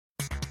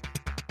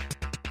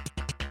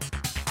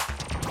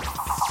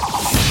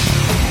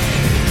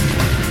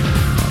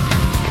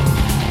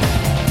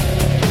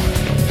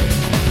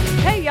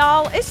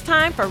It's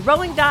time for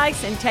Rolling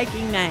Dice and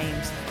Taking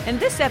Names. In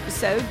this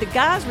episode, the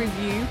guys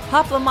review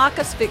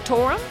Hoplomachus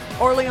Victorum,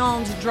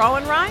 Orleans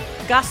Drawing Right,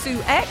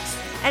 Gosu X,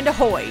 and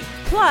Ahoy.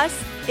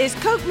 Plus, is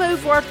Coke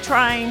Move worth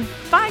trying?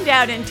 Find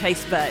out in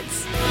Taste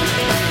Buds.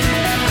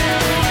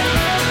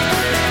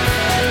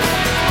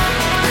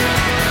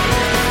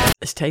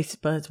 Is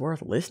Taste Buds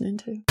worth listening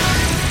to?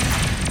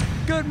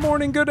 Good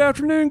morning, good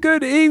afternoon,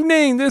 good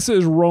evening. This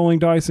is Rolling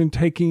Dice and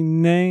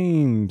Taking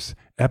Names,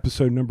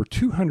 episode number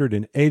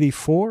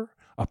 284.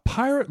 A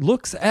Pirate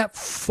Looks at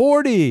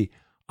 40.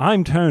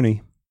 I'm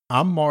Tony.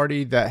 I'm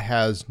Marty that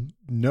has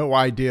no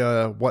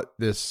idea what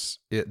this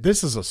is.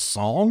 This is a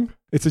song?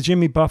 It's a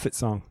Jimmy Buffett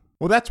song.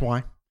 Well, that's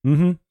why.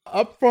 Mm-hmm.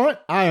 Up front,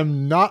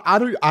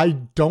 I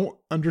don't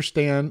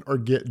understand or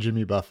get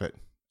Jimmy Buffett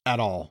at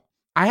all.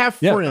 I have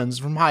friends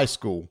from high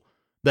school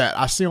that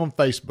I see on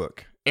Facebook.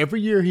 Every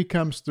year he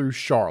comes through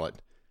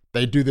Charlotte,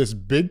 they do this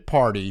big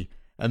party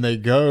and they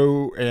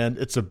go and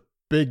it's a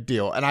big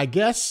deal. And I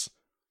guess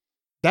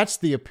that's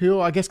the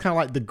appeal. I guess kind of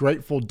like the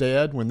Grateful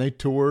Dead when they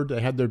toured, they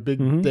had their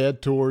big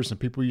Dead tours and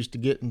people used to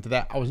get into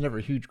that. I was never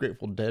a huge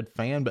Grateful Dead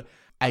fan, but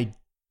I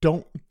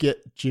don't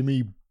get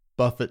Jimmy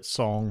Buffett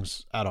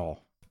songs at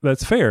all.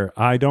 That's fair.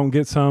 I don't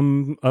get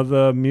some of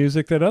the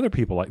music that other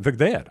people like. The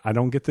Dead. I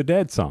don't get the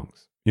Dead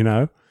songs, you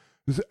know?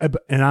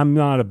 And I'm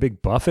not a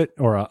big Buffett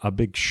or a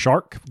big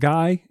Shark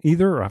guy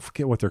either. I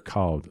forget what they're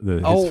called,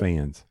 his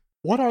fans.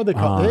 What are they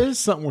called? There is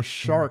something with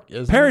Shark,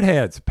 isn't Parrot it?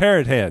 Heads.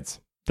 Parrot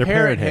Heads. They're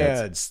Parrot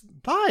Heads.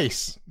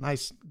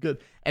 Nice, good.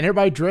 And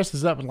everybody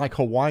dresses up in like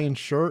Hawaiian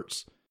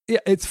shirts. Yeah,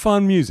 it's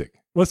fun music.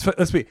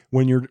 Let's be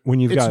when you've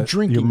got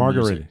your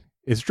margarita. Music.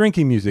 It's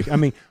drinking music. I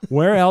mean,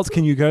 where else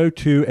can you go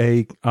to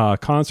a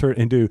concert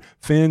and do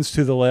fins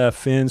to the left,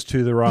 fins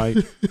to the right?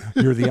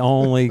 You're the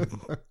only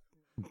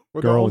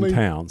girl in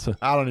town. So,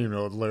 I don't even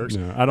know the lyrics.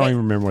 No, I don't even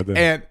remember what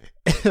they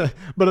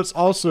but it's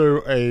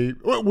also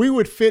we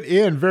would fit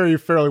in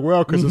fairly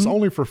well because it's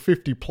only for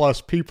 50 plus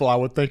people, I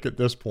would think, at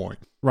this point.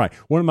 Right.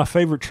 One of my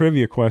favorite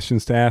trivia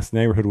questions to ask the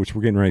neighborhood, which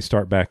we're getting ready to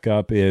start back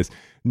up, is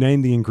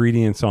name the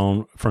ingredients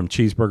from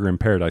Cheeseburger in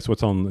Paradise.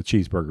 What's on the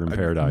Cheeseburger in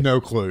Paradise?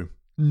 No clue.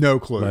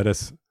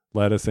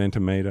 Lettuce and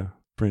tomato,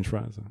 French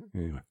fries.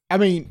 Anyway. I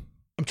mean,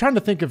 I'm trying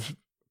to think of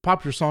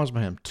popular songs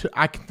by him.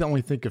 I can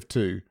only think of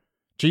two.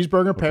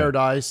 Cheeseburger in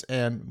Paradise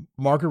and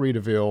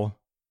Margaritaville.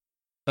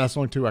 That's the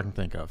only two I can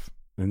think of.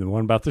 And the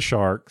one about the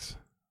sharks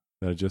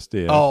that I just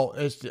did. Oh,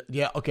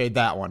 okay,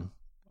 that one.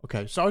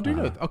 Okay, so I do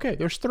know. Okay,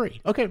 there's three.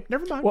 Okay,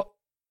 never mind. Well,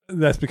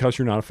 that's because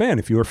you're not a fan.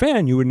 If you were a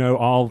fan, you would know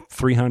all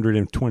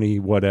 320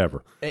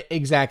 whatever.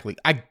 Exactly.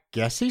 I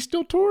guess he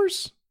still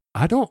tours?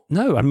 I don't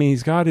know. I mean,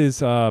 he's got his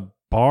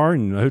bar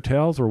and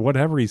hotels or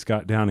whatever he's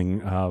got down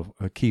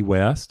in Key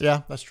West.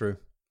 Yeah, that's true.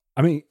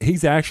 I mean,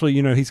 he's actually,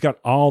 he's got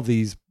all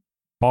these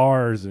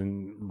bars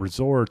and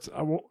resorts.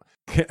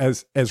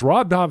 As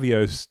Rob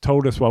Davios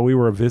told us while we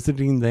were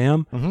visiting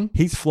them,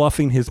 he's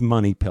fluffing his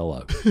money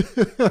pillow.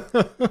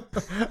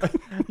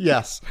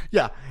 Yes.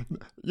 Yeah.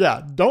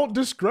 Don't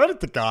discredit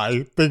the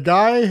guy. The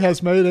guy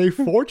has made a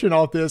fortune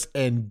off this,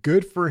 and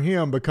good for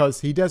him because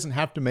he doesn't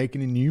have to make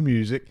any new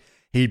music.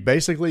 He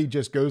basically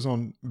just goes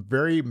on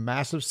very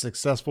massive,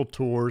 successful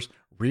tours,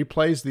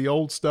 replays the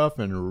old stuff,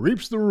 and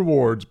reaps the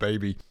rewards,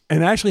 baby.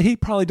 And actually, he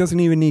probably doesn't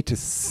even need to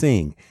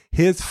sing.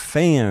 His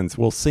fans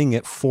will sing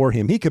it for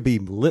him. He could be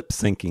lip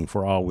syncing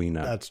for all we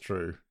know. That's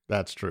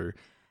true.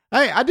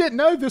 Hey, I didn't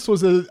know this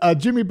was a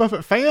Jimmy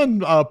Buffett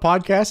fan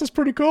podcast. It's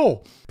pretty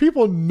cool.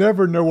 People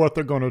never know what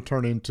they're going to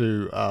turn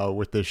into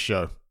with this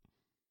show.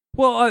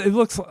 Well, it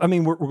looks,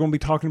 we're going to be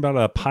talking about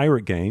a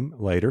pirate game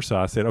later. So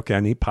I said, okay, I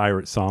need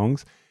pirate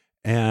songs.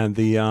 And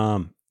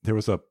there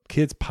was a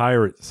kid's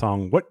pirate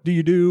song, What Do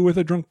You Do with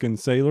a Drunken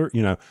Sailor?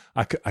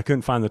 I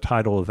couldn't find the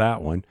title of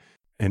that one.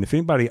 And if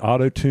anybody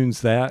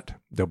auto-tunes that,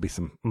 there'll be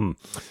some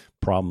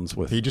problems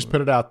with it. He just put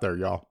it out there,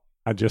 y'all.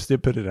 I just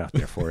did put it out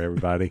there for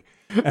everybody.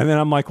 And then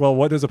I'm like, well,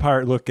 what does a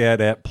pirate look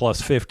at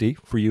plus 50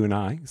 for you and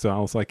I? So I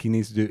was like, he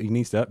needs to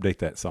update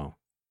that song.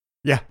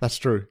 Yeah, that's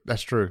true.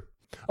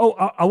 Oh,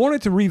 I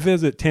wanted to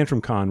revisit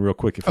Tantrum Con real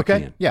quick if I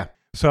can. Yeah.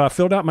 So I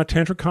filled out my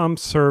Tantrum Con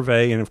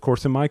survey, and of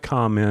course in my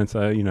comments,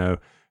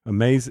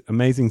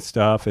 amazing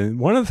stuff. And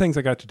one of the things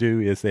I got to do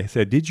is they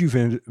said, did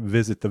you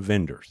visit the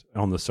vendors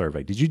on the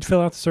survey? Did you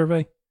fill out the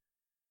survey?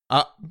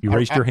 You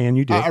raised your hand.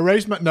 You did. I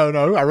raised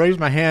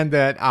my hand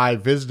that I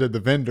visited the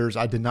vendors.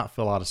 I did not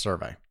fill out a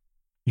survey.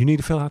 You need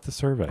to fill out the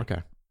survey.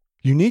 Okay.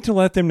 You need to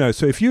let them know.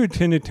 So if you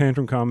attended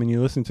Tantrum Con and you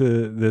listen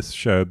to this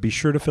show, be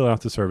sure to fill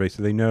out the survey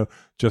so they know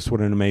just what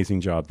an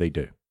amazing job they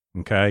do.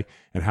 Okay.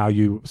 And how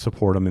you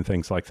support them and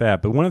things like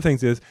that. But one of the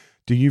things is,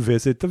 do you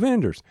visit the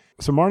vendors?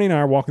 So Marty and I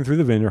are walking through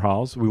the vendor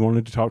halls. We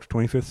wanted to talk to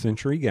 25th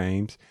Century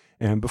Games.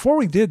 And before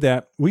we did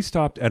that, we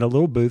stopped at a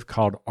little booth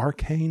called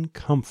Arcane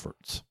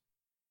Comforts.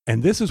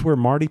 And this is where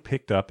Marty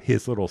picked up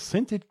his little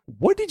scented.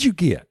 What did you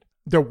get?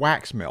 They're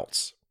wax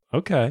melts.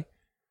 Okay.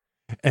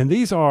 And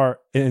these are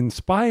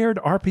inspired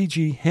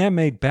RPG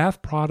handmade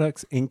bath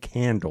products and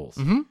candles.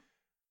 Mm-hmm.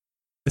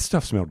 This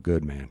stuff smelled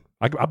good, man.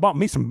 I bought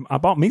me some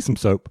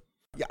soap.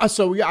 Yeah,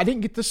 so I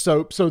didn't get the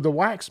soap. So the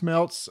wax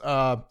melts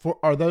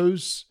are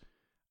those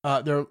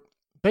they're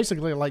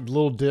basically like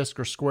little discs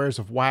or squares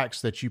of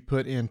wax that you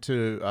put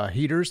into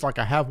heaters. Like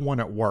I have one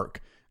at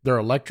work. They're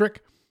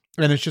electric,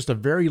 and it's just a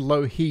very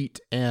low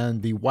heat,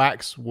 and the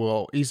wax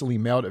will easily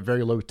melt at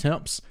very low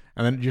temps,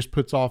 and then it just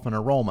puts off an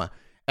aroma.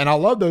 And I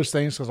love those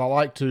things because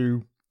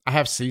I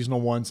have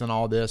seasonal ones and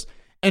all this.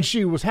 And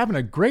she was having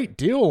a great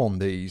deal on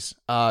these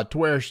to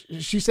where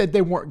she said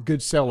they weren't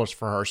good sellers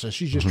for her, so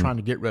she's just trying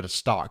to get rid of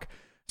stock.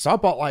 So I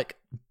bought like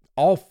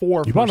all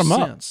four You for bought them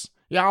cents.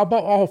 Yeah, I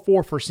bought all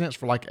 4 for cents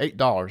for like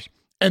 $8.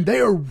 And they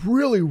are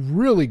really,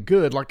 really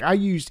good. Like I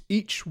used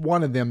each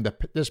one of them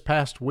this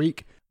past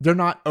week. They're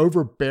not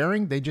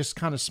overbearing. They just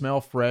kind of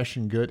smell fresh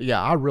and good.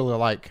 Yeah, I really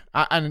like.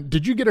 And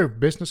did you get her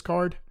business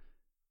card?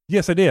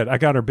 Yes, I did. I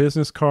got her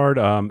business card.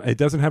 It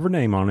doesn't have her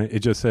name on it. It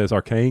just says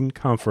Arcane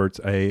Comforts,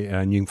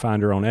 and you can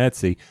find her on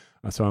Etsy.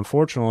 So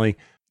unfortunately,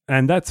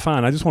 and that's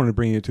fine. I just wanted to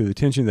bring it to the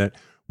attention that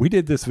we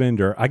did this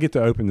vendor. I get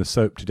to open the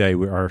soap today.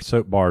 Our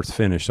soap bar is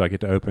finished. So I get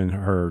to open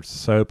her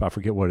soap. I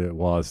forget what it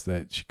was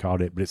that she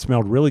called it, but it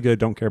smelled really good.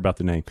 Don't care about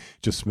the name.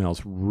 It just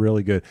smells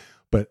really good.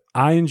 But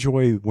I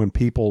enjoy when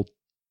people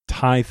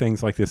tie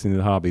things like this into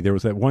the hobby. There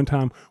was that one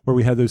time where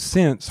we had those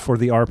scents for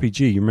the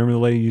RPG. You remember the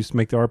lady who used to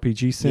make the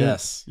RPG scent?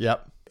 Yes.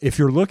 Yep. If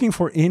you're looking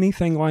for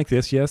anything like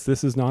this, yes,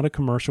 this is not a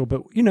commercial,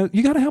 but you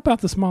got to help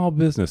out the small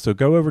business. So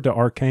go over to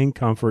Arcane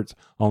Comforts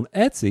on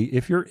Etsy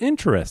if you're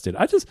interested.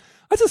 I just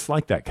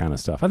like that kind of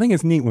stuff. I think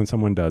it's neat when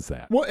someone does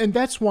that. Well, and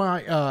that's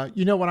why,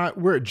 when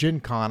we're at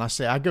Gen Con,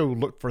 I go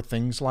look for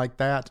things like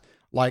that.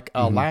 Like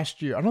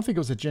last year, I don't think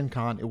it was at Gen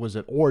Con, it was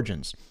at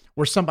Origins,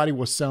 where somebody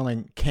was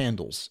selling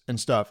candles and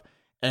stuff.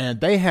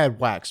 And they had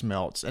wax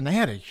melts, and they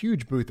had a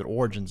huge booth at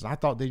Origins. I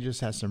thought they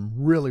just had some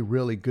really,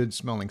 really good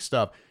smelling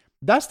stuff.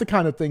 That's the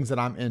kind of things that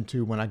I'm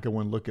into when I go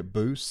and look at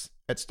booths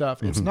at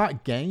stuff. It's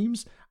not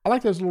games. I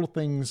like those little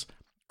things,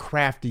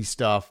 crafty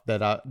stuff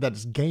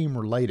that's game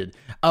related,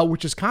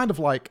 which is kind of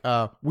like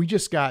we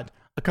just got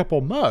a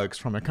couple mugs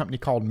from a company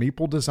called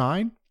Meeple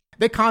Design.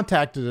 They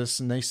contacted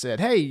us and they said,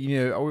 hey,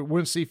 we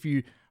want to see if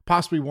you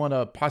possibly want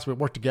to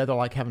work together,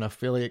 like have an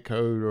affiliate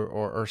code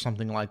or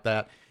something like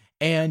that.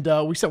 And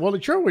we said, well,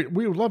 sure,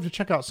 we would love to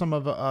check out some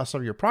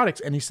of your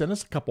products. And he sent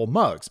us a couple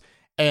mugs.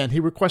 And he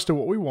requested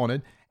what we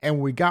wanted,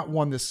 and we got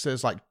one that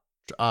says like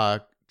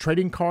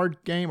trading card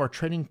game or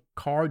trading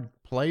card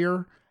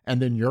player, and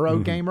then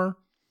Eurogamer.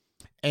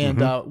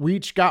 And we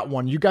each got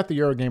one. You got the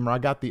Eurogamer, I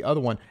got the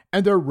other one.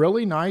 And they're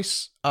really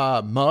nice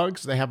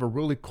mugs. They have a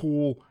really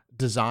cool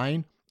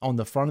design on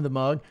the front of the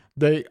mug.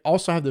 They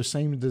also have the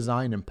same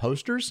design in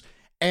posters.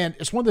 And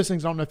it's one of those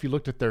things, I don't know if you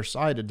looked at their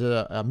site at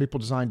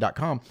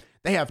meepledesign.com.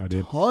 They have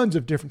tons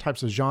of different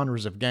types of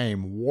genres of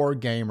game,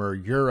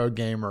 Wargamer,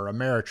 Eurogamer,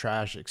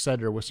 Ameritrash,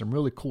 etc., with some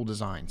really cool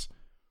designs.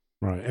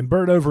 Right. And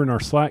Bert over in our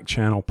Slack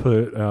channel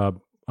put a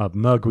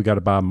mug we got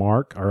to buy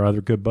Mark, our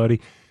other good buddy.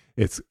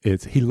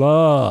 He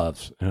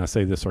loves, and I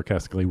say this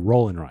sarcastically,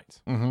 rolling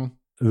rights.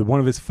 One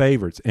of his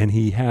favorites. And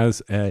he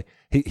has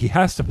he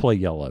has to play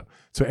yellow.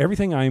 So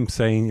everything I'm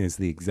saying is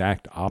the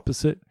exact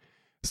opposite.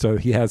 So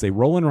he has a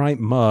roll and write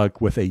mug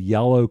with a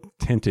yellow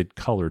tinted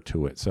color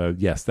to it. So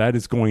yes, that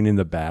is going in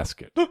the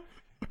basket.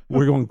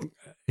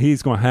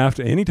 He's going to have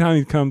to, anytime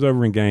he comes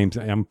over in games,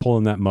 I'm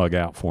pulling that mug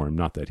out for him.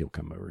 Not that he'll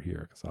come over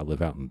here because I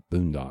live out in the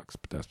boondocks,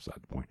 but that's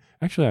beside the point.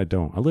 Actually, I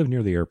don't. I live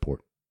near the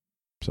airport.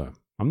 So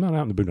I'm not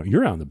out in the boondocks.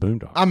 You're out in the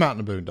boondocks. I'm out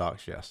in the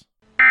boondocks, yes.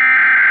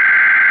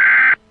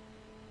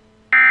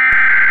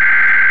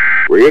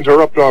 We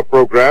interrupt our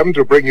program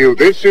to bring you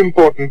this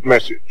important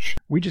message.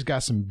 We just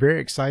got some very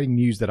exciting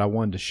news that I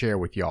wanted to share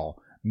with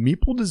y'all.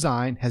 Meeple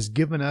Design has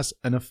given us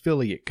an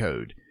affiliate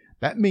code.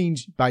 That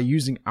means by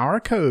using our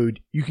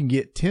code, you can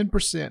get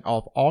 10%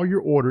 off all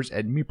your orders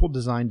at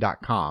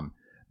meepledesign.com.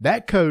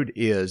 That code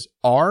is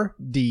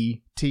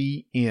RDTN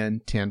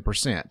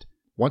 10%.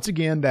 Once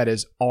again, that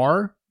is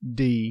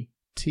RDTN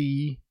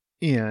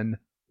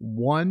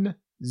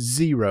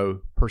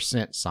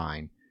 10%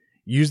 sign.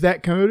 Use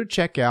that code at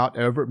checkout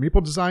over at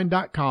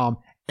meepledesign.com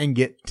and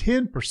get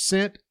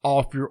 10%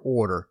 off your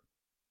order.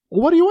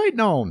 What are you waiting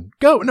on?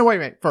 Go. No,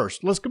 wait.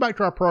 First, let's go back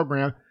to our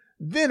program.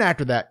 Then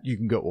after that, you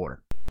can go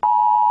order.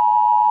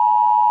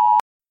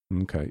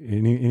 Okay.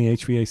 Any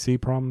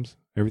HVAC problems?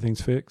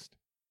 Everything's fixed?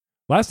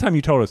 Last time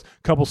you told us,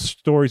 a couple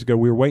stories ago,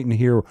 we were waiting to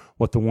hear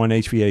what the one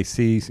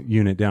HVAC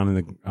unit down in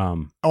the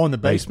in the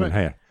basement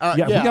had.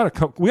 Yeah.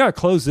 We gotta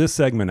close this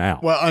segment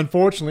out. Well,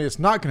 unfortunately, it's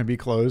not going to be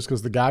closed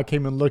because the guy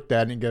came and looked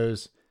at it and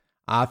goes,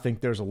 "I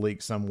think there's a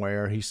leak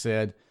somewhere." He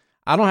said,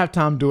 "I don't have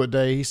time to do it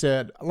today." He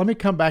said, "Let me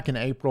come back in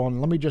April and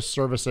let me just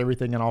service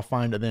everything and I'll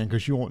find it then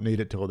because you won't need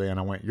it till then."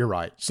 I went, "You're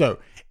right." So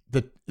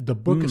the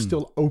book is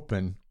still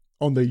open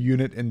on the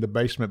unit in the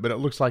basement, but it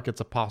looks like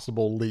it's a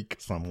possible leak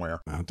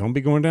somewhere. Don't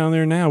be going down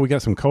there now. We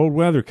got some cold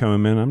weather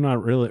coming in. I'm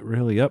not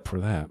really up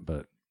for that,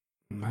 but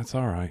that's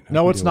all right.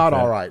 No, it's not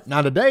all right.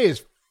 Now today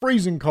is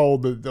freezing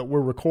cold that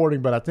we're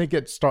recording, but I think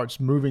it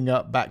starts moving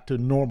up back to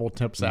normal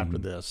temps after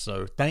this.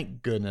 So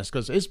thank goodness,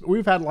 because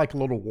we've had like a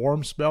little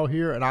warm spell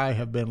here, and I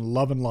have been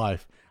loving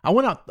life. I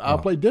went out, I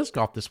played disc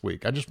golf this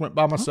week. I just went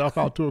by myself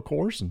out to a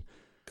course, and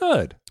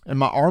good. And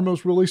my arm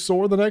was really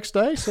sore the next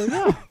day. So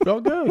yeah,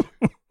 felt good.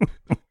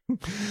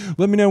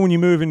 Let me know when you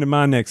move into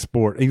my next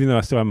sport, even though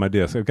I still have my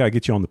disc. I've got to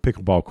get you on the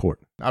pickleball court.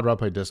 I'd rather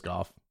play disc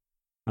golf.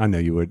 I know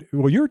you would.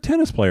 Well, you're a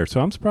tennis player,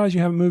 so I'm surprised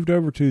you haven't moved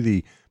over to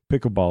the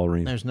pickleball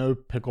arena. There's no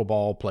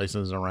pickleball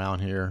places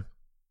around here.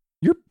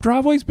 Your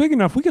driveway's big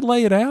enough. We could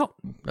lay it out.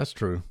 That's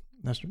true.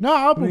 That's true. No,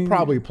 I would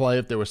probably play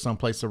if there was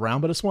someplace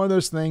around, but it's one of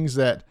those things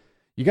that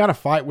you got to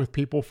fight with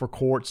people for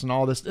courts and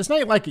all this. It's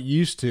not like it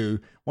used to.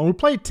 When we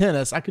played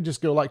tennis, I could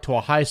just go like to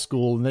a high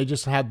school and they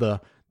just had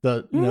the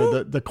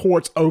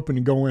courts open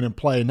and go in and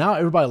play. Now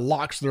everybody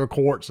locks their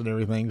courts and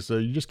everything, so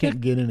you just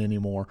can't get in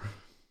anymore.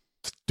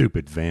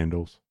 Stupid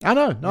vandals. I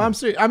know. No, I'm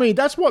serious. I mean,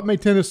 that's what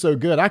made tennis so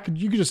good.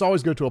 You could just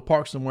always go to a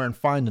park somewhere and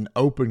find an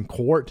open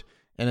court,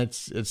 and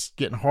it's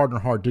getting harder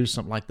and harder to do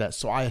something like that.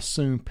 So I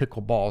assume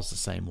pickleball is the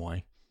same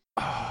way.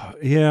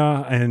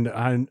 Yeah,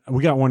 and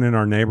we got one in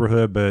our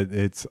neighborhood, but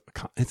it's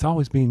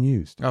always being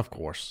used. Of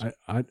course.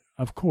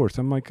 Of course.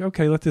 I'm like,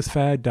 okay, let this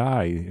fad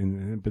die.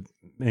 But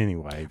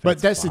anyway.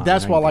 That's what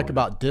I like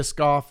about disc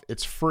golf.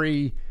 It's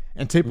free.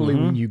 And typically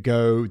when you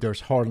go,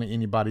 there's hardly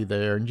anybody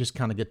there, and you just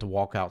kind of get to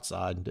walk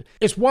outside.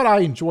 It's what I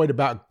enjoyed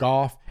about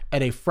golf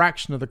at a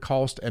fraction of the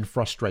cost and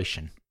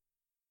frustration.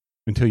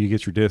 Until you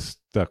get your disc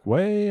stuck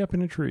way up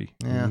in a tree.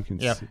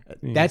 Yeah.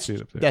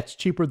 That's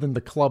cheaper than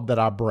the club that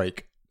I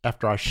break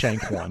after I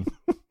shank one.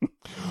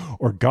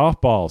 Or golf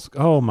balls.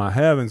 Oh, my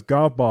heavens.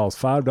 Golf balls,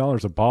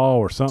 $5 a ball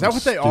or something.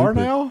 Is that what they are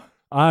now?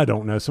 I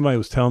don't know. Somebody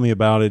was telling me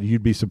about it.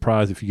 You'd be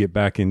surprised if you get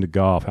back into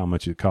golf how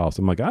much it costs.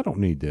 I'm like, I don't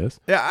need this.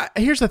 Yeah.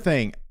 Here's the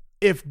thing.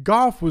 If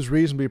golf was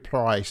reasonably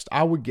priced,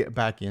 I would get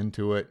back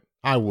into it.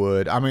 I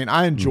would. I mean,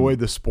 I enjoy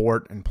the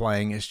sport and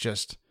playing. It's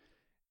just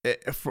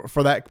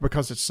for that,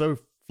 because it's so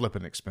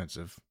flipping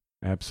expensive.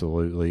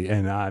 Absolutely.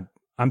 And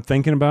I'm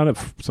thinking about it.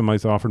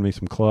 Somebody's offered me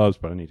some clubs,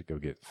 but I need to go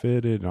get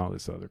fitted and all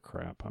this other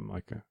crap. I'm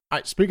like,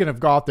 speaking of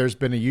golf, there's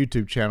been a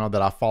YouTube channel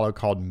that I follow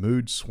called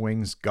Mood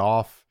Swings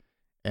Golf,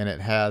 and it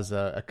has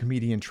a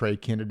comedian, Trey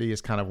Kennedy, is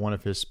kind of one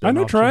of his spin-offs.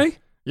 I know Trey.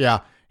 Yeah.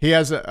 He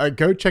has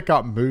go check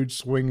out Mood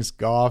Swings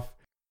Golf.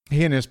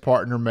 He and his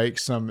partner make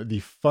some of the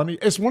funny.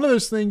 It's one of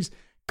those things.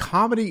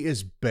 Comedy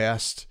is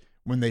best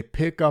when they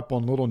pick up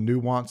on little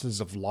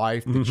nuances of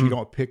life that you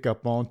don't pick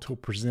up on till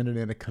presented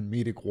in a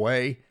comedic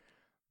way.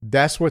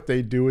 That's what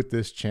they do with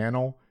this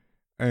channel.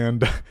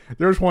 And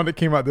there's one that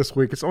came out this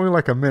week. It's only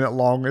like a minute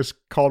long. It's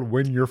called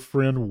When Your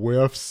Friend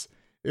Whiffs.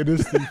 It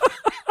is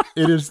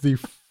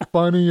the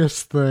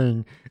funniest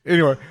thing.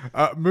 Anyway,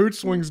 Mood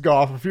Swings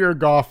Golf. If you're a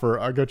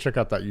golfer, go check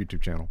out that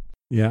YouTube channel.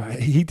 Yeah,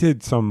 he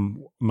did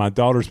my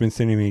daughter's been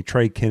sending me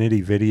Trey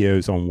Kennedy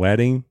videos on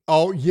wedding.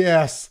 Oh,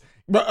 yes.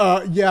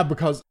 But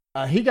because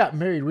he got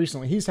married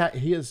recently.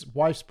 His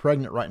wife's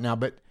pregnant right now,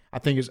 but I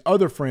think his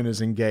other friend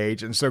is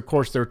engaged. And so, of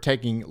course, they're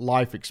taking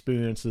life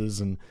experiences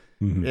and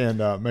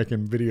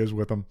making videos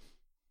with them.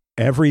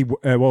 Every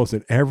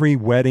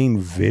wedding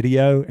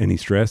video, and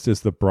he's dressed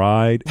as the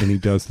bride, and he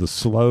does the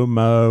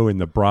slow-mo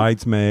and the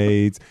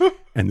bridesmaids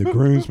and the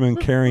groomsmen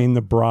carrying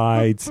the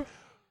brides.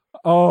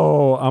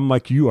 Oh, I'm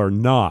like, you are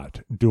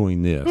not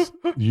doing this.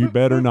 You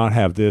better not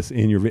have this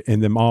in your,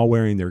 and them all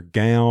wearing their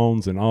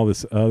gowns and all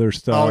this other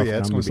stuff. Oh yeah,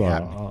 it's going to be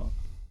happening.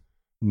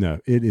 No,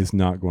 it is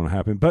not going to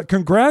happen. But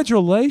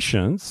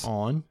congratulations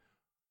on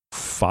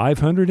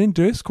 500 in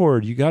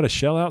Discord. You got to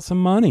shell out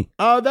some money.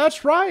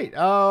 That's right.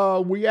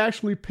 We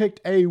actually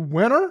picked a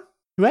winner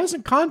who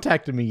hasn't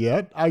contacted me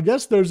yet. I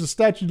guess there's a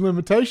statute of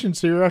limitations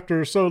here.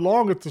 After so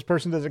long, if this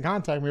person doesn't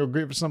contact me, we'll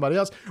give it to somebody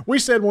else. We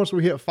said once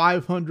we hit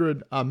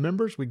 500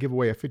 members, we give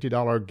away a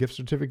 $50 gift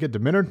certificate to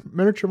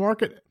Miniature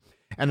Market.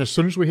 And as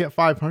soon as we hit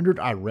 500,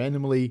 I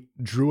randomly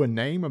drew a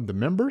name of the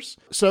members.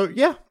 So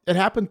yeah, it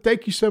happened.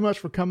 Thank you so much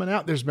for coming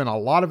out. There's been a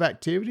lot of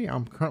activity.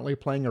 I'm currently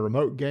playing a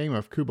remote game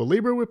of Cuba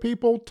Libre with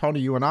people. Tony,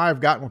 you and I have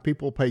gotten when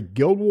people play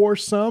Guild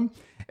Wars some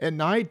at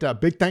night.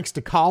 Big thanks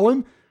to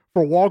Colin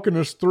for walking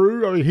us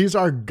through. I mean, he's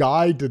our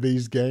guide to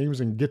these games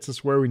and gets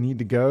us where we need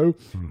to go.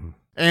 Mm-hmm.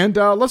 And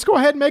let's go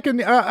ahead and make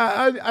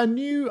a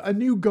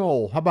new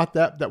goal. How about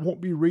that? That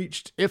won't be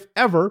reached if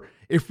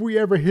we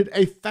ever hit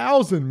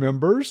 1,000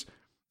 members.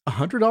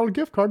 $100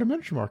 gift card to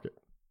Miniature Market.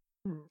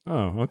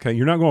 Oh, okay.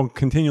 You're not going to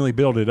continually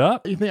build it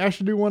up? You think I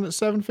should do one at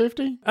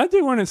 $750? I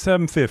do one at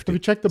 $750. Have you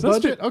checked the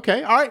budget?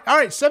 Okay. All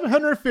right.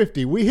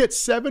 $750. We hit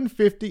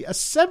 $750, a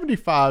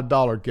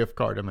 $75 gift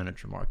card to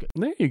Miniature Market.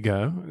 There you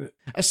go.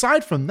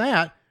 Aside from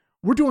that,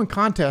 we're doing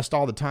contests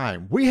all the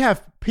time. We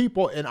have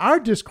people in our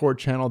Discord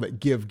channel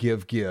that give.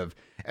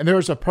 And there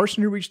was a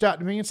person who reached out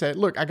to me and said,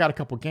 look, I got a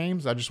couple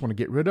games I just want to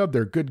get rid of.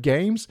 They're good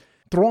games.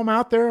 Throw them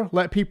out there.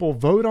 Let people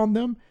vote on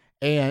them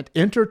and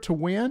enter to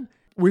win.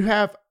 We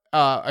have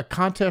a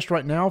contest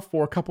right now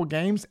for a couple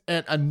games,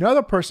 and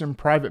another person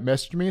private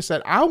messaged me and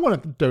said, I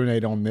want to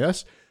donate on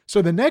this.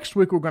 So the next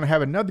week we're going to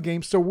have another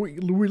game. So we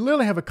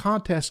literally have a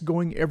contest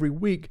going every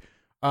week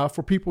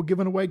for people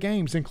giving away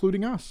games,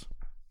 including us.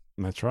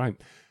 That's right.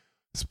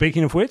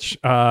 Speaking of which,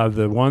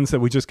 the ones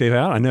that we just gave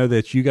out, I know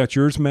that you got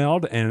yours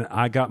mailed, and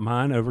I got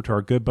mine over to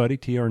our good buddy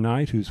TR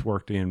Knight, who's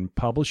worked in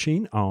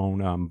publishing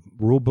on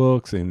rule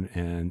books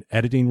and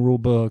editing rule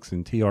books,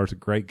 and TR's a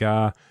great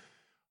guy.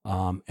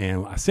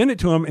 And I sent it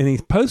to him, and he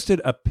posted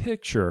a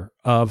picture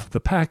of the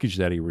package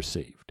that he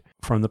received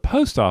from the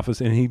post office,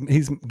 and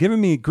he's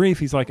giving me grief.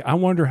 He's like, I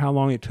wonder how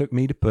long it took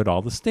me to put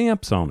all the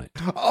stamps on it.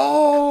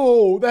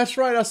 Oh, that's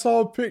right. I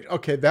saw a picture.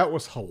 Okay, that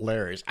was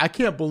hilarious. I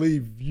can't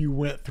believe you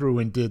went through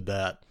and did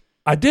that.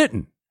 I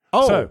didn't.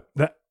 Oh.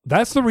 So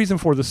that's the reason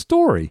for the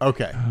story.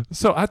 Okay.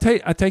 So I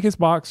take his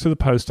box to the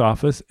post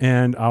office,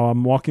 and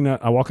I'm walking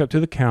up. I walk up to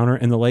the counter,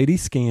 and the lady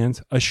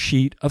scans a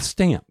sheet of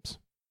stamps,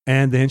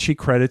 and then she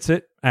credits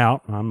it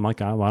out. I'm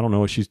like, I don't know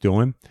what she's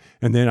doing.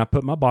 And then I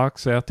put my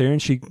box out there,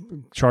 and she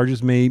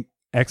charges me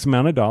X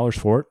amount of dollars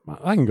for it.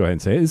 I can go ahead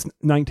and say it. It's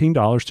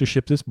 $19 to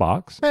ship this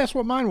box. That's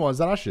what mine was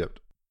that I shipped.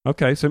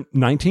 Okay, so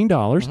 $19.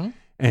 Mm-hmm.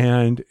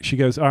 And she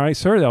goes, all right,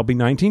 sir, that'll be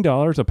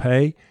 $19. I'll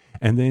pay.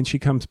 And then she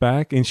comes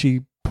back and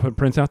she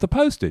prints out the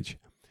postage.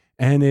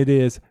 And it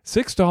is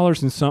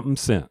 $6 and something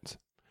cents.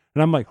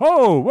 And I'm like,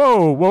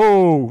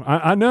 whoa.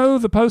 I know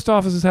the post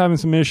office is having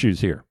some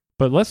issues here.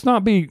 But let's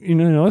not be,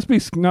 let's be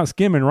not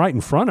skimming right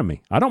in front of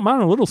me. I don't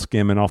mind a little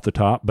skimming off the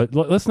top, but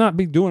let's not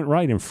be doing it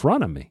right in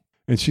front of me.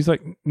 And she's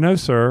like, no,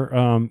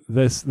 sir,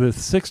 this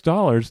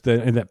 $6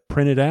 that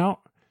printed out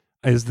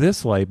is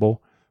this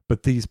label,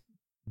 but these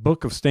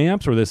book of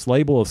stamps or this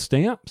label of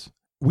stamps,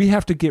 we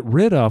have to get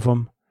rid of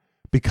them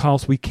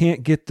because we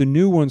can't get the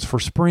new ones for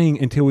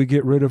spring until we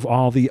get rid of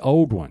all the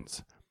old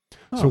ones.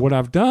 Oh. So what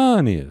I've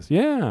done is,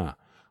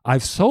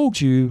 I've sold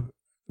you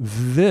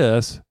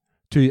this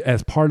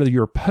as part of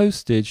your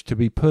postage to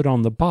be put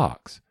on the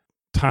box.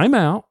 Time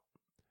out.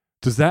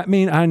 Does that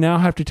mean I now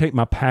have to take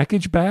my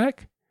package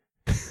back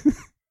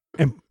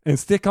and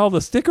stick all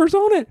the stickers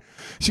on it?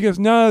 She goes,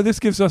 no, this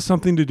gives us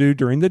something to do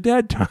during the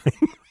dead time.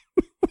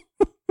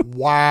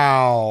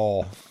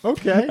 Wow.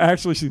 Okay.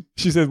 Actually,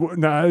 she said,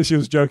 no, she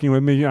was joking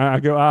with me.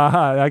 I go,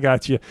 I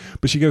got you.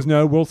 But she goes,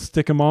 no, we'll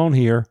stick them on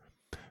here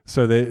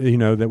so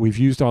that, that we've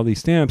used all these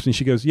stamps. And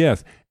she goes,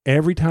 yes,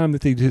 every time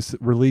that they just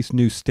release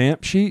new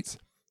stamp sheets,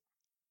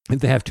 if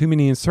they have too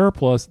many in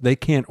surplus, they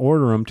can't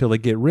order them till they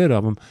get rid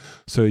of them.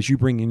 So as you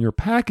bring in your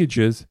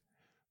packages,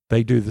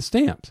 they do the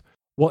stamps.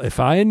 Well, if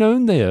I had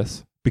known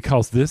this,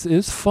 because this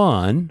is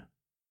fun,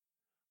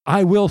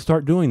 I will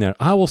start doing that.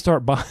 I will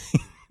start buying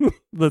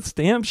the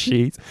stamp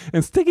sheets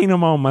and sticking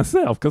them on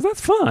myself because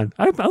that's fun.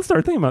 I'll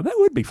start thinking about that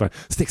would be fun.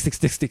 Stick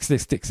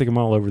them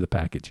all over the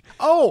package.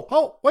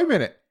 Oh, wait a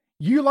minute.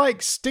 You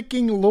like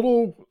sticking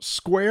little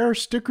square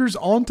stickers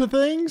onto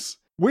things?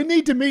 We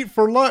need to meet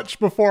for lunch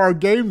before our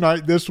game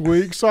night this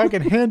week so I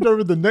can hand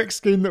over the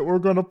next game that we're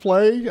going to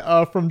play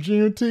from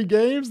G&T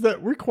Games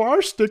that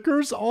requires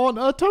stickers on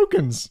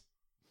tokens.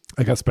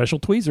 I got special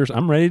tweezers.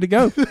 I'm ready to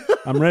go.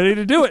 I'm ready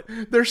to do it.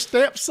 They're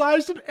stamp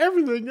sized and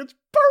everything. It's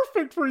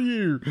perfect for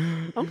you.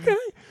 Okay.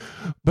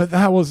 But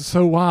that was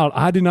so wild.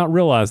 I did not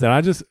realize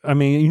that.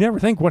 You never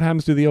think what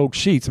happens to the old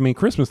sheets.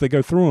 Christmas, they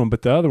go through them,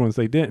 but the other ones,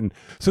 they didn't.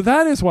 So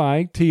that is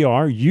why,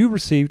 TR, you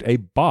received a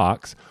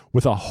box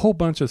with a whole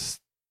bunch of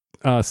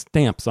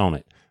stamps on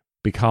it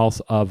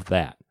because of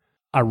that.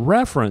 I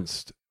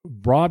referenced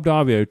Rob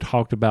Davio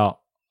talked about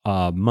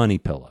Money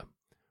Pillow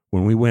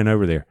when we went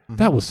over there. Mm-hmm.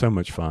 That was so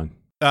much fun.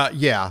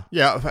 Yeah.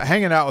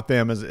 Hanging out with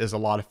them is a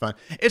lot of fun.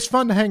 It's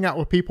fun to hang out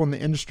with people in the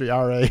industry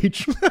our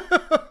age.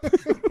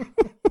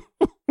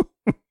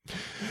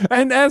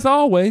 And as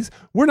always,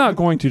 we're not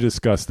going to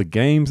discuss the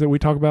games that we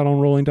talk about on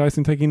Rolling Dice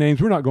and Taking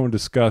Names. We're not going to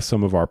discuss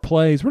some of our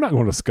plays. We're not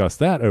going to discuss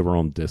that over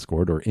on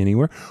Discord or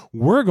anywhere.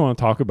 We're going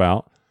to talk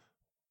about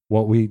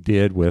what we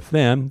did with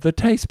them, the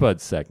Taste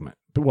Buds segment.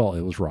 Well,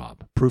 it was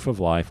Rob. Proof of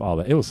Life, all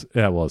that.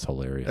 That was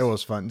hilarious. It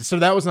was fun. So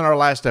that was in our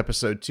last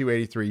episode,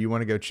 283. You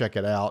want to go check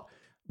it out.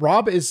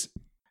 Rob is,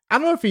 I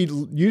don't know if he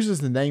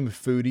uses the name of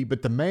foodie,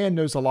 but the man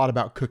knows a lot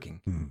about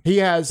cooking.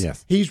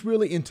 Mm. He's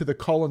really into the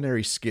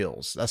culinary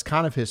skills. That's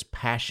kind of his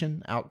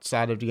passion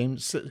outside of the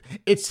games.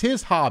 It's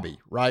his hobby,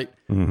 right?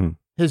 Mm-hmm.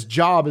 His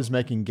job is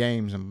making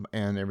games and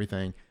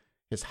everything.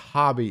 His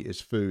hobby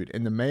is food,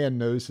 and the man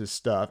knows his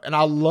stuff. And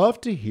I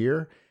love to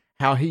hear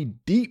how he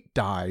deep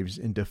dives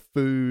into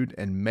food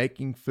and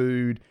making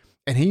food.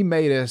 And he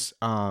made us,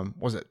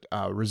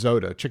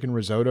 risotto, chicken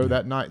risotto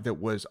that night that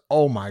was,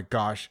 oh my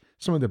gosh,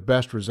 some of the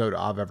best risotto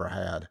I've ever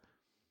had.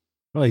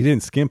 Well, he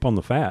didn't skimp on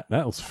the fat.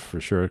 That was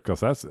for sure.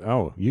 Because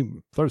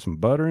you throw some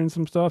butter in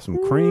some stuff, some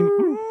cream.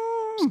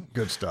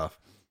 Good stuff.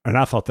 And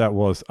I thought that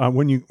was,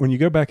 when you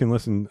go back and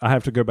listen, I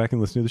have to go back and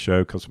listen to the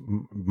show because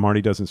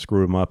Marty doesn't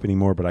screw them up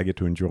anymore, but I get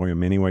to enjoy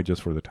them anyway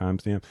just for the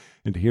timestamp.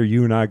 And to hear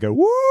you and I go,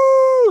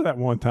 woo, that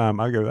one time,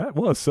 I go, that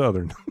was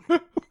Southern.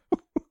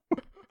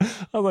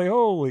 I was like,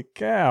 holy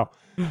cow.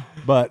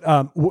 But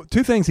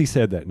two things he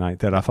said that night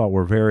that I thought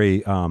were very,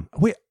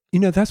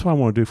 that's what I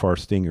want to do for our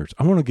stingers.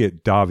 I want to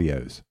get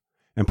Davios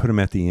and put them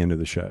at the end of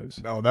the shows.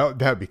 Oh,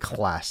 that'd be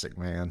classic,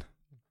 man.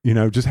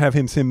 Just have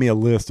him send me a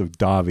list of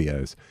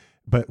Davios.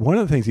 But one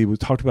of the things he was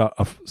talked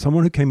about,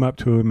 someone who came up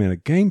to him in a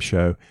game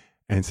show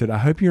and said, I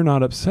hope you're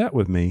not upset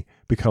with me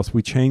because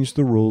we changed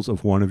the rules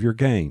of one of your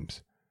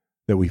games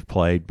that we've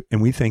played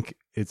and we think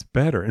it's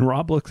better. And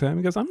Rob looks at him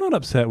and goes, I'm not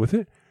upset with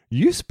it.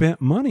 You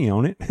spent money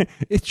on it.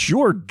 It's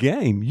your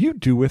game. You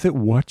do with it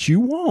what you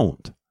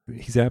want.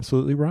 He's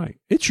absolutely right.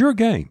 It's your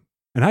game.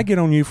 And I get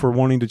on you for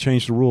wanting to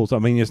change the rules. I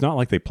mean, it's not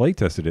like they play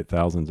tested it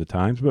thousands of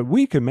times, but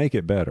we can make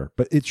it better.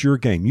 But it's your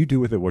game. You do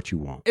with it what you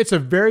want. It's a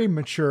very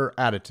mature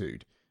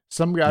attitude.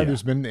 Some guy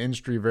who's been in the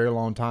industry a very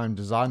long time,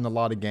 designed a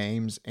lot of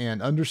games,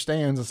 and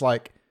understands it's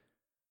like,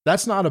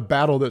 that's not a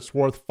battle that's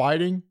worth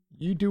fighting.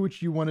 You do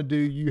what you want to do.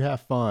 You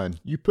have fun.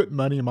 You put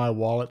money in my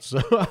wallet,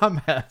 so I'm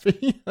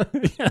happy.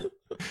 Yeah.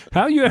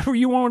 However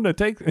you want to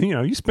take,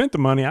 you spent the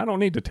money. I don't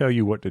need to tell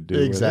you what to do.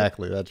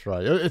 Exactly. That's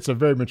right. It's a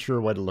very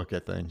mature way to look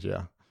at things.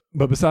 Yeah.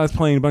 But besides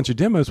playing a bunch of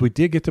demos, we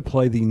did get to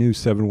play the new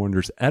Seven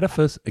Wonders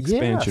Edifice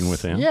expansion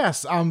with him.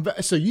 Yes.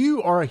 So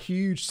you are a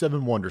huge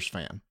Seven Wonders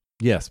fan.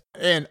 Yes.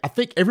 And I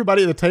think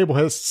everybody at the table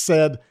has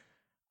said,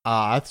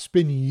 it's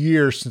been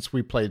years since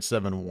we played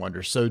Seven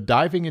Wonders. So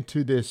diving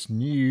into this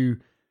new,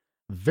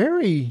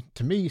 very,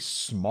 to me,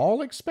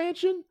 small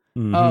expansion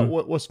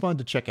was fun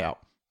to check out.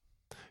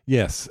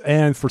 Yes.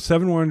 And for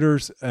Seven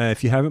Wonders,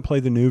 if you haven't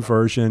played the new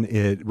version,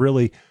 it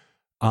really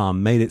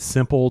made it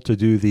simple to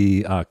do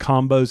the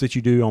combos that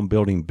you do on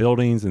building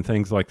buildings and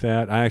things like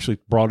that. I actually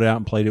brought it out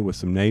and played it with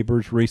some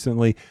neighbors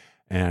recently.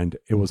 And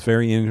it was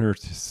very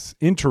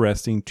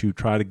interesting to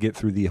try to get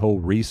through the whole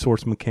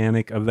resource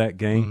mechanic of that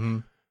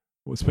game,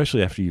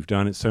 especially after you've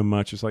done it so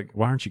much. It's like,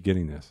 why aren't you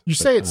getting this? You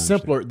say it's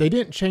simpler. They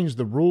didn't change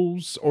the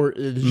rules, or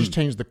they just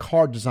changed the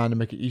card design to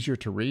make it easier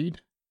to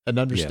read and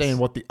understand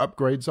what the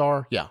upgrades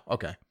are. Yeah,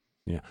 okay.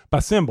 Yeah, by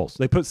symbols.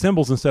 They put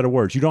symbols instead of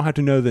words. You don't have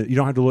to know that. You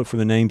don't have to look for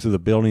the names of the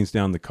buildings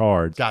down the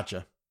cards.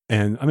 Gotcha.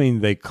 And I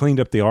mean, they cleaned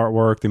up the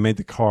artwork. They made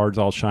the cards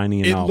all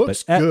shiny and all. It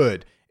looks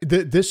good.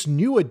 This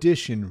new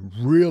edition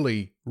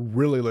really,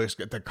 really looks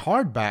good. The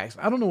card backs,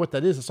 I don't know what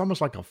that is. It's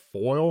almost like a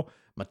foil,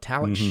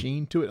 metallic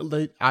sheen to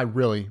it. I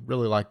really,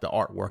 really like the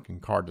artwork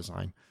and card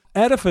design.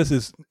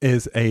 Edifice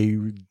is a,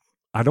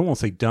 I don't want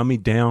to say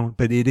dummied down,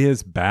 but it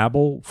is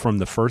Babel from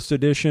the first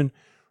edition,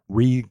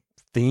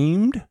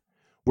 re-themed.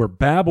 Where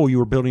Babel, you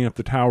were building up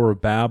the Tower of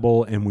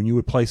Babel, and when you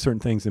would place certain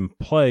things in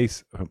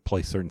place,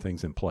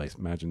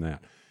 imagine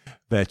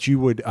that you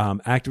would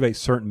activate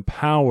certain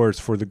powers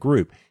for the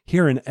group.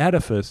 Here in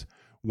Edifice,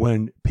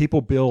 when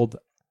people build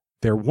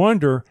their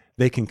wonder,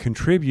 they can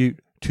contribute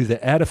to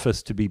the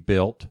edifice to be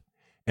built.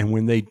 And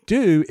when they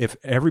do, if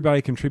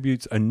everybody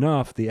contributes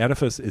enough, the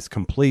edifice is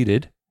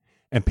completed,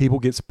 and people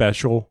get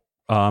special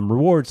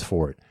rewards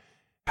for it.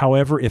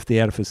 However, if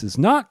the edifice is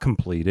not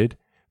completed,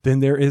 then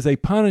there is a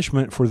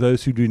punishment for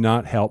those who do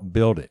not help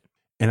build it.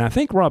 And I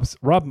think Rob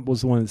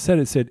was the one that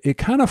said it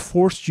kind of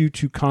forced you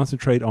to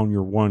concentrate on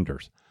your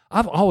wonders.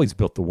 I've always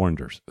built the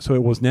wonders, so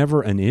it was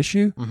never an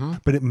issue,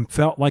 but it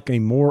felt like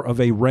more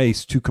of a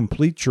race to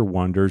complete your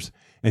wonders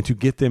and to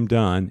get them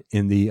done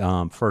in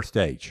the first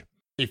stage.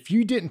 If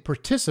you didn't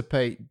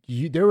participate,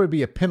 there would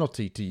be a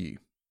penalty to you.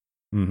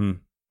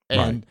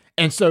 And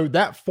so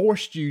that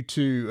forced you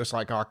to, it's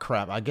like, oh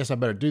crap, I guess I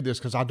better do this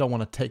because I don't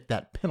want to take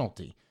that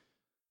penalty.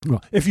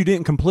 Well, if you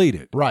didn't complete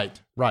it, right.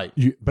 But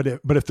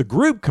if the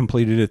group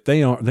completed it,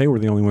 they were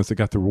the only ones that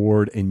got the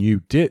reward, and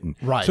you didn't.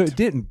 Right. So it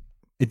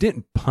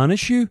didn't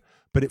punish you,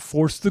 but it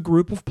forced the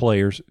group of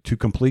players to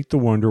complete the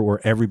wonder, or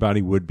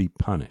everybody would be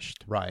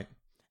punished. Right.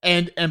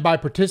 And by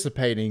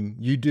participating,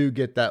 you do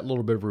get that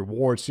little bit of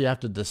reward. So you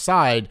have to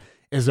decide: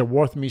 is it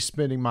worth me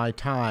spending my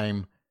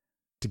time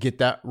to get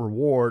that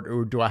reward,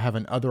 or do I have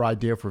another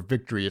idea for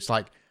victory? It's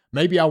like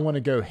maybe I want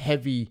to go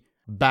heavy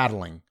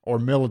battling or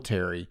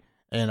military.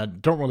 And I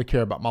don't really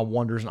care about my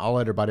wonders, and I'll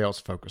let everybody else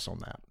focus on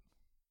that.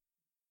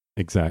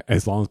 Exactly.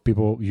 As long as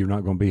you're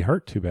not going to be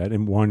hurt too bad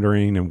in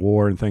wandering and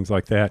war and things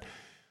like that.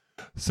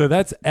 So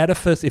that's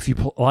Edifice. If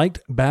you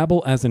liked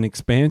Babel as an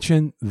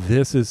expansion,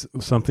 this is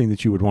something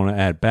that you would want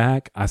to add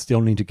back. I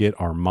still need to get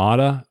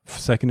Armada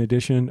 2nd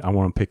edition. I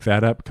want to pick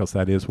that up because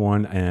that is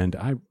one. And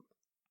I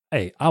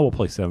will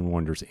play Seven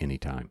Wonders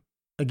anytime.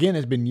 Again,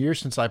 it's been years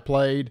since I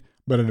played,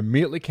 but it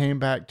immediately came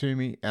back to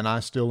me, and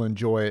I still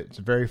enjoy it. It's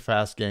a very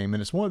fast game,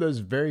 and it's one of those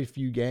very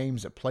few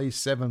games that plays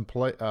 7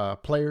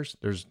 players.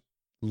 There's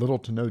little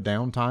to no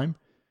downtime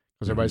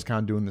because everybody's kind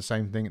of doing the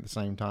same thing at the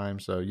same time.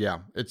 So, yeah,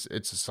 it's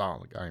a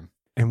solid game.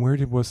 And where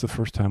was the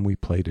first time we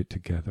played it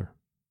together?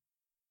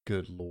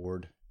 Good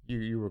Lord.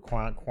 You were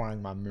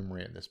acquiring my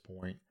memory at this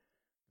point.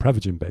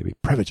 Prevagen, baby.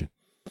 Prevagen.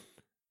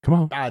 Come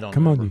on. I don't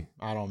remember. You.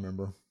 I don't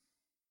remember.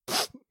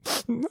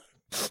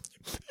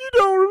 You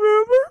don't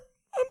remember?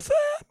 I'm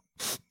sad.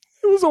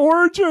 It was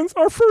Origins,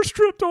 our first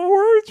trip to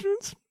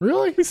Origins.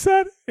 Really? We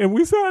sat in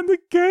the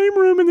game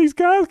room, and these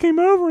guys came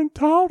over and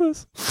taught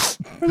us,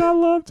 and I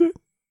loved it.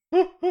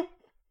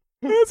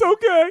 It's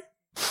okay.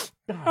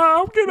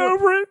 I'll get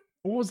over it.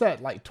 What was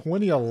that, like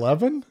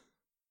 2011?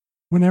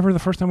 Whenever the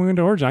first time we went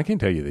to Origins, I can't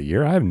tell you the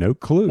year. I have no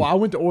clue. Well, I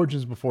went to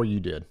Origins before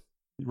you did.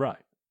 Right.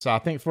 So I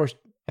think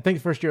the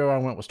first year I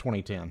went was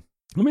 2010.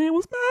 I mean, it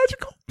was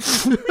magical.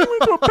 We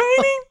went to a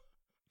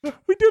painting.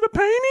 We did a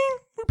painting.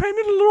 We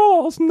painted a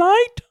little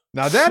knight.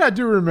 Now that I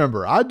do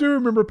remember. I do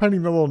remember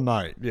painting the little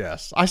knight.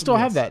 Yes. I still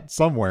have that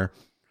somewhere.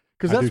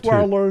 Because that's where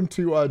I learned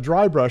to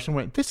dry brush and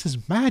went, this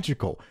is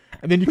magical.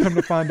 And then you come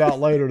to find out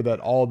later that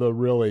all the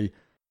really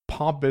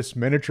pompous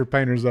miniature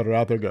painters that are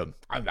out there go,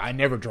 I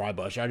never dry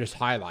brush. I just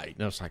highlight.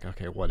 And it's like,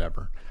 okay,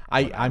 whatever.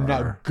 I'm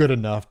not good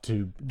enough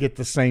to get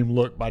the same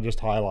look by just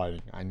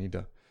highlighting. I need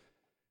to.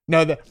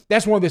 No,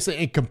 that's one of those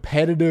things. In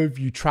competitive,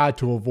 you try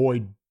to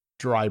avoid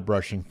dry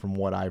brushing from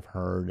what I've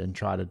heard and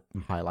try to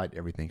highlight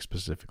everything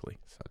specifically.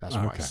 So that's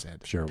why I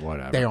said. Sure,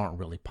 whatever. They aren't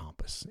really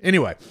pompous.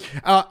 Anyway,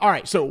 all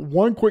right. So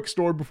one quick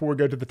story before we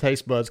go to the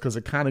taste buds because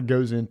it kind of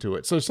goes into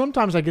it. So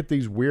sometimes I get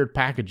these weird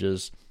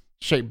packages,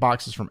 shaped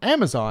boxes from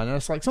Amazon, and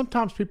it's like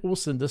sometimes people will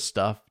send this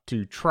stuff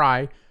to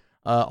try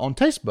on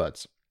taste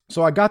buds.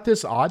 So I got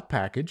this odd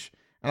package,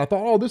 and I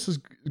thought, oh, this is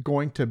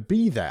going to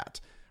be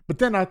that. But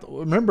then I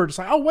remembered, it's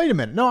like, oh, wait a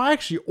minute. No, I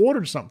actually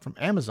ordered something from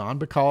Amazon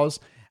because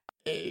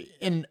in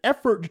an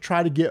effort to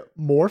try to get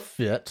more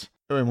fit,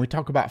 and we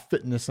talk about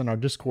fitness in our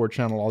Discord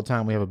channel all the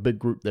time. We have a big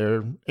group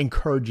there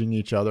encouraging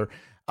each other.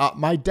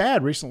 My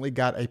dad recently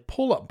got a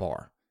pull-up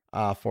bar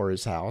for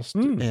his house,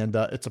 and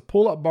it's a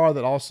pull-up bar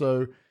that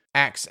also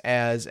acts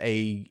as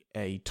a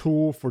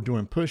tool for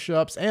doing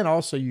push-ups, and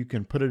also you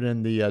can put it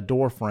in the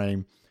door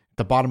frame,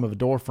 the bottom of a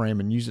door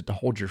frame, and use it to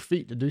hold your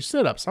feet to do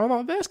sit-ups. So I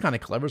thought, that's kind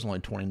of clever. It's only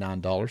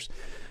 $29.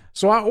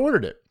 So I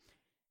ordered it.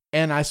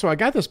 And I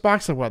got this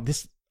box of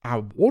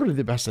I ordered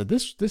it, but I said,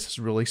 this is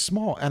really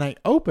small. And I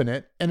open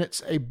it, and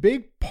it's a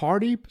big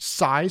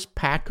party-sized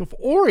pack of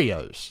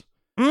Oreos.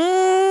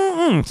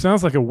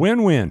 Sounds like a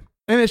win-win.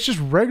 And it's just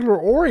regular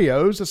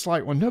Oreos. It's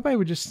like, well, nobody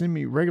would just send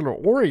me regular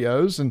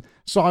Oreos. And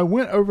so I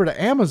went over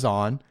to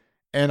Amazon,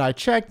 and I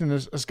checked, and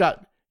it's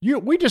got,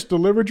 we just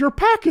delivered your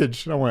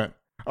package. And I went,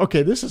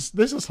 okay, this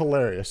is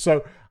hilarious.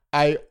 So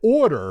I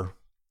order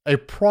a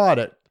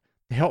product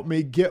to help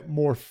me get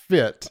more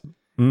fit.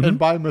 Mm-hmm. And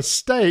by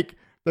mistake,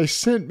 they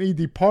sent me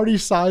the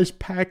party-sized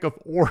pack of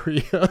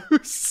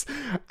Oreos.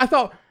 I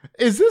thought,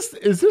 is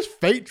this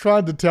fate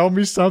trying to tell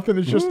me something?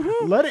 It's just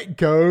let it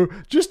go.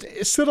 Just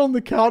sit on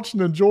the couch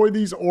and enjoy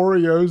these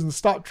Oreos and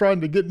stop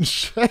trying to get in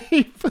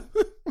shape.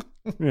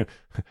 Yeah.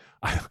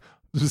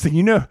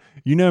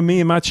 You know me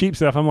and my cheap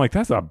stuff. I'm like,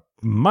 that's a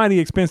mighty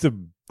expensive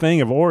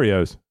thing of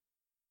Oreos.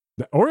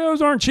 The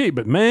Oreos aren't cheap,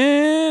 but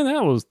man,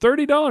 that was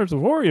 $30 of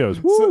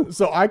Oreos.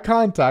 So I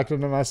contacted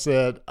them and I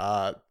said,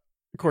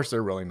 of course,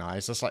 they're really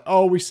nice. It's like,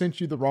 oh, we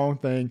sent you the wrong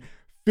thing.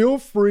 Feel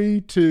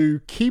free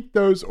to keep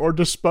those or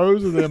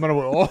dispose of them. And I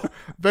went, oh,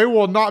 they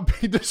will not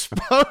be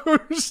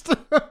disposed.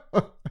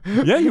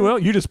 Yeah, you will.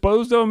 You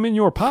disposed of them in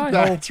your pie.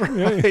 That's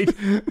right.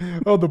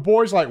 Oh, the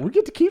boys like, we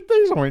get to keep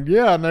these? I went,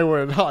 yeah. And they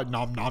went, oh,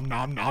 nom, nom,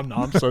 nom, nom,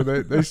 nom. So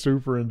they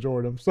super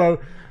enjoyed them.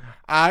 So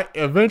I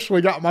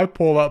eventually got my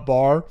pull-up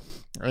bar.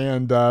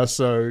 And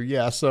so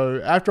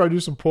after I do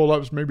some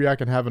pull-ups, maybe I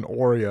can have an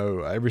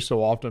Oreo every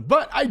so often.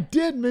 But I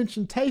did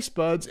mention taste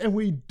buds, and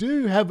we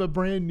do have a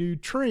brand new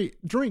drink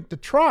to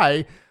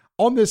try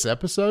on this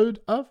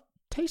episode of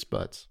Taste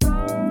Buds.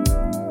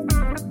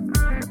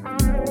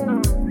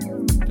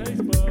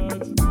 Taste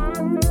buds.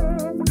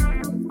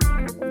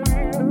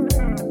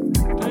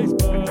 Taste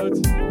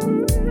buds.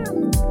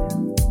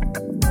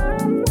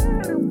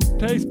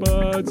 Taste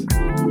buds.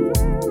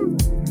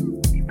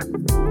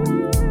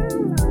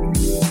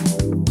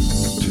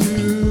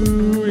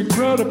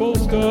 Incredible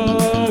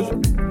stuff.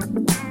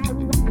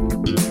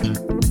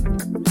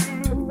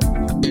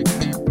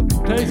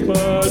 Taste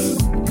buds.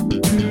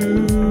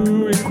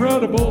 Two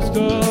incredible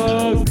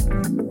stuff.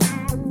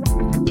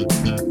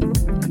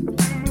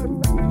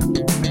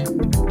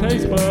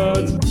 Taste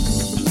buds.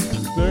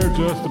 They're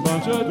just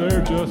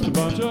a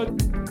bunch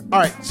of. All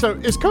right, so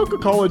is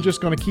Coca-Cola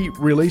just going to keep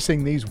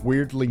releasing these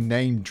weirdly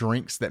named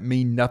drinks that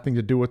mean nothing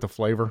to do with the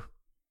flavor?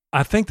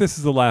 I think this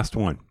is the last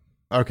one.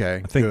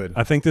 Okay, good.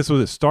 I think this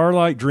was a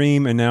Starlight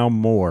Dream and now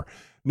more.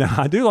 Now,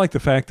 I do like the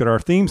fact that our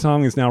theme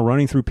song is now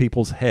running through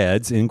people's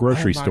heads in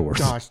grocery stores.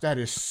 Gosh, that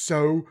is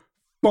so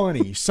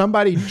funny.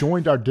 Somebody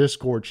joined our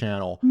Discord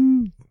channel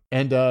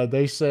and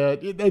they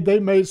said, they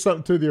made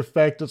something to the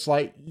effect. It's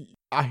like,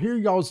 I hear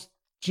y'all's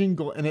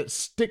jingle and it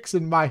sticks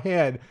in my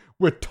head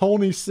with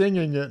Tony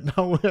singing it. And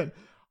I went,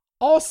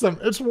 awesome,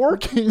 it's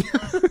working.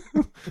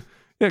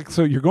 Yeah,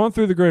 so you're going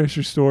through the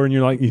grocery store and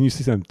and you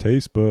see some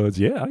taste buds.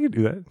 Yeah, I can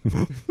do that.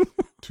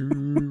 Two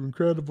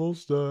incredible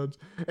studs.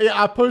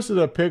 Yeah, I posted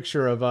a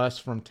picture of us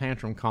from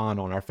Tantrum Con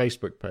on our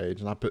Facebook page,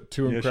 and I put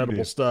two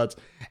incredible studs.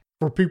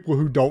 For people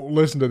who don't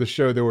listen to the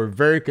show, they were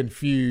very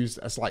confused.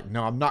 It's like,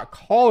 no, I'm not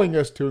calling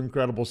us two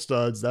incredible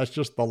studs. That's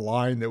just the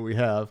line that we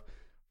have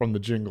from the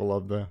jingle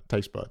of the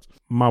taste buds.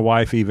 My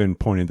wife even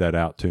pointed that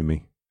out to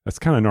me. That's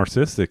kind of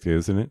narcissistic,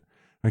 isn't it?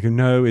 I go,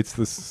 no, it's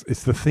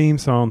the theme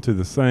song to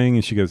the thing.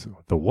 And she goes,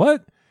 the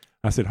what?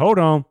 I said, hold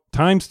on,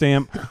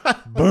 timestamp.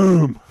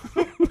 Boom.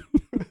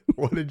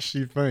 What did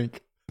she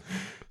think?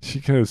 She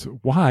goes,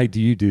 why do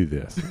you do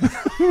this?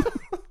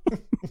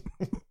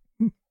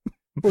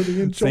 For the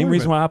enjoyment. Same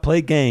reason why I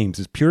play games.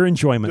 It's pure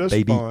enjoyment, Just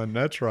baby. fun.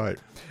 That's right.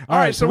 All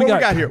right, So what we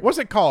got here? What's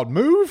it called?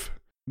 Move?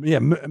 Yeah,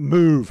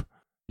 move.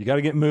 You got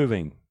to get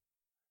moving.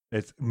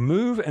 It's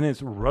move, and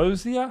it's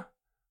Rosia.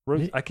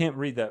 I can't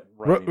read that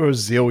right.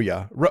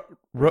 Rosalia.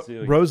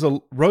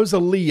 Rosalia.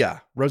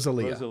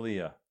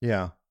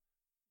 Yeah.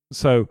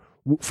 So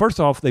first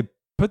off, they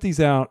put these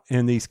out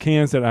in these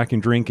cans that I can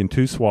drink in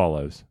 2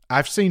 swallows.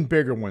 I've seen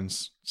bigger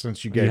ones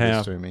since you gave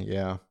this to me.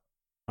 Yeah.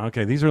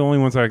 Okay, these are the only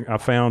ones I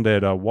found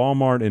at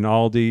Walmart and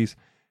Aldi's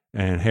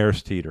and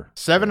Harris Teeter.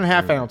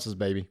 7.5 ounces,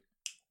 baby.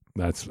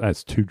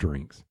 That's 2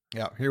 drinks.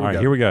 Yeah. All right,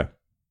 here we go.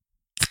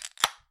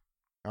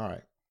 All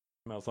right.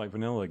 Smells like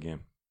vanilla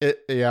again.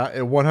 It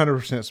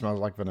 100% smells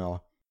like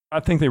vanilla. I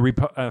think they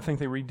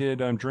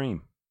redid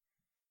Dream.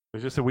 They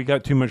just said we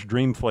got too much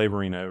Dream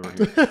flavoring over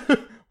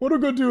here. What are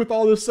we going to do with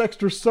all this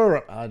extra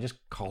syrup? I just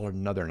call it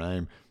another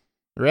name.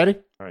 You ready?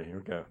 All right,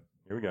 here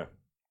we go.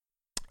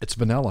 It's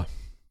vanilla.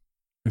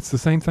 It's the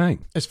same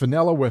thing. It's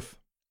vanilla with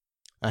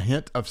a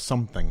hint of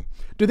something.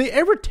 Do they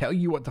ever tell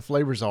you what the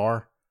flavors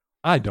are?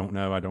 I don't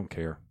know. I don't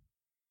care.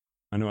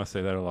 I know I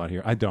say that a lot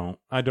here. I don't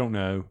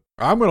know.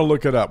 I'm going to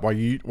look it up while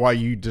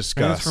you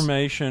discuss.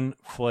 Transformation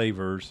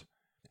flavors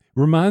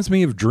reminds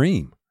me of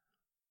Dream.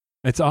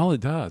 It's all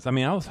it does. I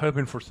mean, I was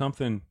hoping for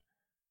something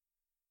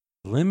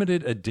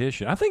limited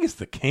edition. I think it's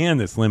the can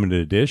that's limited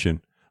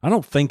edition. I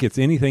don't think it's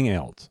anything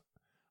else.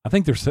 I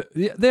think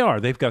they are.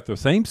 They've got the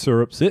same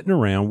syrup sitting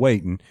around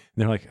waiting. And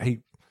they're like, hey,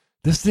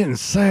 this didn't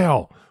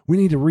sell. We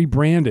need to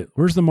rebrand it.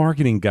 Where's the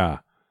marketing guy?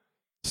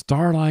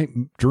 Starlight,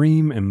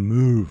 Dream, and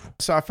Move.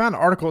 So I found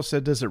an article that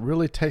said, does it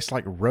really taste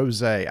like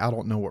rosé? I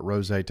don't know what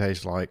rosé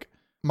tastes like.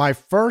 My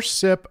first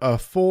sip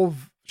of full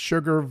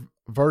sugar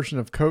version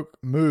of Coke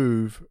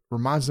Move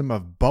reminds them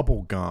of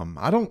bubble gum.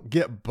 I don't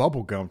get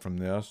bubble gum from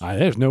this.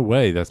 There's no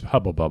way that's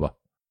Hubba Bubba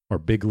or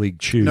Big League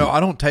Chew. No, I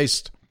don't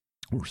taste...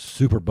 Or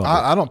Super Bubble.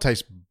 I don't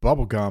taste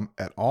bubble gum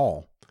at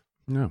all.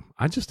 No,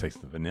 I just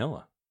taste the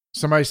vanilla.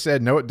 Somebody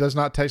said, no, it does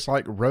not taste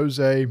like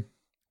rosé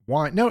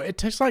wine. No, it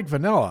tastes like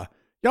vanilla.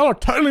 Y'all are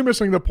totally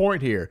missing the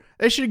point here.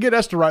 They should get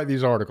us to write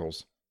these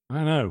articles.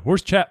 I know.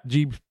 Where's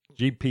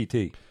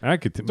GPT? I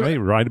could maybe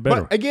write it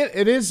better. But again,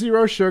 it is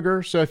 0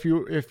 sugar. So if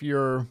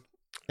you're,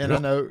 and I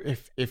know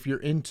if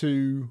you're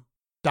into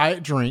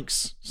diet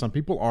drinks, some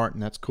people aren't,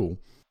 and that's cool.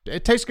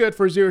 It tastes good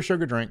for a 0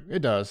 sugar drink.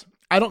 It does.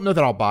 I don't know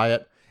that I'll buy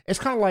it. It's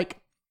kind of like,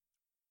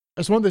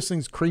 it's one of those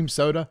things, cream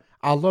soda.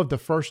 I love the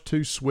first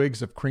 2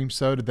 swigs of cream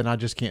soda, then I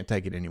just can't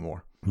take it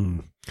anymore.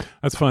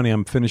 That's funny.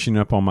 I'm finishing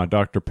up on my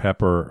Dr.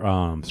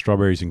 Pepper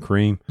strawberries and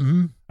cream.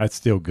 Mm-hmm. That's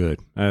still good.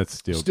 That's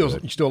still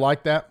good. You still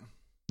like that?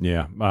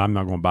 Yeah. I'm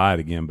not going to buy it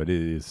again, but it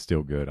is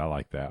still good. I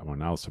like that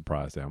one. I was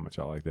surprised at how much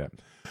I like that.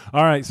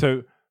 All right.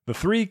 So the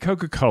 3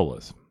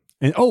 Coca-Colas.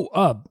 And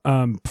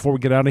before we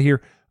get out of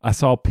here, I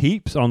saw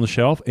Peeps on the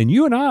shelf, and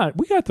you and I,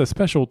 we got the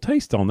special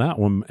taste on that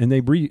one, and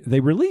they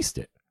released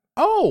it.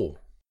 Oh.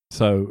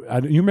 So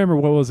you remember,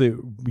 what was it?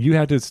 You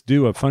had to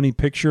do a funny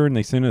picture, and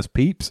they sent us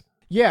Peeps.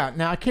 Yeah,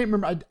 now I can't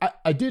remember.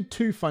 I did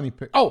 2 funny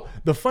pictures. Oh,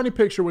 the funny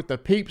picture with the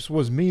Peeps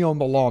was me on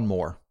the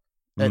lawnmower.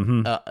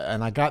 And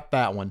I got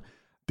that one.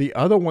 The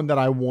other one that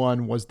I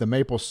won was the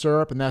maple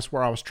syrup, and that's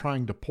where I was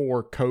trying to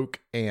pour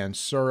Coke and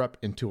syrup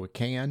into a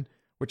can,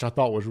 which I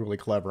thought was really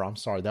clever. I'm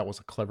sorry, that was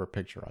a clever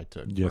picture I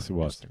took. Yes, it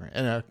was. Instagram.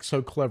 And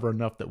so clever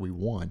enough that we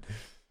won.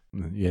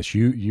 Yes,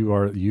 you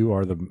are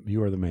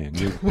the man.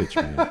 You're the pitch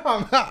man.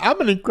 I'm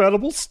an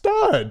incredible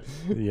stud.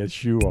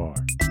 Yes, you are.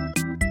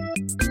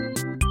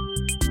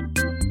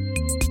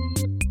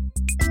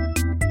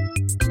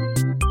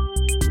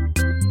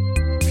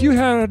 If you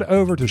head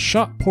over to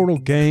Shop Portal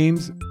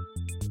Games,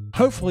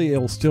 hopefully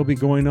it'll still be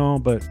going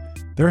on, but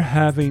they're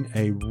having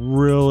a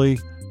really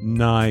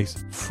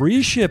nice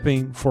free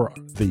shipping for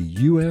the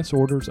U.S.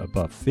 orders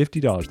above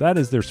 $50. That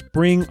is their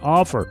spring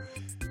offer.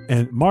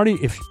 And Marty,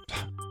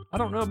 I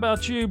don't know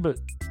about you, but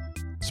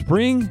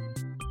spring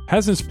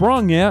hasn't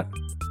sprung yet,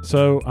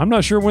 so I'm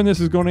not sure when this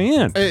is going to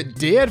end. It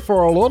did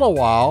for a little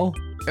while.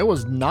 It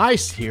was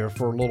nice here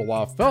for a little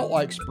while. Felt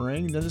like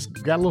spring, then it's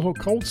got a little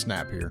cold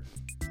snap here.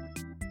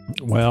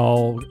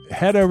 Well,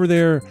 head over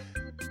there.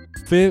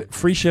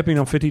 Free shipping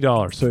on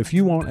 $50. So if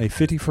you want a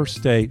 51st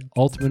State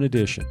Ultimate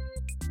Edition,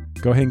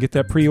 go ahead and get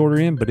that pre-order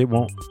in, but it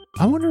won't.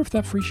 I wonder if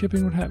that free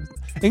shipping would happen.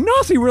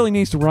 Ignacy really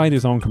needs to write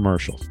his own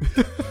commercials.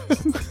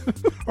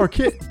 Or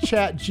get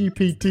Chat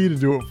GPT to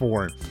do it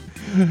for him.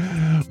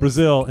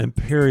 Brazil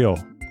Imperial,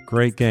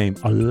 great game.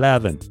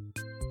 11.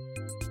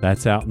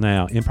 That's out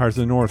now. Empires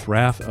of the North,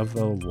 Wrath of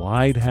the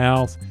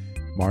Lighthouse.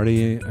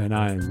 Marty and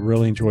I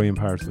really enjoy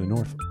Empires of the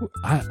North.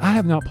 I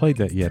have not played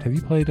that yet. Have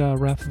you played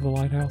Wrath of the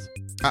Lighthouse?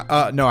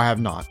 No, I have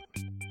not.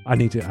 I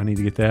need to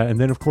get that. And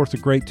then, of course, a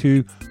great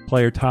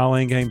 2-player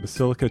tile-laying game,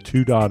 Basilica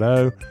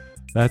 2.0.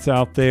 That's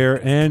out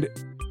there. And,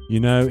 you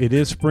know, it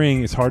is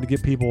spring. It's hard to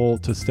get people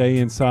to stay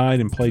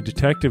inside and play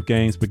detective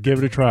games, but give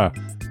it a try.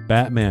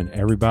 Batman,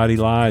 Everybody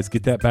Lies.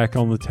 Get that back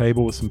on the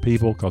table with some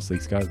people because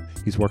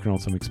he's working on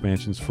some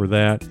expansions for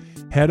that.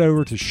 Head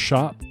over to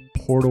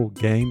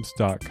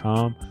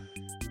shopportalgames.com.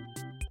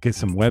 get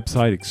some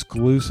website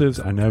exclusives.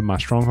 I know my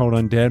Stronghold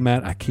Undead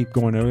mat, I keep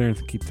going over there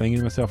and keep thinking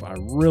to myself, I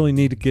really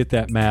need to get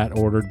that mat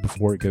ordered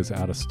before it goes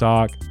out of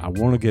stock. I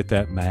want to get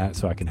that mat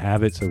so I can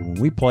have it. So when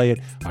we play it,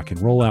 I can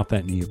roll out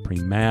that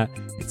neoprene mat.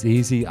 It's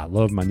easy. I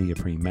love my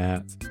neoprene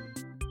mats.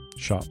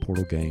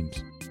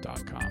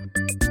 ShopPortalGames.com.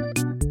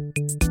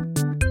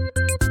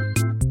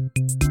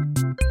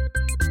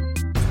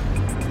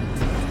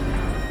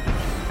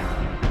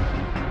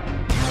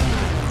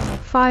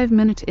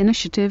 Five-minute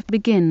initiative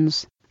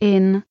begins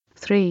in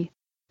 3,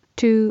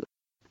 2,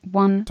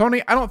 1.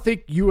 Tony, I don't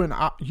think you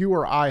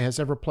or I has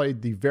ever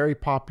played the very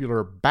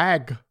popular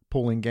bag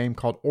pulling game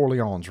called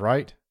Orleans,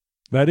 right?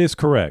 That is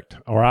correct.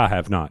 Or I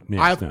have not.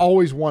 Yes, I've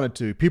always wanted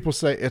to. People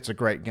say it's a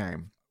great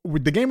game.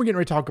 The game we're getting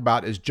ready to talk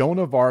about is Joan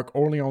of Arc,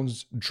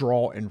 Orleans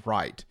Draw and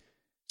Write.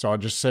 So I'll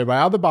just say right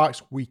out of the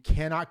box, we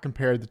cannot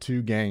compare the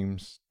two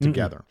games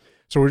together.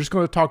 So we're just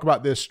going to talk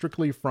about this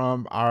strictly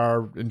from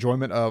our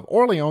enjoyment of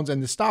Orleans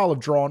and the style of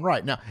draw and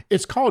write. Now,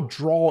 it's called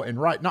draw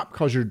and write, not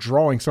because you're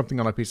drawing something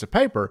on a piece of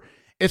paper.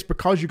 It's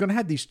because you're going to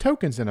have these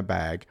tokens in a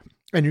bag,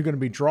 and you're going to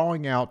be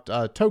drawing out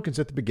tokens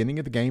at the beginning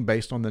of the game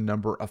based on the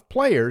number of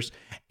players.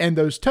 And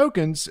those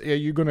tokens,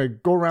 you're going to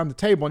go around the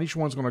table, and each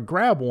one's going to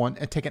grab one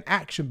and take an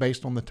action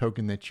based on the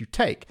token that you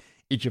take.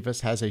 Each of us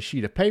has a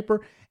sheet of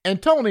paper.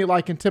 And Tony,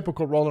 like in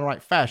typical roll and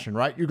write fashion,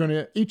 right?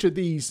 Each of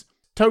these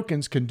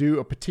tokens can do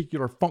a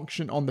particular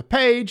function on the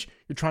page.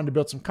 You're trying to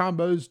build some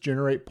combos,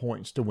 generate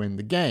points to win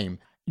the game.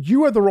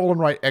 You are the roll and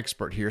write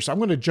expert here, so I'm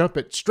going to jump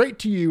it straight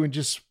to you and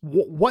just,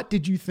 what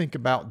did you think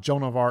about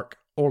Joan of Arc,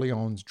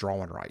 Orleans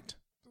Draw and Write?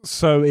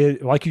 So,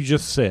 like you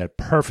just said,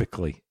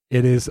 perfectly,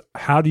 it is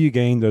how do you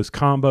gain those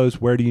combos,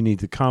 where do you need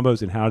the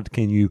combos, and how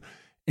can you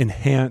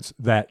enhance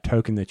that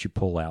token that you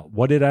pull out?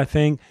 What did I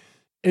think?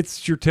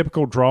 It's your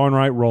typical draw and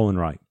write, roll and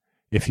write.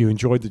 If you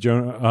enjoyed the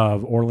Joan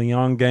of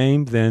Orleans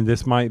game, then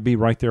this might be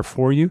right there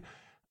for you.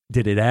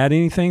 Did it add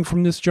anything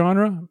from this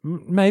genre?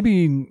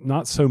 Maybe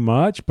not so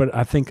much, but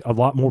I think a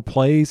lot more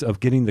plays of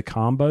getting the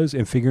combos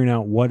and figuring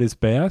out what is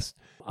best.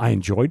 I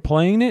enjoyed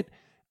playing it.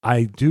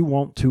 I do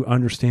want to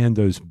understand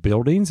those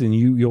buildings, and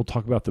you'll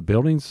talk about the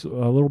buildings a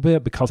little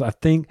bit, because I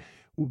think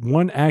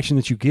one action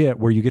that you get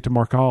where you get to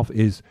mark off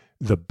is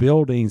the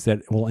buildings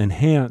that will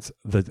enhance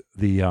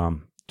the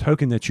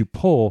token that you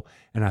pull.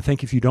 And I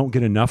think if you don't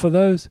get enough of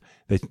those,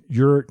 that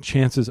your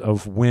chances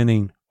of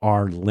winning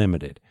are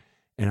limited.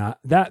 And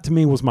that to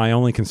me was my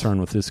only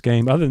concern with this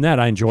game. Other than that,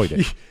 I enjoyed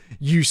it.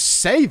 You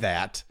say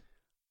that,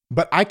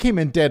 but I came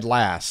in dead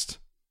last,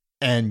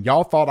 and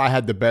y'all thought I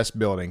had the best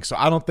building. So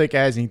I don't think it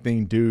has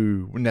anything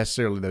to do with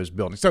necessarily those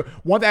buildings. So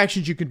one of the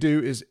actions you can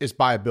do is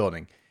buy a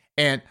building.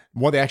 And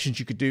one of the actions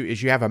you could do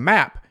is you have a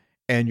map,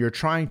 and you're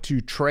trying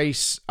to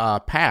trace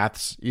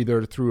paths,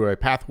 either through a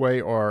pathway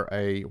or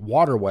a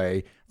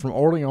waterway, from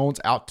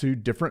Orleans out to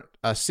different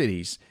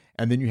cities.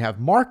 And then you have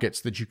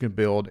markets that you can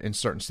build in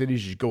certain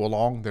cities as you go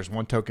along. There's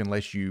one token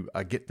lets you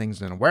get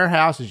things in a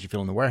warehouse. As you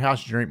fill in the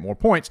warehouse, you generate more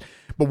points.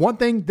 But one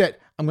thing that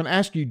I'm going to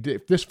ask you,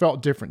 if this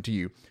felt different to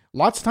you,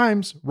 lots of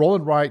times roll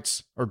and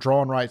writes or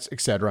draw and writes,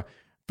 etc.,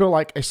 feel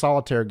like a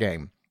solitaire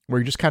game where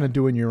you're just kind of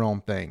doing your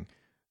own thing.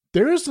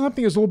 There is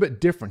something that's a little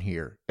bit different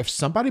here. If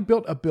somebody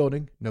built a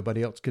building,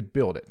 nobody else could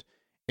build it.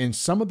 In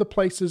some of the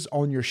places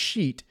on your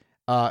sheet,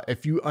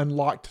 if you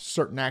unlocked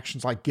certain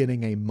actions like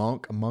getting a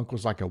monk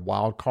was like a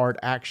wild card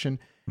action.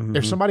 Mm-hmm.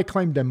 If somebody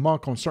claimed a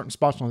monk on certain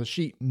spots on the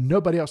sheet,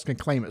 nobody else can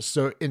claim it.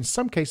 So in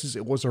some cases,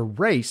 it was a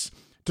race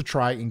to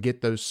try and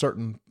get those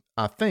certain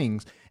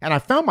things. And I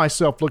found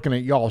myself looking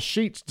at y'all's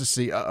sheets to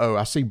see,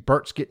 I see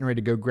Bert's getting ready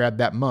to go grab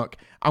that monk.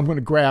 I'm going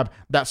to grab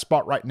that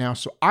spot right now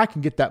so I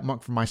can get that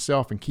monk for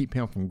myself and keep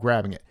him from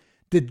grabbing it.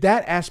 Did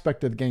that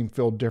aspect of the game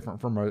feel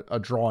different from a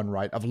draw and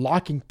write, of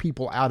locking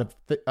people out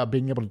of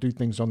being able to do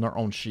things on their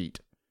own sheet?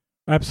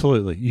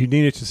 Absolutely. You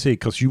needed to see,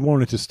 because you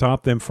wanted to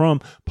stop them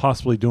from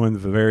possibly doing the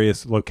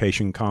various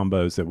location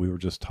combos that we were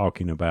just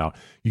talking about.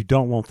 You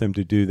don't want them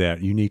to do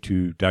that. You need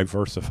to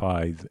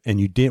diversify, and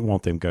you didn't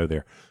want them to go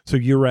there. So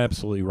you're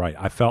absolutely right.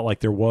 I felt like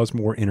there was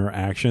more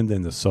interaction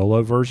than the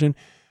solo version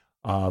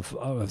of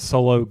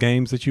solo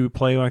games that you would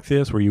play like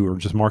this, where you were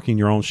just marking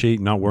your own sheet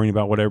and not worrying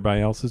about what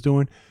everybody else is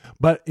doing.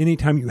 But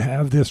anytime you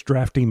have this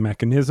drafting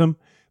mechanism,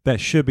 that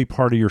should be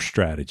part of your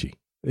strategy.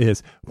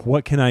 Is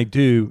what can I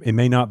do? It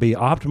may not be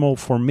optimal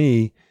for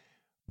me,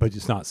 but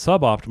it's not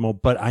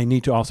suboptimal, but I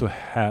need to also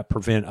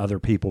prevent other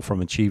people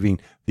from achieving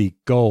the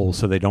goal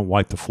so they don't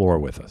wipe the floor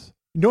with us.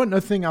 You know, another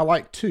thing I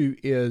like too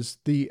is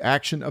the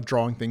action of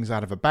drawing things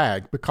out of a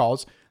bag,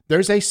 because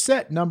there's a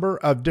set number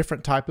of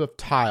different types of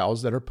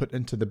tiles that are put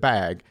into the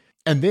bag.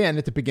 And then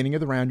at the beginning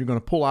of the round, you're going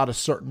to pull out a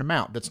certain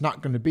amount that's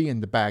not going to be in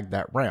the bag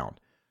that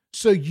round.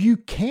 So you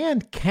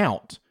can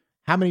count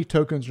how many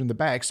tokens are in the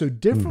bag. So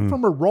different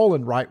from a roll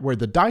and write, where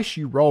the dice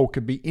you roll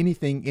could be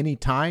anything,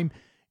 anytime.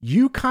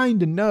 You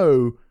kind of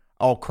know,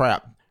 oh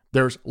crap,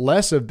 there's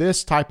less of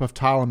this type of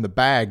tile in the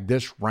bag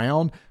this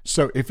round.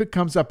 So if it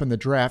comes up in the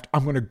draft,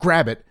 I'm going to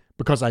grab it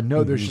because I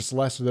know there's just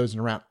less of those in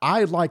the round.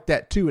 I like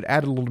that too. It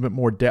added a little bit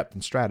more depth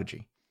and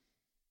strategy.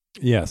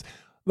 Yes.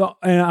 Well,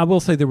 and I will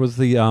say there was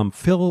the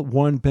fill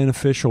one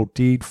beneficial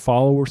deed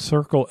follower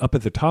circle up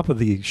at the top of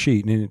the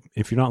sheet. And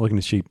if you're not looking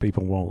at the sheet,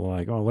 people won't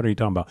like, oh, what are you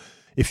talking about?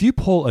 If you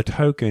pull a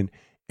token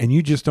and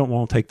you just don't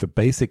want to take the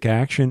basic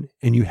action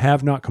and you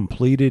have not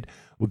completed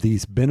with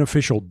these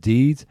beneficial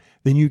deeds,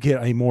 then you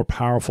get a more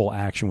powerful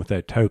action with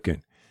that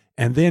token.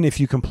 And then if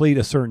you complete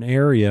a certain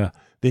area,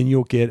 then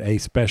you'll get a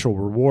special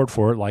reward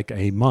for it, like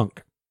a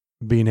monk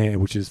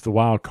which is the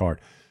wild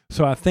card.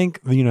 So I think,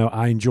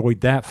 I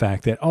enjoyed that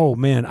fact that, oh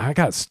man, I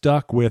got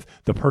stuck with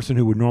the person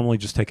who would normally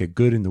just take a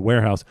good in the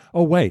warehouse.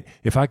 Oh wait,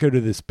 if I go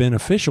to this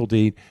beneficial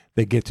deed,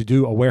 they get to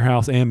do a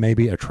warehouse and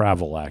maybe a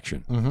travel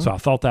action. Mm-hmm. So I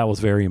thought that was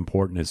very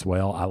important as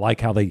well. I like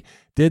how they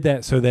did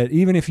that so that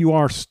even if you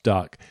are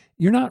stuck,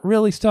 you're not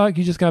really stuck.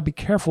 You just got to be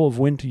careful of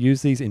when to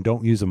use these and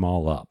don't use them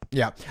all up.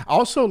 Yeah. I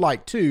also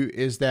like, too,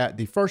 is that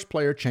the first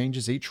player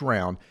changes each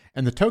round,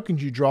 and the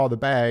tokens you draw the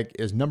bag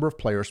is number of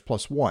players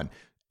plus 1.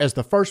 As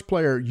the first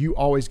player, you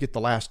always get the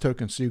last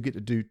token, so you get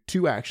to do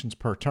 2 actions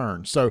per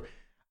turn. So,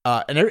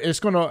 and it's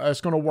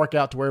gonna work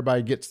out to where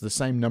everybody gets the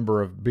same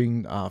number of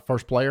being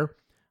first player,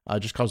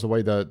 just because of the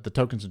way the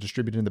tokens are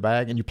distributed in the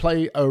bag, and you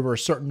play over a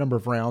certain number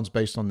of rounds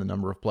based on the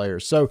number of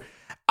players. So,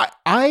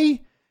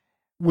 I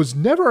was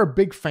never a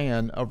big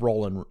fan of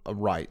roll and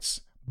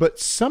rights, but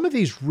some of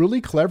these really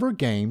clever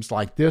games,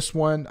 like this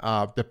one,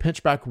 the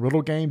pinchback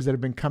riddle games that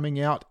have been coming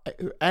out,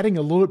 adding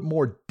a little bit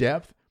more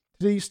depth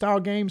to these style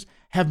games,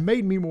 have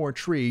made me more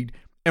intrigued.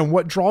 And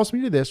what draws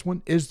me to this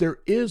one is there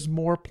is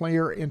more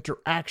player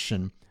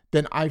interaction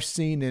than I've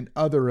seen in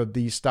other of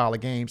these style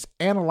of games.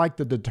 And I like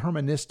the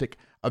deterministic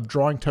of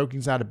drawing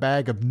tokens out of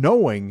bag, of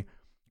knowing,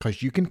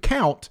 because you can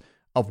count,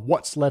 of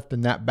what's left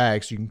in that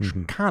bag, so you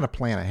can kind of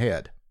plan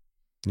ahead.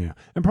 Yeah.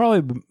 And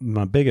probably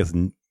my biggest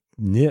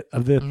nit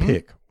of the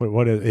pick,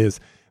 what it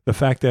is, the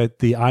fact that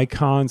the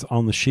icons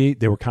on the sheet,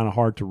 they were kind of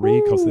hard to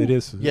read because it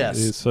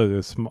is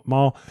so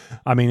small.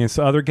 I mean, in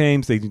other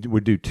games, they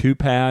would do 2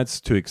 pads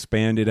to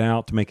expand it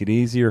out to make it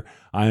easier.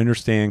 I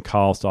understand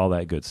cost, all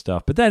that good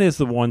stuff. But that is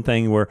the one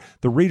thing where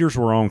the readers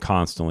were on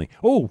constantly.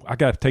 Oh, I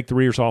got to take the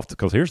readers off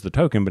because here's the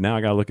token, but now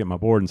I got to look at my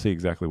board and see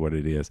exactly what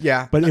it is.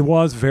 Yeah. But it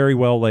was very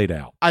well laid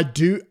out. I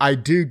do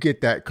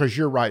get that, because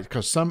you're right,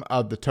 because some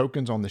of the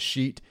tokens on the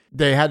sheet,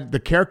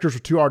 the characters were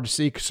too hard to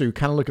see, so you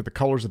kind of look at the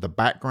colors of the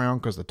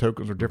background because the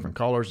tokens were different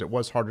colors. It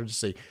was harder to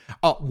see.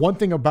 One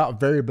thing about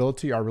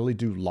variability I really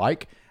do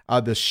like,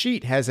 the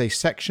sheet has a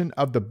section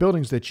of the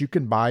buildings that you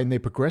can buy, and they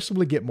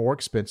progressively get more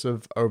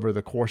expensive over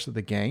the course of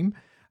the game,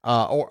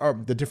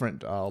 or the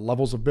different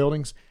levels of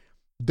buildings.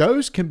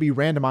 Those can be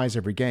randomized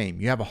every game.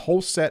 You have a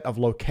whole set of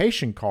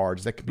location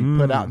cards that can be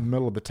put out in the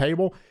middle of the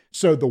table.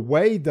 So the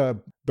way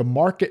the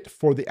market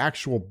for the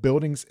actual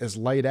buildings is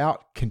laid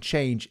out can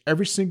change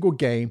every single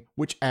game,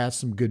 which adds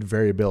some good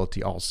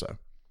variability also.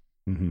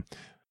 Mm-hmm.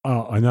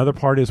 Another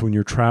part is when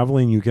you're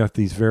traveling, you got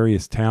these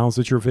various towns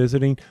that you're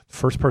visiting. The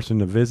first person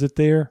to visit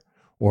there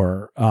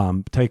or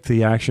take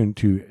the action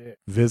to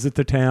visit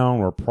the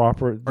town or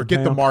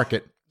get the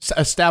market,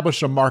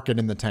 establish a market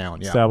in the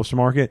town. Yeah. Establish a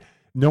market.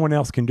 No one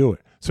else can do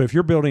it. So if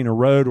you're building a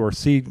road or a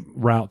seed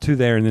route to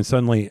there, and then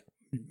suddenly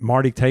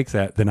Marty takes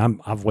that, then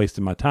I've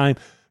wasted my time.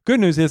 Good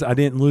news is I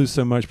didn't lose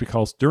so much,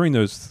 because during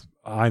those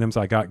items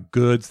I got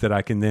goods that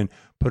I can then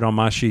put on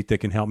my sheet that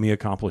can help me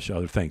accomplish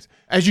other things.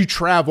 As you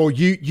travel,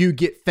 you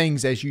get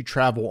things as you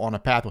travel on a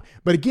pathway.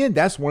 But again,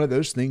 that's one of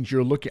those things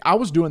you're looking. I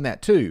was doing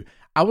that too.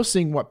 I was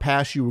seeing what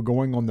paths you were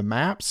going on the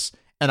maps,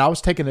 and I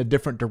was taking a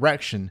different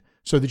direction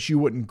so that you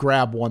wouldn't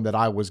grab one that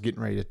I was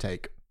getting ready to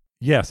take.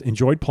 Yes,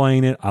 enjoyed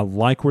playing it. I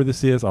like where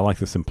this is. I like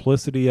the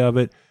simplicity of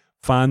it.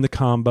 Find the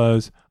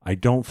combos. I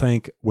don't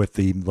think with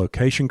the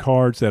location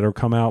cards that will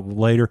come out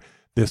later,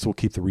 this will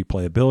keep the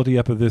replayability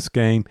up of this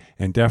game,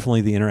 and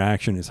definitely the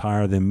interaction is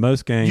higher than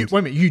most games. Wait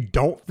a minute, you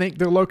don't think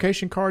the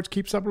location cards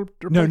keeps up?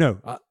 No. Did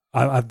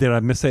I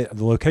missay it?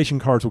 The location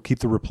cards will keep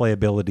the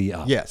replayability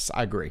up. Yes,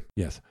 I agree.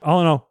 Yes.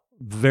 All in all,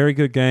 very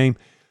good game,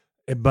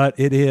 but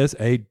it is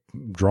a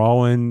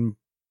draw and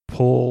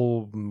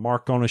pull,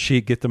 mark on a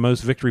sheet, get the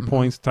most victory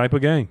points type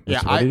of game.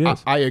 That's what it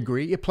is. I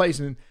agree. It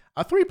plays in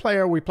a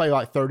 3-player. We play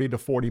like 30 to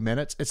 40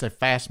 minutes. It's a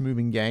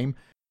fast-moving game.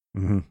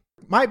 Mm-hmm.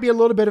 Might be a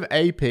little bit of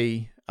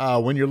AP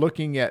when you're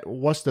looking at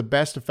what's the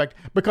best effect,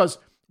 because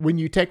when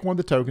you take one of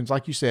the tokens,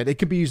 like you said, it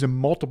can be used in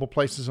multiple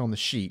places on the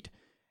sheet.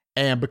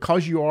 And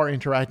because you are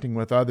interacting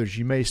with others,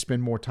 you may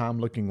spend more time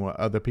looking what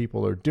other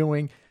people are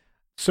doing.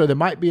 So there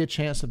might be a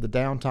chance of the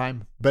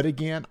downtime. But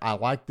again, I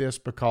like this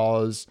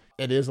because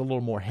it is a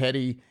little more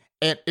heady.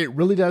 And it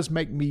really does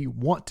make me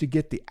want to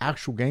get the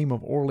actual game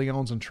of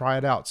Orleans and try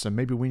it out. So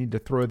maybe we need to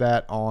throw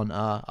that on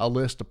a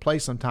list to play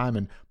sometime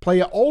and play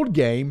an old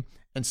game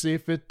and see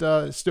if it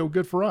is still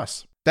good for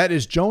us. That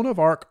is Joan of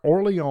Arc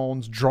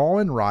Orleans Draw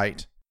and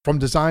Write from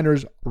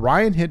designers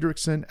Ryan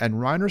Hendrickson and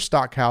Reiner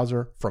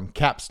Stockhauser from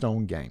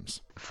Capstone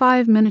Games.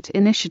 5-minute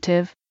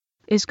initiative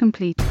is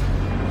complete.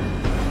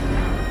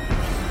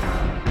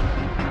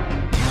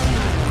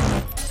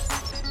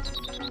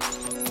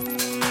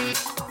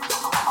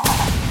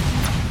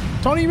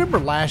 Tony, you remember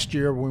last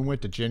year when we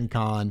went to Gen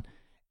Con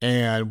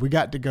and we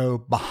got to go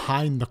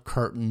behind the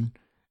curtain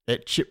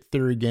at Chip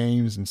Theory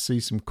Games and see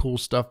some cool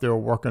stuff they were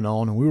working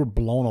on. And we were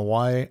blown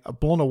away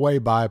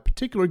by a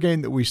particular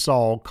game that we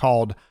saw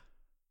called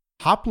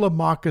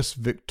Hoplomachus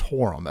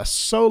Victorum, a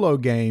solo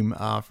game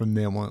from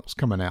them when it was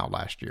coming out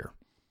last year.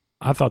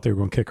 I thought they were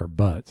going to kick our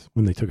butts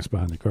when they took us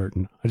behind the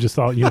curtain. I just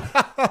thought, you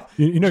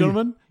know,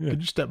 gentlemen,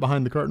 could you step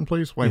behind the curtain,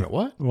 please? Wait a minute,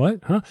 what? What?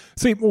 Huh?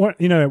 See,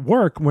 at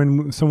work,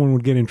 when someone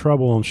would get in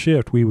trouble on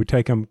shift, we would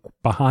take them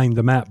behind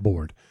the map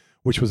board,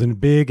 which was in a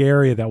big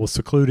area that was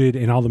secluded,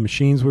 and all the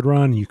machines would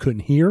run, and you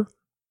couldn't hear.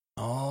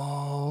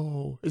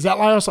 Oh, is that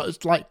like also,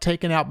 it's like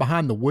taking out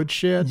behind the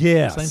woodshed?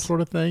 Yes. Same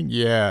sort of thing?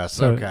 Yes.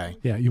 So, okay.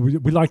 Yeah.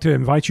 We'd like to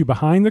invite you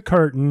behind the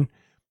curtain,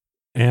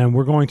 and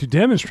we're going to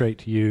demonstrate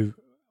to you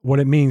what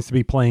it means to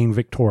be playing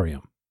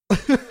Victorium.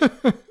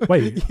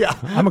 Wait, yeah.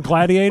 I'm a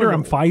gladiator.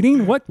 I'm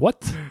fighting.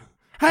 What?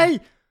 Hey,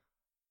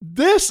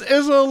 this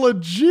is a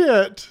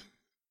legit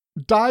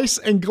dice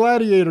and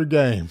gladiator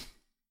game.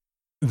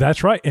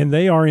 That's right. And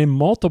they are in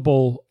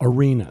multiple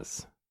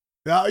arenas.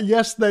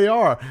 Yes, they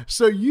are.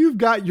 So you've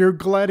got your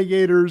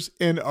Gladiators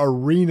in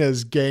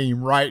Arenas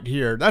game right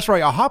here. That's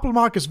right. A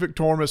Hoplomachus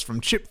Victorum is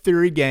from Chip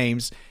Theory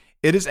Games.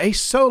 It is a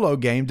solo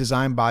game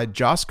designed by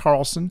Josh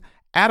Carlson,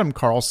 Adam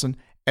Carlson,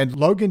 and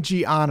Logan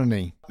G.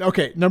 Anani.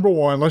 Okay, number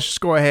one, let's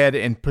just go ahead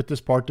and put this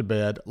part to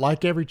bed.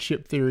 Like every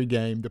Chip Theory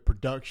game, the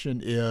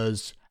production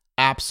is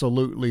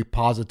absolutely,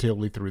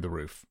 positively through the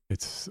roof.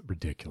 It's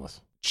ridiculous.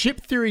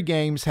 Chip Theory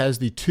Games has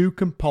the two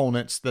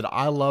components that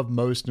I love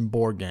most in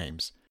board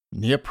games: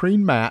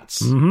 neoprene mats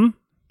and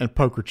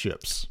poker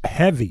chips.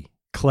 Heavy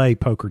clay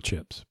poker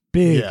chips.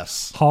 Big,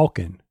 yes,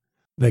 hulking.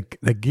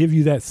 That give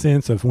you that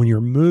sense of when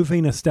you're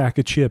moving a stack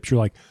of chips, you're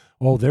like,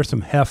 oh, there's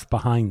some heft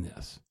behind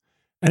this.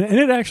 And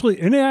it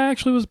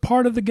actually was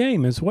part of the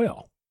game as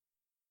well.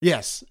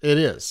 Yes, it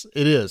is.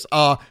 It is.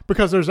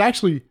 Because there's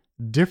actually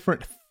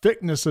different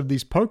thickness of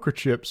these poker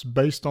chips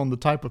based on the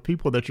type of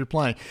people that you're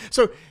playing.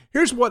 So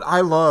here's what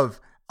I love.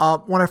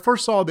 When I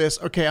first saw this,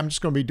 okay, I'm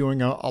just going to be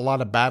doing a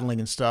lot of battling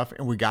and stuff.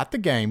 And we got the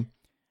game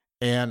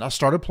and I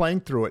started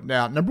playing through it.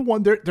 Now, number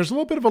one, there's a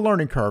little bit of a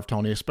learning curve,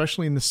 Tony,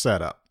 especially in the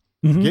setup.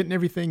 Getting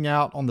everything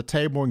out on the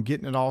table and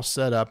getting it all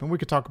set up. And we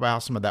could talk about how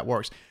some of that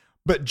works.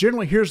 But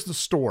generally, here's the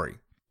story,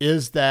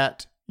 is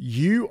that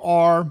you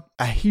are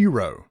a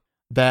hero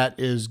that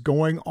is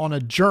going on a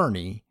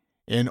journey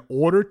in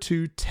order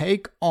to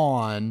take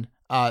on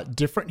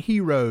different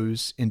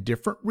heroes in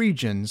different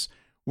regions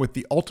with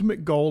the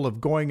ultimate goal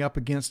of going up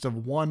against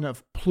one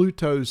of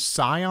Pluto's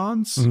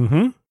scions.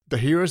 The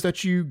heroes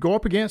that you go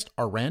up against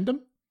are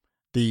random.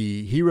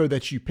 The hero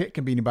that you pick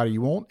can be anybody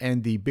you want,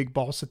 and the big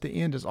boss at the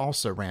end is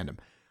also random.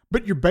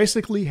 But you're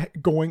basically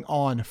going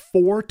on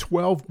 4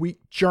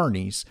 12-week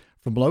journeys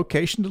from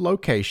location to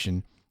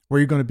location where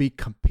you're going to be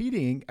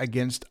competing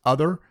against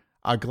other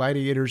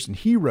gladiators and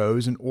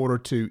heroes in order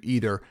to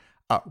either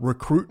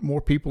recruit more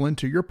people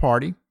into your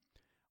party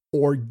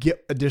or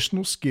get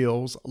additional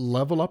skills,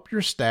 level up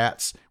your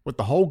stats with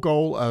the whole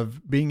goal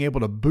of being able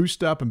to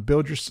boost up and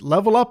build your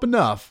level up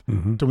enough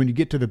to when you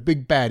get to the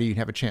big baddie, you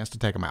have a chance to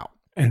take them out.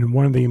 And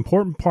one of the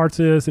important parts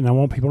is, and I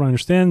want people to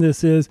understand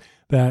this, is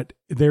that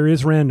there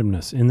is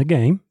randomness in the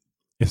game.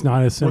 It's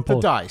not as simple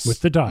with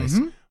the dice.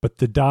 But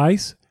the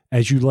dice,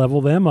 as you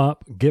level them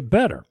up, get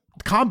better.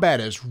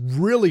 Combat is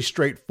really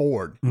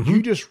straightforward.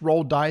 You just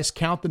roll dice,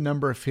 count the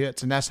number of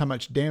hits, and that's how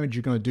much damage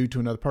you're going to do to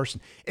another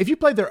person. If you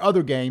play their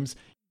other games,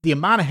 the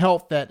amount of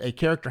health that a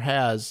character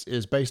has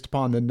is based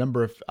upon the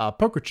number of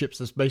poker chips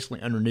that's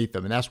basically underneath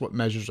them, and that's what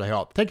measures the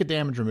health. Take a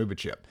damage, remove a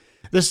chip.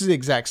 This is the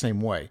exact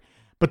same way.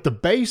 But the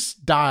base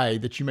die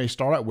that you may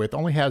start out with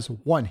only has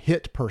 1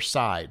 hit per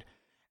side.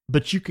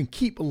 But you can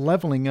keep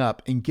leveling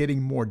up and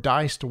getting more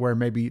dice to where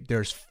maybe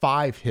there's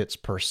 5 hits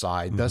per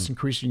side, thus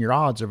increasing your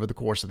odds over the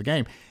course of the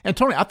game. And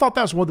Tony, I thought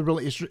that was one of the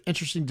really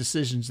interesting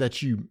decisions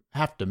that you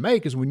have to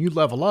make is when you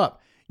level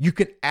up, you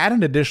can add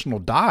an additional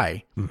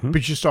die,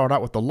 but you start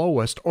out with the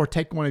lowest, or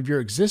take one of your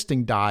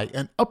existing die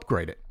and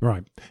upgrade it.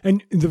 Right.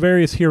 And the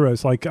various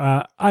heroes, like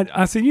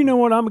I said, you know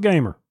what? I'm a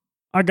gamer.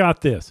 I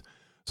got this.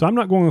 So I'm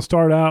not going to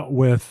start out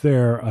with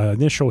their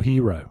initial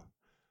hero.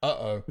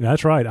 Uh-oh.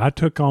 That's right. I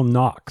took on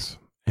Nox,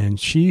 and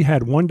she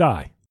had 1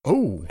 die.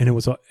 Oh. And it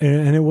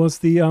was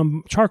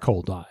the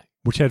charcoal die,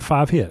 which had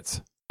 5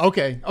 hits.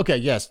 Okay.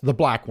 Yes, the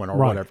black one or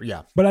whatever.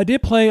 Yeah. But I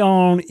did play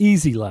on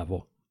easy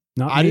level,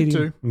 not I did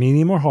too.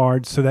 Medium or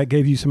hard. So that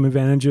gave you some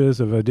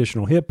advantages of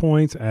additional hit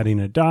points, adding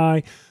a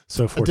die,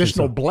 so forth.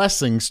 Additional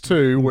blessings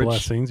too.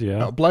 Blessings,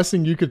 yeah. A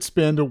blessing you could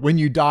spend when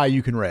you die,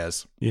 you can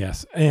res.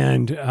 Yes,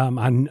 and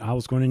I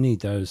was going to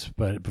need those,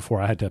 but before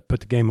I had to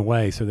put the game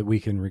away so that we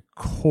can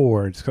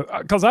record,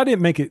 because I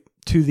didn't make it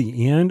to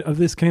the end of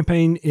this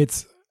campaign.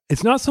 It's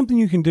not something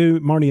you can do,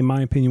 Marty, in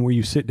my opinion, where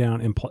you sit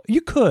down and play.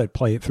 You could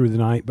play it through the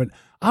night, but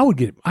I'd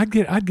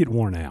get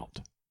worn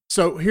out.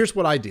 So here's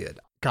what I did.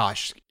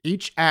 Gosh,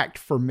 each act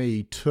for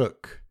me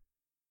took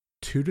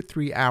 2 to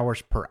 3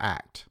 hours per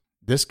act.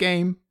 This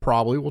game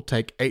probably will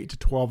take 8 to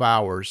 12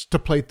 hours to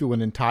play through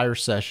an entire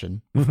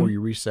session before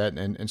you reset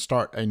and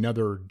start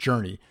another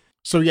journey.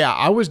 So yeah,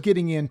 I was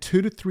getting in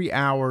 2 to 3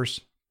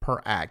 hours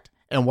per act.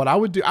 And what I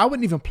would do, I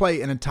wouldn't even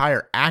play an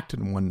entire act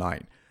in one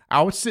night.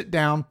 I would sit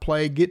down,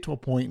 play, get to a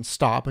point and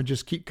stop and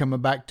just keep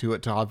coming back to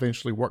it till I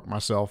eventually work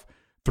myself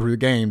through the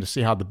game to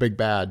see how the big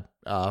bad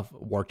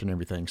worked and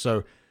everything.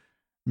 So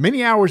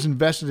many hours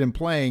invested in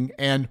playing,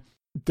 and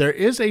there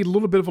is a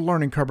little bit of a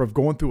learning curve of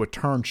going through a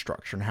turn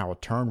structure and how a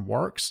turn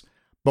works.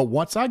 But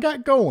once I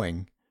got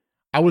going,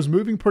 I was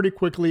moving pretty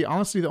quickly.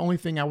 Honestly, the only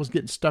thing I was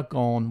getting stuck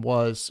on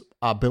was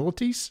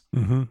abilities.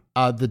 Mm-hmm.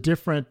 The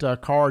different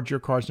cards, your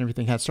cards and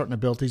everything had certain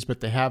abilities, but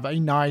they have a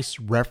nice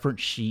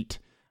reference sheet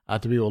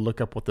to be able to look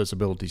up what those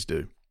abilities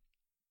do.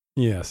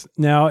 Yes.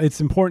 Now,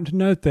 it's important to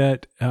note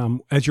that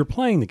as you're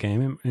playing the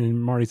game,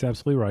 and Marty's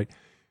absolutely right,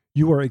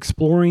 you are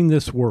exploring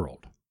this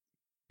world.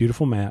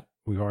 Beautiful map.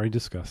 We've already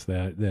discussed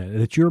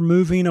that you're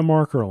moving a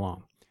marker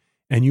along,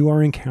 and you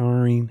are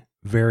encountering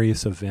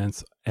various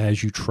events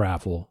as you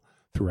travel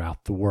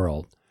throughout the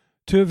world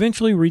to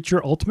eventually reach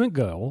your ultimate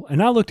goal.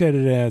 And I looked at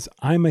it as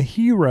I'm a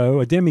hero,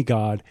 a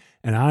demigod,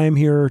 and I am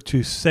here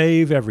to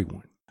save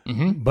everyone.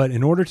 Mm-hmm. But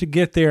in order to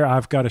get there,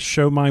 I've got to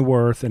show my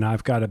worth, and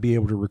I've got to be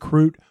able to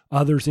recruit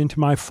others into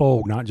my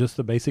fold, not just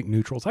the basic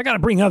neutrals. I got to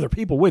bring other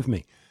people with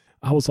me.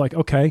 I was like,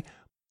 okay,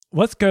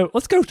 let's go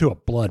to a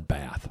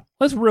bloodbath.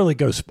 Let's really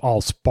go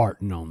all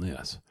Spartan on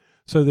this.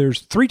 So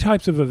there's 3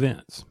 types of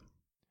events.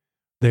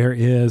 There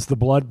is the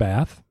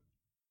bloodbath.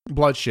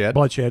 Bloodshed.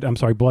 Bloodshed.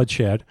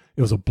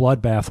 It was a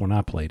bloodbath when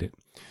I played it.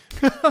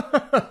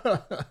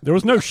 There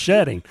was no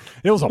shedding.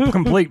 It was a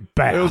complete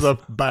bath. It was a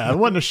bath. It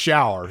wasn't a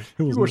shower.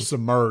 You were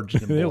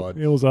submerged in blood.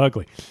 It was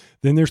ugly.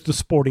 Then there's the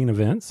sporting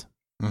events.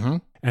 Mm-hmm.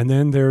 And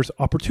then there's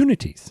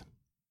opportunities.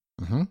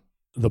 Mm-hmm.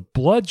 The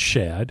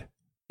bloodshed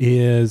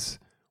is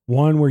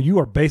one where you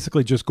are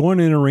basically just going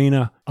in an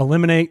arena,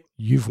 eliminate,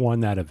 you've won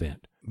that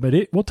event. But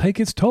it will take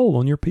its toll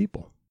on your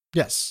people.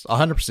 Yes,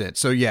 100%.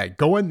 So yeah,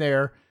 go in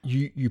there.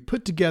 You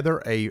put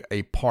together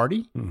a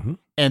party, mm-hmm.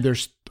 and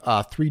there's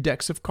 3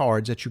 decks of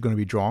cards that you're going to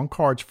be drawing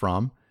cards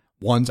from.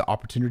 One's an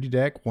opportunity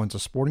deck, one's a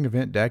sporting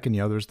event deck, and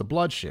the other is the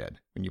bloodshed.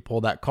 When you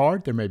pull that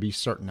card, there may be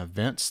certain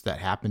events that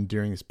happen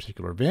during this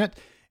particular event.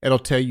 It'll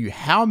tell you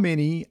how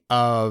many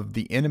of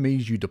the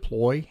enemies you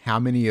deploy, how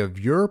many of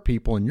your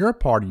people in your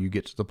party you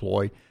get to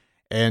deploy,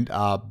 and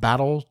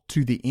battle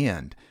to the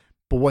end.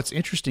 But what's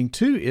interesting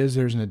too is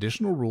there's an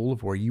additional rule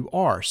of where you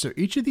are. So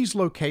each of these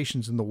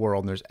locations in the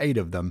world, and there's 8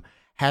 of them,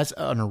 has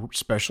a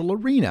special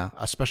arena,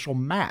 a special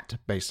mat,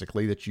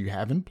 basically, that you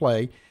have in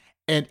play.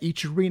 And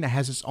each arena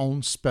has its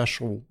own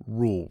special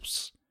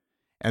rules.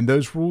 And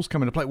those rules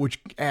come into play, which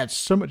adds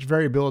so much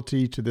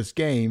variability to this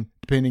game,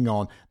 depending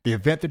on the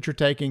event that you're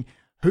taking,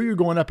 who you're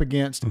going up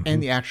against, mm-hmm.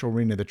 and the actual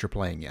arena that you're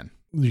playing in.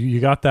 You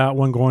got that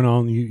one going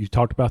on. You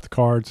talked about the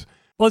cards.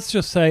 Let's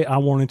just say I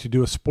wanted to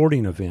do a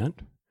sporting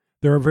event.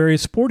 There are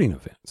various sporting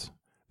events.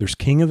 There's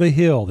King of the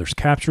Hill. There's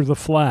Capture the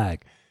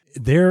Flag.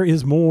 There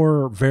is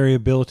more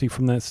variability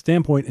from that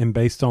standpoint, and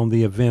based on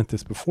the event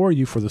that's before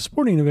you for the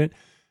sporting event,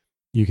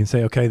 you can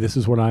say, okay, this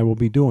is what I will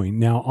be doing.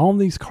 Now, on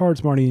these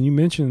cards, Marty, and you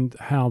mentioned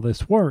how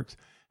this works,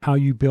 how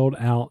you build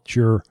out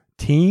your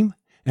team,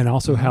 and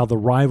also mm-hmm. how the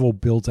rival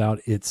builds out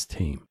its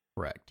team.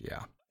 Correct,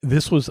 yeah.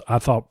 This was, I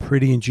thought,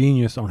 pretty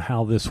ingenious on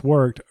how this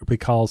worked,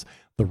 because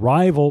the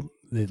rival,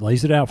 it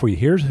lays it out for you.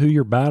 Here's who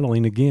you're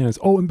battling against.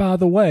 Oh, and by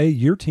the way,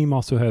 your team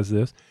also has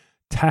this,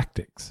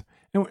 tactics.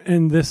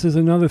 And this is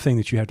another thing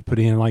that you have to put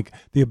in, like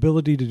the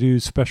ability to do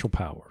special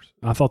powers.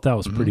 I thought that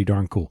was mm-hmm. pretty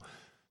darn cool.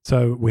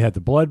 So we had the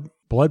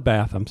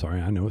bloodbath. I'm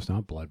sorry, I know it's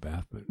not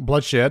bloodbath, but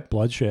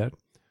bloodshed,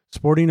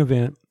 sporting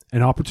event,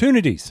 and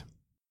opportunities.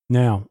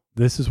 Now,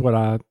 this is what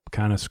I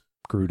kind of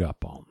screwed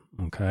up on.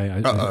 Okay,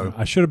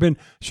 I should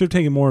have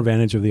taken more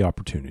advantage of the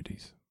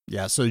opportunities.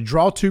 Yeah, so you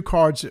draw 2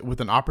 cards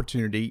with an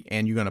opportunity,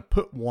 and you're going to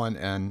put one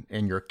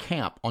in your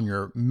camp on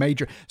your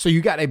major. So you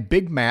got a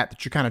big mat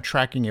that you're kind of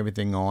tracking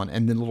everything on,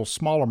 and then little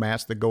smaller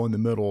mats that go in the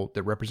middle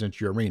that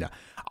represents your arena.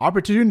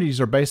 Opportunities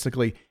are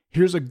basically,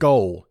 here's a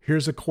goal,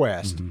 here's a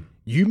quest. Mm-hmm.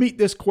 You meet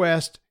this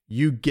quest,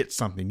 you get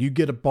something. You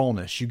get a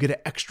bonus. You get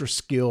an extra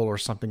skill or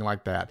something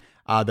like that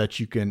that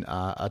you can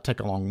take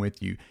along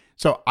with you.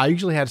 So I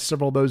usually had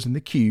several of those in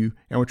the queue,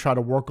 and would try to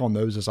work on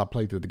those as I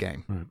play through the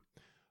game. Right.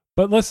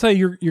 But let's say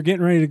you're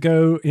getting ready to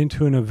go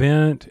into an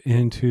event,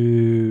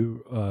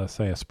 into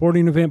say a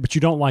sporting event, but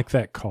you don't like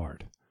that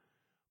card.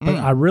 But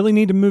I really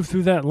need to move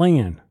through that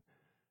land.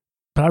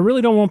 But I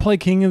really don't want to play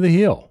King of the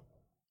Hill.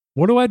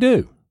 What do I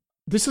do?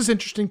 This is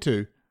interesting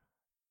too.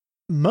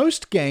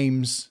 Most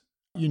games,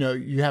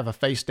 you have a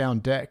face down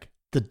deck.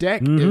 The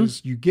deck mm-hmm.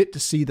 is, you get to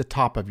see the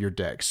top of your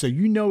deck. So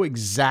you know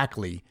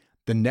exactly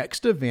the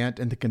next event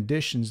and the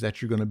conditions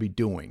that you're going to be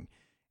doing.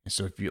 And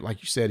so if you,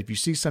 like you said, if you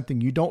see something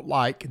you don't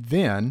like,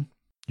 then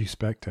you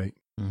spectate.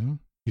 Mm-hmm.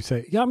 You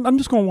say, yeah, I'm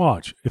just going to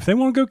watch. If they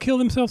want to go kill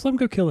themselves, let them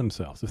go kill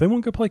themselves. If they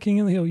want to go play King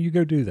of the Hill, you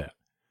go do that.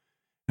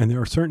 And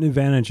there are certain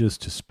advantages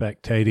to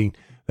spectating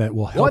that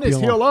will help you. One is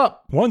heal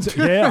up.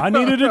 I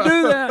needed to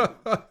do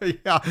that.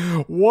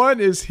 Yeah, one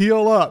is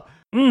heal up.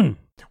 Mm.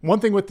 One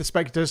thing with the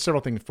spectate, there's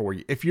several things for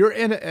you. If you're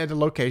at a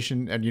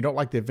location and you don't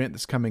like the event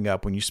that's coming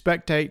up, when you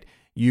spectate,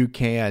 You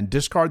can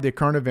discard the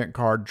current event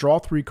card, draw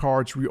 3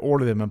 cards,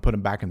 reorder them, and put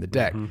them back in the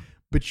deck. Mm-hmm.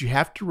 But you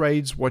have to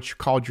raise what you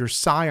called your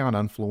Scion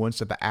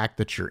influence of the act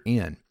that you're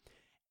in.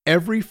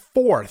 Every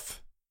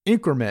 4th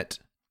increment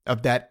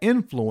of that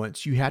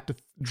influence, you have to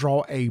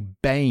draw a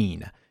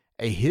Bane,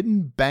 a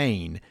hidden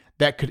Bane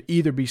that could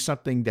either be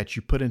something that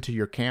you put into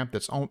your camp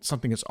that's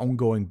something that's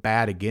ongoing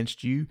bad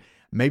against you.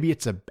 Maybe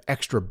it's an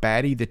extra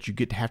baddie that you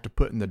get to have to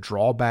put in the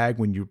draw bag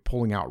when you're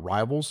pulling out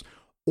rivals,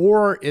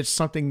 or it's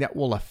something that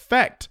will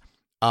affect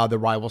the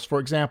rivals. For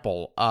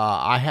example,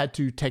 I had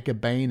to take a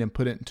Bane and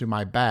put it into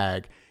my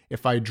bag.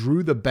 If I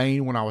drew the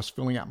Bane when I was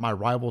filling out my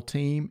rival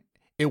team,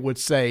 it would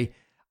say,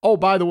 oh,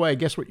 by the way,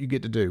 guess what you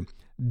get to do?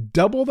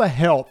 Double the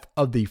health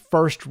of the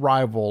first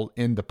rival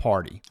in the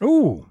party.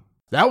 Ooh.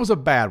 That was a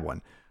bad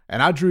one.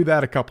 And I drew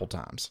that a couple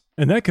times.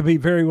 And that could be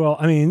very well,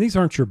 I mean, these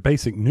aren't your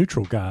basic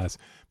neutral guys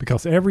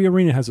because every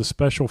arena has a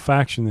special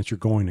faction that you're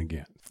going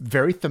against.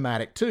 Very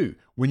thematic too.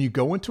 When you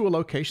go into a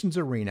locations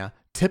arena,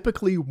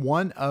 typically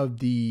one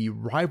of the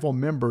rival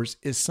members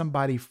is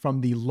somebody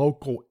from the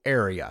local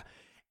area.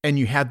 And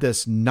you have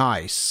this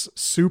nice,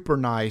 super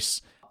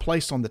nice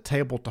place on the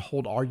table to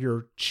hold all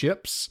your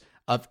chips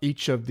of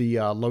each of the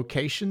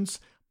locations,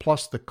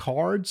 plus the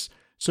cards.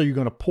 So you're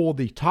going to pull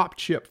the top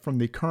chip from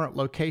the current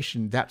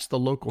location. That's the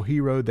local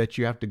hero that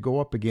you have to go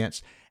up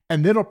against.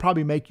 And then it'll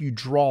probably make you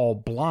draw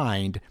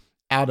blind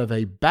out of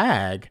a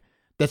bag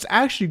that's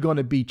actually going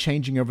to be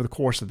changing over the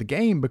course of the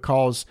game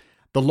because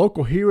the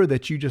local hero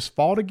that you just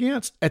fought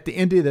against at the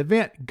end of the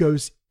event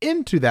goes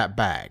into that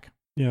bag.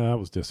 Yeah, that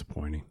was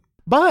disappointing.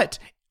 But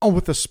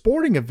with a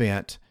sporting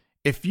event,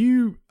 if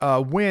you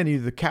win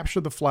either the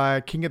Capture the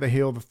Flag, King of the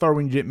Hill, the third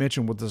one you didn't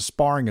mention was the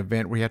sparring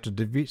event where you have to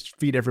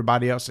defeat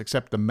everybody else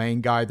except the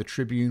main guy, the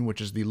Tribune, which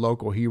is the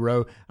local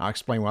hero. I'll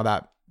explain why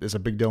that is a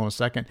big deal in a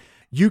second.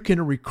 You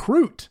can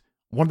recruit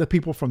one of the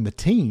people from the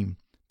team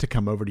to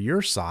come over to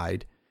your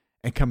side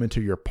and come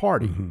into your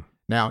party. Mm-hmm.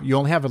 Now, you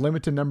only have a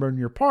limited number in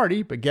your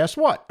party, but guess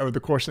what? Over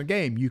the course of the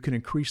game, you can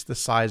increase the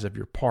size of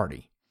your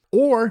party.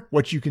 Or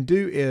what you can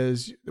do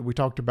is, we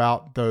talked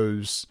about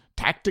those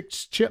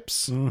tactics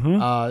chips,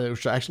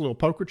 which are actually little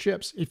poker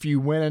chips. If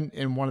you win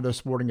in one of those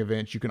sporting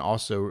events, you can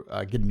also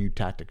get a new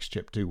tactics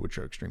chip too, which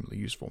are extremely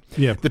useful.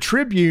 Yeah. The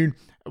Tribune,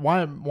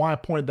 why I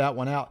pointed that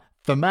one out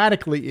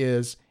thematically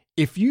is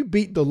if you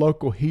beat the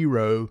local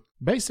hero,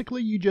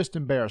 basically you just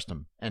embarrassed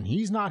him, and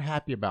he's not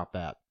happy about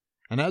that.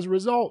 And as a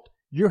result,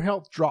 your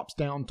health drops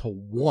down to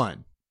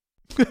 1.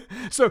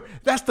 So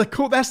that's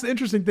the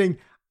interesting thing.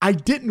 I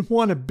didn't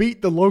want to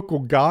beat the local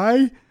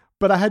guy,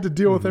 but I had to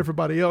deal with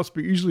everybody else.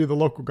 But usually the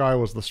local guy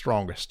was the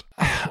strongest.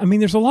 I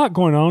mean, there's a lot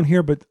going on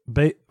here, but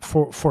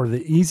for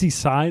the easy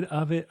side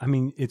of it, I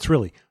mean, it's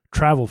really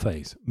travel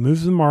phase.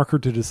 Moves the marker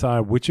to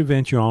decide which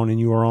event you're on, and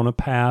you are on a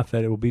path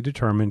that it will be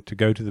determined to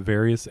go to the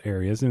various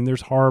areas. And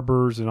there's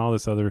harbors and all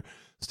this other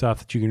stuff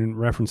that you can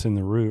reference in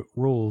the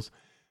rules.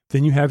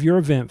 Then you have your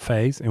event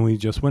phase, and we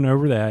just went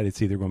over that. It's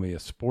either going to be a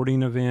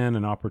sporting event,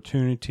 an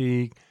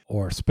opportunity,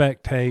 or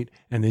spectate,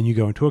 and then you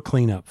go into a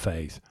cleanup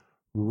phase.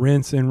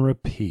 Rinse and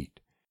repeat.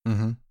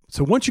 Mm-hmm.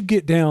 So once you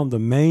get down the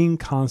main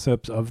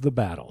concepts of the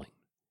battling,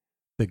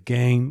 the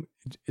game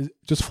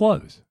just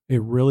flows.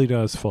 It really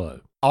does flow.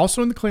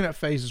 Also in the cleanup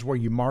phase is where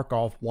you mark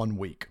off 1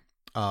 week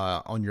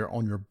on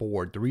your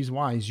board. The reason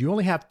why is you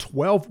only have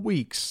 12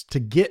 weeks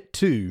to get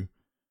to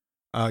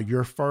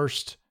your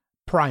first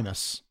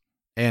Primus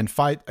and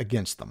fight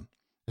against them.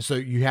 So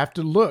you have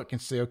to look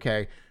and say,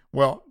 okay,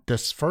 well,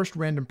 this first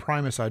random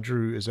Primus I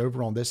drew is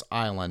over on this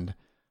island,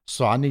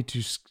 so I need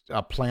to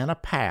plan a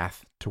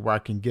path to where I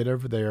can get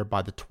over there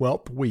by the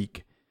 12th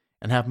week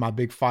and have my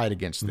big fight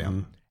against them.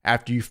 Mm-hmm.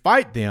 After you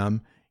fight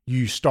them,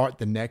 you start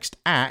the next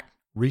act,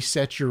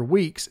 reset your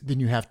weeks, then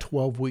you have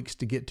 12 weeks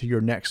to get to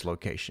your next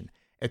location.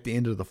 At the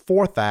end of the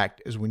 4th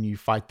act is when you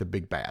fight the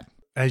big bad.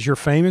 As your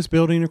fame is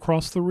building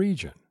across the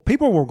region,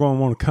 people were going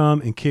to want to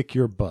come and kick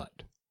your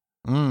butt.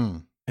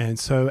 And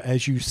so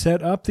as you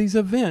set up these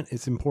events,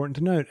 it's important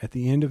to note at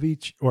the end of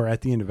each, or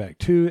at the end of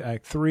Act 2,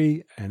 Act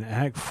 3, and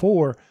Act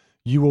 4,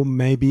 you will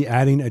maybe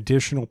adding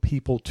additional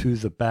people to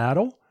the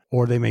battle,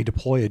 or they may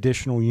deploy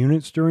additional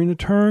units during the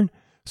turn.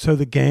 So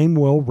the game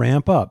will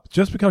ramp up.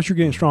 Just because you're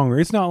getting stronger,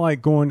 it's not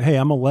like going, hey,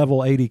 I'm a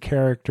level 80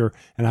 character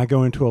and I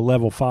go into a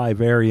level 5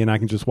 area and I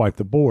can just wipe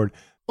the board.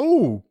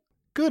 Oh,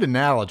 good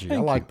analogy. I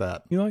like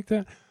that. You like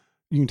that?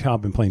 You can tell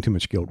I've been playing too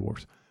much Guild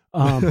Wars.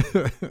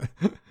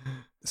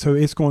 So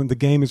the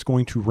game is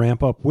going to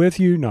ramp up with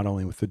you, not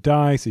only with the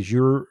dice as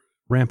you're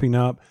ramping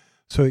up.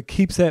 So it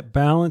keeps that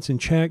balance in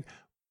check.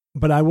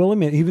 But I will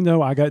admit, even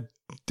though I got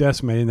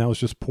decimated, and that was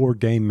just poor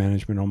game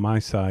management on my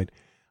side,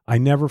 I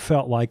never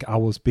felt like I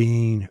was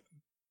being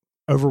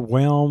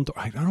overwhelmed.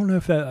 I don't know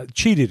if that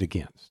cheated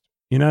against,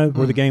 where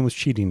the game was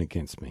cheating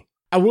against me.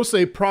 I will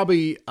say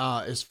probably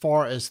as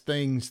far as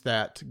things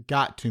that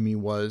got to me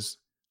was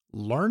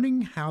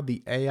learning how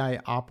the AI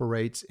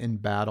operates in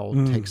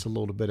battle takes a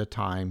little bit of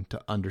time to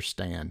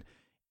understand.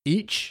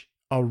 Each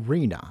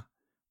arena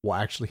will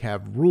actually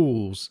have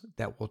rules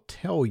that will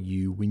tell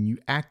you when you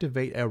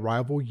activate a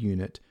rival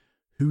unit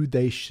who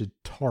they should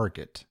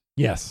target.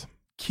 Yes.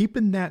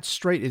 Keeping that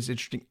straight is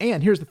interesting.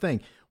 And here's the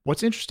thing.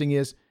 What's interesting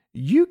is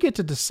you get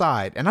to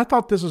decide, and I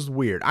thought this was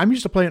weird. I'm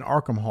used to playing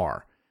Arkham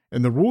Horror,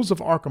 and the rules of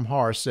Arkham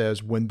Horror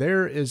says when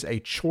there is a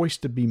choice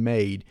to be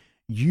made,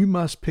 you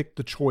must pick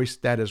the choice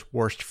that is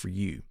worst for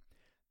you.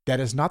 That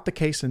is not the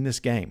case in this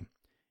game.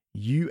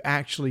 You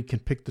actually can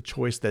pick the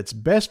choice that's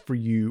best for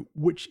you,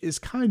 which is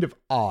kind of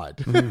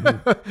odd.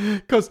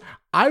 Because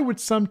I would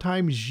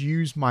sometimes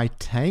use my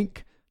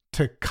tank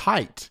to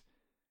kite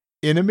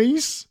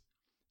enemies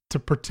to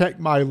protect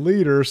my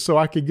leader so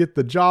I could get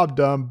the job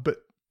done. But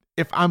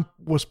if I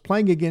was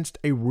playing against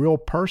a real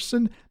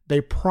person, they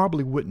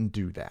probably wouldn't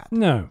do that.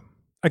 No.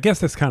 I guess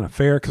that's kind of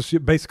fair because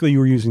basically you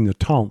were using the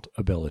taunt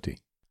ability.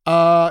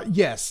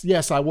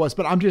 Yes, I was.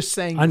 But I'm just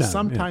saying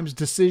sometimes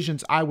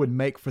decisions I would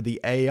make for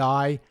the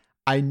AI,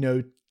 I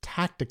know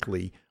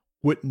tactically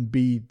wouldn't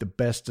be the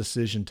best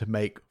decision to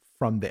make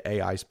from the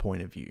AI's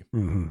point of view.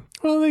 Mm-hmm.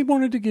 Well, they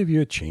wanted to give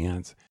you a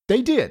chance.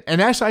 They did. And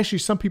that's actually,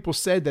 some people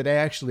said that they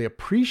actually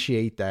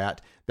appreciate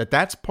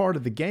that's part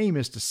of the game,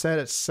 is to set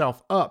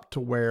itself up to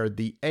where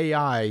the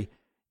AI,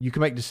 you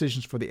can make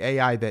decisions for the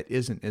AI that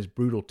isn't as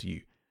brutal to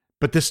you.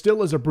 But this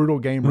still is a brutal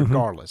game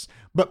regardless.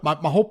 But my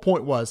whole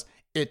point was,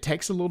 it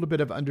takes a little bit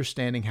of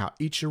understanding how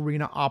each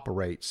arena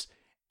operates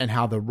and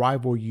how the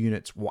rival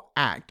units will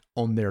act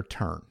on their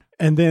turn.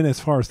 And then as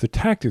far as the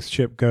tactics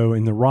chip go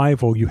in the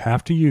rival, you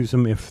have to use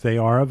them if they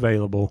are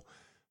available.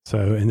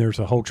 So, and there's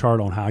a whole chart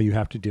on how you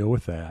have to deal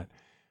with that.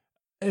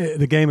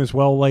 The game is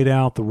well laid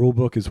out. The rule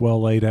book is well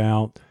laid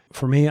out.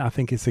 For me, I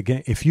think it's a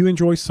game. If you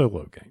enjoy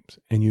solo games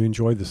and you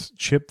enjoy this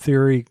chip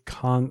theory,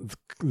 the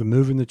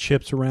moving the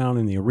chips around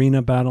in the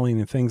arena battling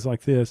and things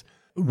like this,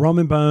 Rum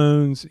and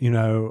Bones,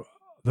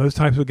 those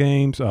types of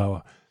games,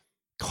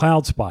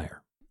 Cloud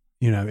Spire,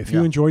 if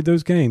you enjoyed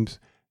those games,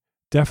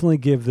 definitely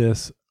give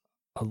this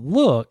a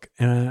look.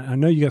 And I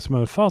know you got some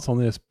other thoughts on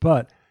this,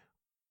 but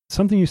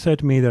something you said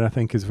to me that I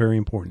think is very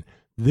important.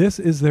 This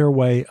is their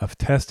way of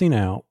testing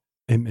out,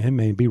 and it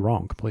may be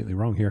wrong, completely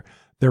wrong here,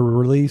 their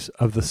release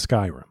of the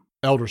Skyrim.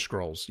 Elder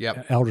Scrolls,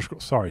 yep. Elder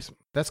Scrolls, sorry.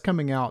 That's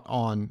coming out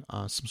on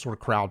some sort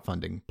of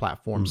crowdfunding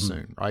platform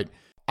soon, right?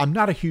 I'm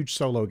not a huge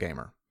solo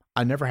gamer.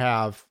 I never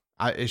have.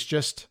 It's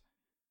just,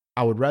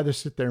 I would rather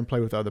sit there and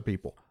play with other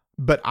people.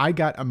 But I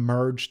got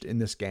immersed in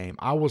this game.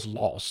 I was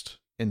lost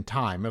in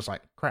time. It was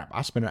like, crap,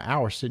 I spent an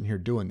hour sitting here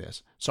doing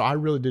this. So I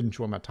really did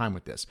enjoy my time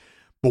with this.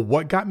 But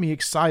what got me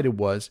excited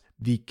was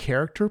the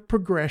character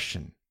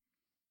progression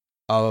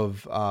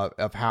of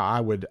how I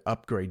would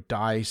upgrade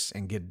dice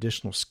and get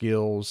additional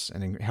skills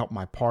and help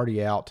my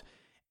party out.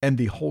 And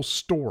the whole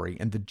story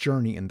and the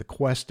journey and the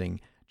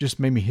questing just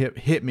made me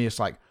hit me. It's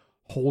like,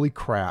 holy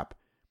crap.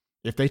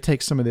 If they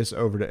take some of this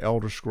over to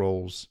Elder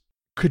Scrolls,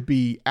 could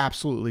be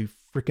absolutely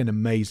freaking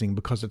amazing,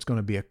 because it's going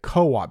to be a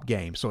co-op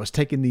game. So it's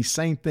taking these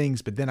same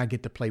things, but then I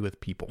get to play with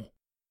people.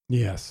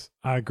 Yes,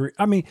 I agree.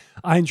 I mean,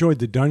 I enjoyed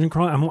the dungeon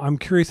crawl. I'm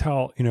curious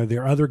how,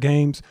 their other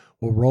games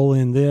will roll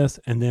in this,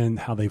 and then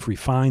how they've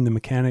refined the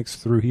mechanics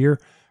through here.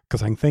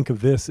 Because I can think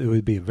of this, it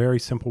would be a very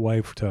simple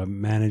way to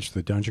manage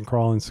the dungeon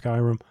crawl in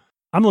Skyrim.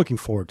 I'm looking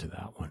forward to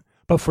that one.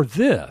 But for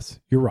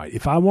this, you're right.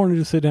 If I wanted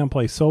to sit down and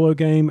play a solo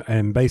game,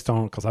 and based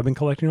on, because I've been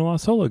collecting a lot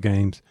of solo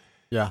games.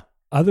 Yeah.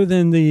 Other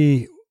than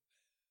the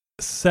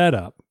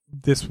setup,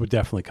 this would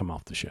definitely come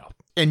off the shelf.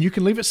 And you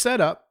can leave it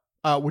set up,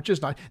 which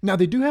is nice. Now,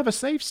 they do have a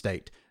save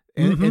state.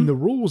 And in the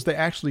rules, they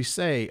actually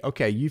say,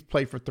 okay, you've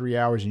played for 3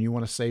 hours and you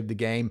want to save the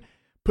game.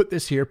 Put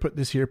this here, put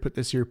this here, put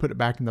this here, put it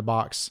back in the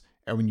box.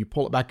 And when you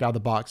pull it back out of the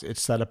box,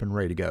 it's set up and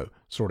ready to go,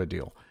 sort of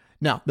deal.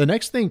 Now, the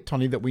next thing,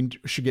 Tony, that we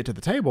should get to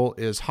the table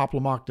is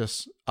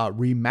Hoplomachus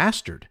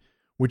Remastered,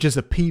 which is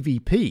a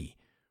PvP,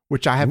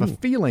 which I have a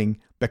feeling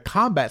the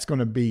combat's going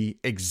to be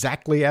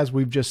exactly as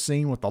we've just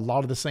seen, with a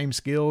lot of the same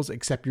skills,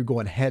 except you're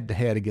going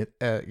head-to-head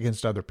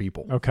against other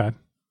people. Okay.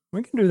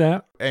 We can do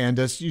that. And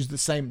just use the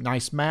same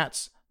nice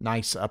mats,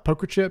 nice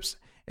poker chips,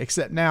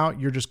 except now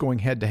you're just going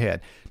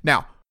head-to-head.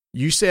 Now,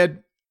 you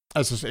said,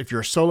 if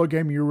you're a solo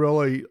gamer, you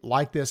really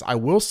like this. I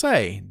will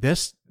say,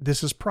 this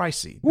is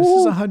pricey.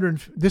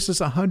 This is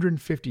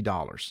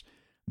 $150.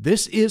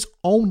 This is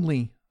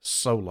only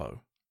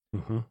solo.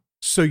 Mm-hmm.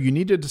 So you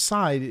need to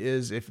decide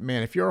if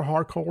you're a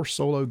hardcore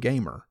solo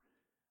gamer,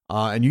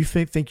 and you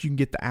think you can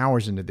get the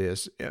hours into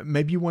this,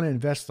 maybe you want to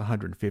invest the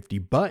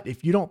 $150. But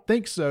if you don't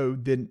think so,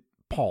 then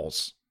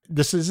pause.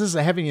 This is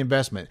a heavy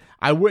investment.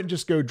 I wouldn't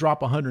just go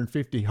drop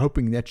 $150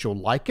 hoping that you'll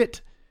like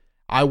it.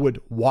 I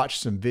would watch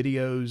some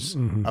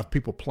videos of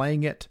people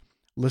playing it,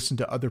 listen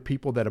to other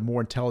people that are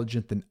more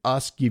intelligent than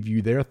us, give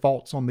you their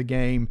thoughts on the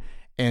game,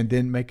 and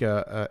then make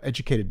a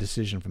educated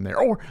decision from there.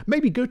 Or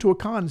maybe go to a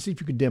con and see if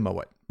you can demo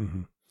it.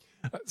 Mm-hmm.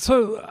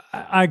 So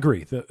I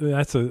agree.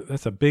 That's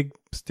a big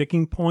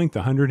sticking point, the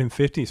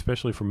 150,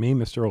 especially for me,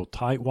 Mr. Old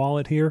Tight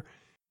Wallet here.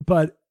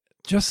 But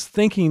just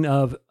thinking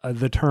of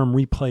the term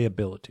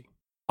replayability,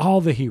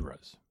 all the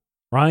heroes,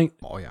 right?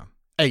 Oh yeah,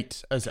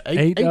 eight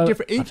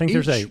different. I think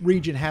there's 8. Each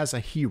region has a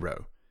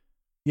hero.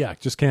 Yeah,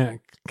 just can't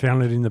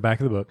count it in the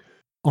back of the book.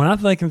 When I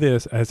think of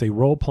this as a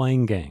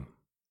role-playing game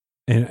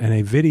and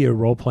a video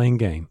role-playing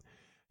game,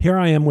 here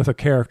I am with a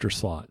character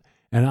slot,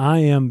 and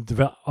I'm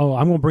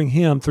going to bring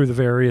him through the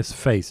various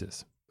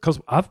phases. Because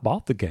I've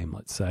bought the game,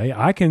 let's say.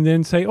 I can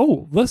then say,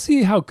 oh, let's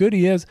see how good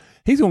he is.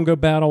 He's going to go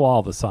battle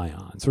all the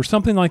Scions or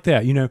something like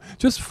that,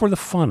 just for the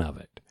fun of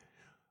it.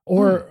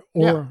 Or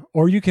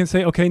you can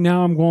say, okay,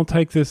 now I'm going to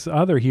take this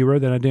other hero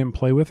that I didn't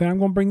play with, and I'm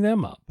going to bring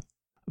them up.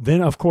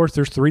 Then, of course,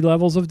 there's 3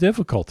 levels of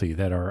difficulty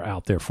that are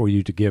out there for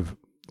you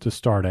to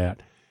start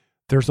at.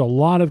 There's a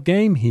lot of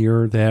game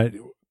here that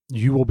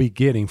you will be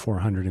getting for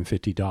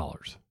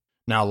 $150.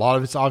 Now, a lot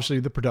of it's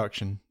obviously the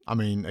production. I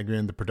mean,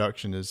 again, the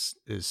production is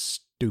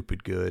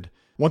stupid good.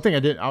 One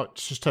thing I'll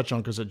just touch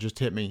on because it just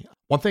hit me.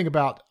 One thing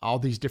about all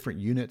these different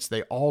units,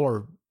 they all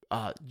are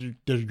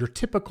they're your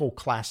typical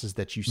classes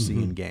that you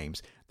see in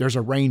games. There's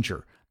a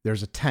ranger,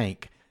 there's a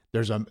tank,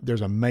 there's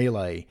a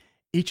melee.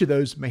 Each of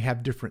those may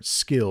have different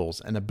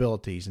skills and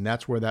abilities, and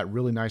that's where that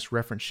really nice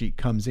reference sheet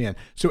comes in.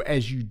 So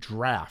as you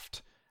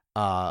draft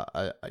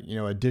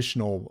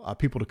additional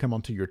people to come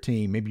onto your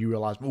team, maybe you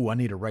realize, oh, I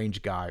need a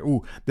range guy.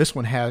 Oh, this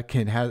one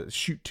can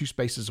shoot 2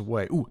 spaces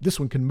away. Oh, this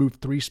one can move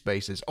 3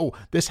 spaces. Oh,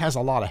 this has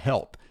a lot of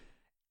health.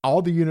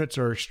 All the units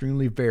are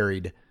extremely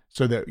varied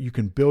so that you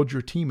can build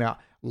your team out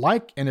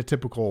like in a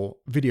typical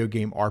video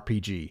game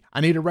RPG. I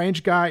need a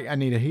range guy. I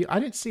need a healer. I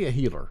didn't see a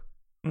healer.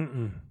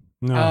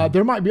 No.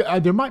 There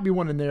might be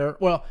one in there.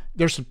 Well,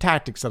 there's some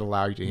tactics that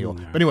allow you to heal.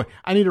 No. But anyway,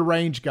 I need a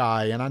range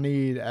guy, and I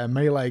need a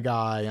melee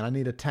guy, and I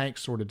need a tank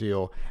sort of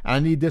deal, and I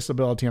need this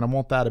ability, and I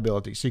want that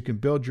ability. So you can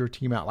build your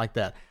team out like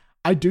that.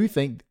 I do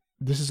think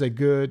this is a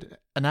good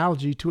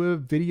analogy to a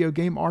video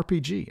game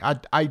RPG.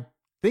 I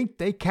think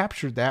they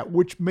captured that,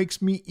 which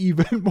makes me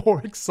even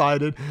more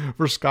excited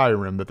for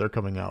Skyrim that they're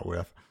coming out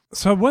with.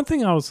 So one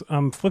thing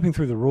I'm flipping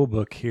through the rule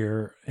book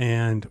here,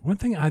 and one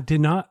thing I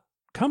did not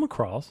come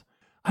across,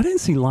 I didn't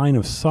see line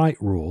of sight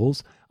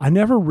rules. I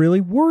never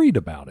really worried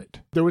about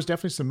it. There was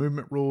definitely some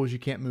movement rules. You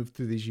can't move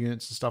through these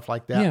units and stuff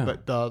like that. Yeah.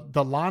 But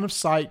the line of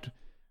sight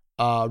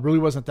really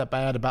wasn't that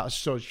bad about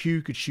so who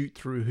you could shoot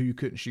through, who you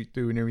couldn't shoot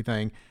through, and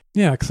everything.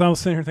 Yeah, because I was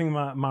sitting here thinking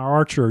about my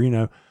archer.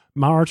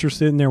 My archer's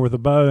sitting there with a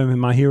bow,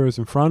 and my hero's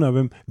in front of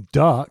him.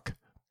 Duck,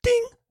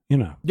 ding.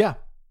 Yeah,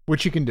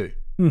 which you can do.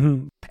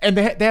 Mm-hmm. And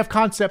they have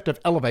concept of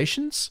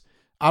elevations.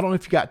 I don't know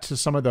if you got to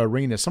some of the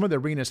arenas. Some of the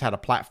arenas had a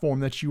platform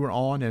that you were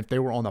on, and if they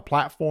were on the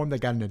platform, they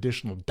got an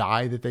additional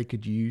die that they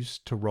could use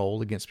to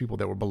roll against people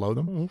that were below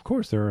them. Well, of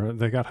course,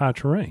 they got high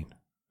terrain.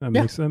 That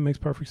makes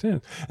perfect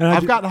sense. And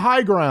I've got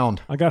high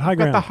ground. I got high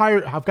ground.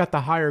 I've got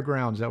the higher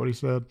ground. Is that what he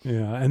said?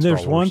 Yeah, and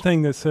there's one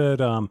thing that said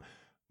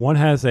one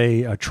has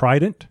a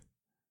trident,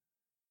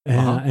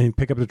 and you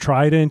pick up the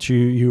trident.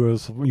 You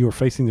were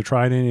facing the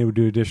trident. It would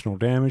do additional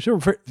damage.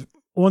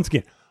 Once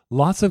again,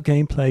 lots of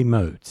gameplay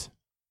modes.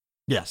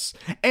 Yes.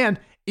 And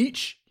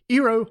each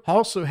hero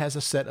also has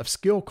a set of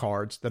skill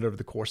cards that over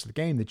the course of the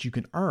game that you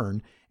can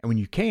earn. And when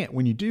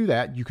you do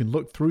that, you can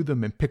look through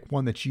them and pick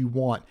one that you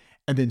want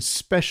and then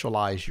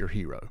specialize your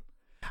hero.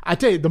 I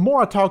tell you, the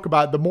more I talk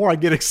about it, the more I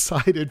get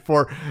excited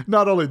for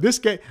not only this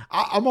game,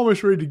 I'm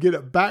almost ready to get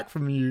it back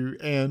from you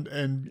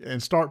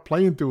and start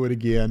playing through it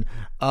again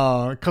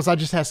because I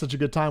just had such a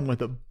good time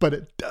with it. But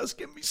it does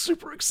get me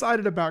super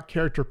excited about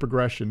character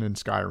progression in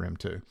Skyrim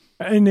too.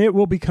 And it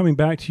will be coming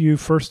back to you.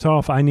 First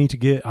off, I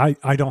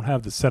don't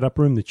have the setup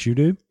room that you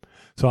do.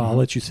 So I'll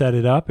let you set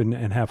it up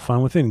and have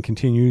fun with it and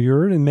continue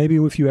yours. And maybe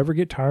if you ever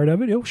get tired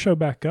of it, it'll show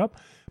back up.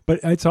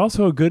 But it's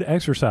also a good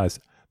exercise.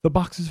 The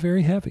box is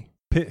very heavy.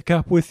 Pick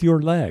up with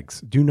your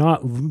legs. Do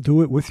not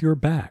do it with your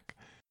back.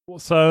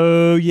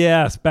 So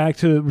yes, back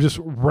to just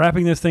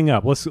wrapping this thing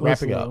up. Let's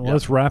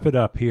wrap it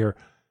up here.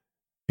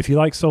 If you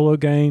like solo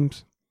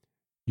games,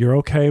 you're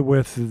okay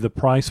with the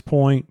price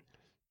point,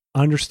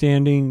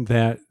 understanding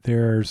that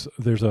there's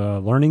a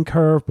learning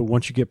curve, but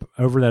once you get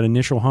over that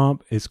initial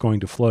hump, it's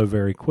going to flow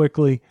very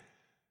quickly.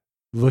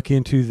 Look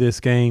into this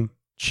game,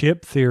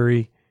 Chip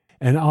Theory,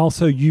 and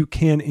also you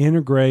can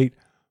integrate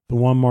the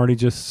one Marty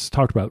just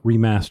talked about,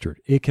 remastered.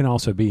 It can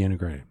also be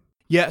integrated.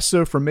 Yeah,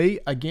 so for me,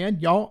 again,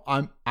 y'all,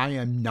 I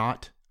am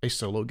not a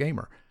solo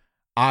gamer.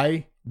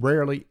 I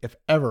rarely, if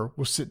ever,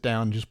 will sit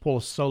down and just pull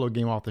a solo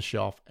game off the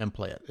shelf and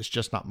play it. It's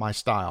just not my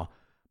style.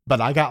 But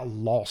I got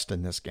lost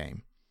in this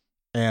game.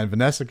 And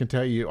Vanessa can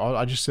tell you,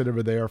 I just sit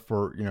over there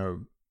for,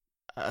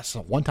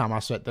 so one time I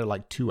sat there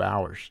like 2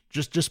 hours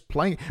just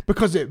playing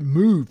because it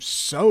moves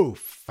so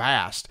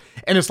fast.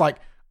 And it's like,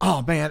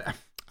 oh man,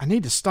 I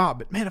need to stop.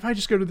 But man, if I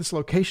just go to this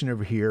location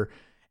over here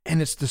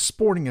and it's the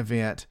sporting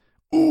event,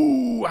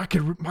 ooh,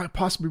 might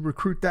possibly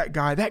recruit that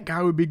guy. That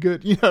guy would be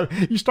good.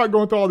 You start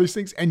going through all these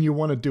things and you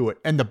want to do it.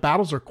 And the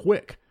battles are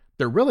quick.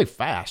 They're really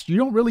fast. You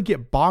don't really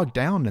get bogged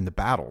down in the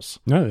battles.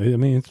 No, I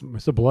mean,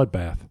 it's a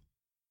bloodbath.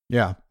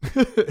 Yeah,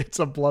 it's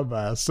a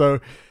bloodbath. So,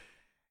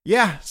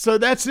 yeah, so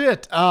that's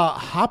it.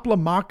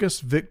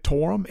 Hoplomachus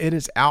Victorum. It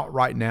is out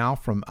right now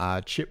from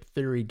Chip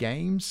Theory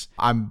Games.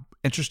 I'm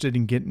interested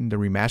in getting the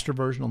remastered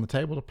version on the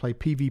table to play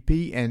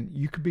PvP, and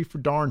you could be for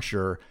darn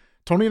sure.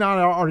 Tony and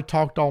I already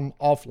talked on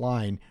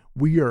offline.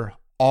 We are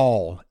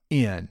all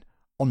in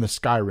on the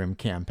Skyrim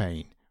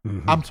campaign.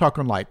 Mm-hmm. I'm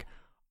talking like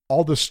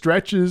all the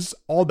stretches,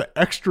 all the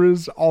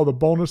extras, all the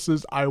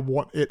bonuses. I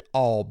want it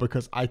all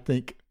because I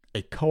think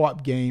a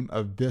co-op game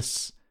of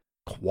this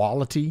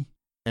quality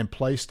and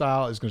play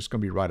style is just going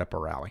to be right up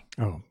our alley.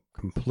 Oh,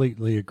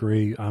 completely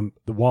agree.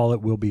 The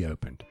wallet will be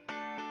opened.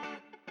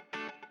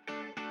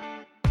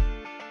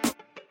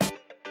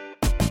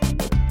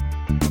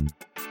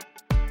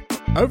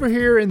 Over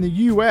here in the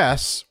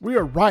U.S., we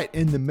are right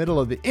in the middle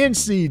of the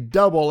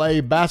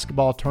NCAA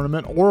basketball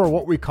tournament, or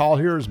what we call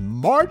here is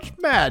March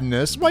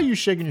Madness. What are you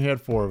shaking your head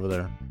for over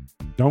there?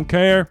 Don't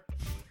care.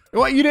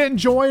 What, you didn't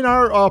join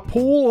our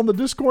pool on the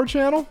Discord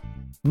channel?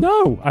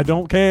 No, I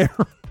don't care.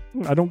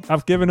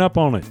 I've given up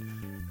on it.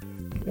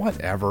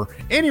 Whatever.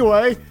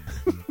 Anyway,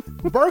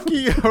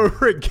 Berkey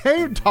over at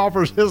Game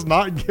Toppers has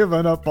not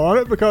given up on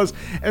it because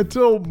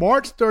until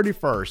March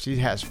 31st, he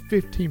has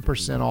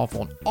 15% off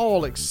on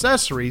all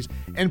accessories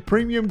and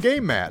premium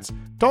game mats.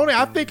 Tony,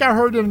 I think I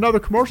heard in another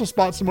commercial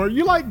spot somewhere,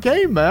 you like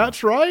game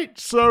mats, right?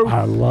 So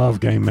I love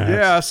game mats.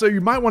 Yeah, so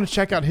you might want to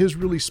check out his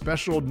really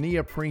special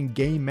neoprene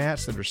game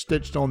mats that are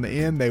stitched on the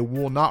end. They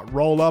will not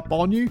roll up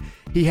on you.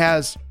 He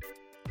has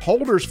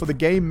holders for the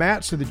game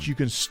mats so that you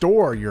can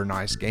store your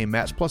nice game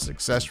mats, plus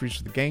accessories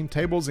for the game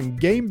tables and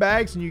game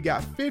bags, and you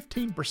got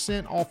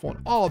 15% off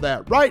on all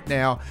that right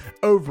now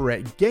over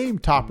at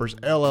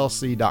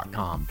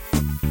GameToppersLLC.com.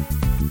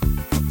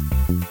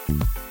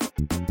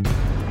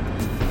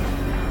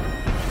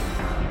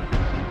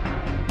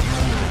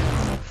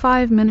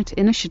 Five-minute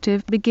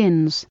initiative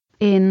begins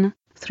in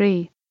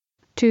 3,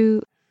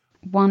 2,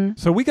 1.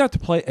 So we got to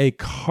play a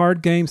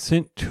card game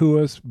sent to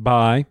us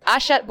by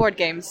Hachette Board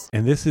Games.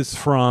 And this is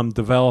from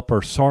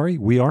developer, sorry,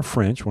 we are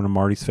French, one of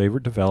Marty's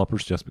favorite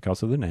developers just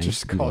because of the name.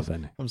 Just call that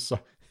name. I'm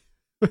sorry.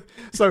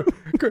 So,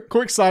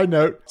 quick side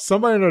note.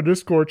 Somebody in our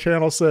Discord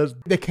channel says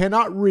they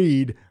cannot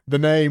read the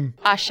name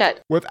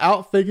Hachette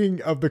without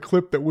thinking of the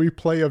clip that we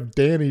play of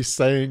Danny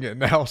saying it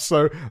now.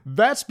 So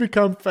that's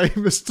become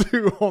famous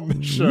too on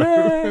the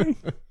show.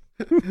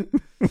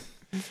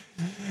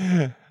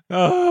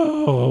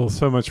 Oh,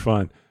 so much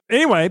fun.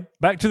 Anyway,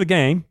 back to the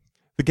game.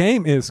 The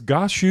game is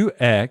Gosu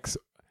X,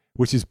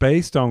 which is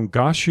based on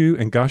Gosu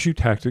and Gosu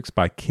Tactics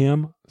by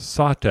Kim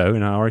Sato.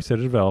 And I already said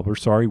a developer.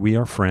 Sorry, we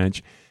are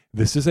French.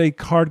 This is a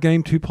card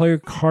game, two-player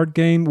card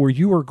game where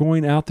you are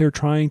going out there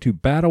trying to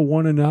battle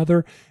one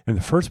another. And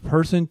the first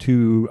person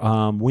to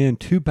win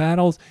 2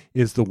 battles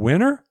is the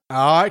winner.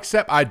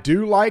 Except I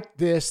do like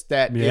this,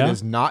 that it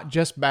is not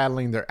just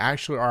battling. There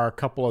actually are a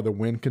couple of the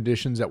win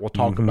conditions that we'll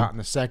talk about in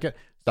a second.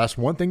 That's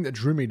one thing that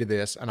drew me to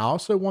this. And I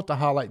also want to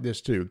highlight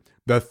this too.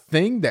 The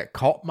thing that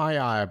caught my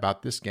eye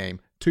about this game,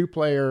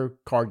 2-player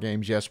card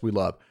games, yes, we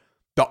love.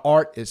 The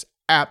art is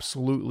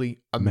absolutely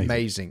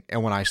amazing.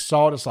 And when I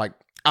saw it, it's like,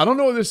 I don't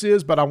know what this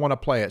is, but I want to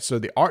play it. So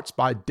the art's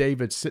by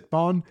David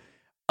Sitbon.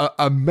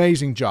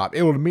 Amazing job.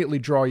 It will immediately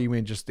draw you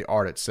in just the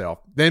art itself.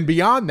 Then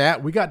beyond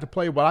that, we got to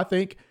play what I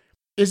think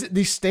is it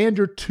the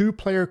standard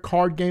 2-player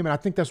card game. And I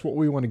think that's what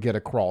we want to get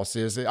across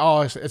is,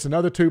 it's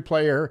another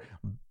 2-player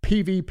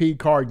PvP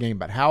card game,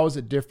 but how is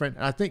it different?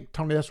 And I think,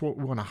 Tony, that's what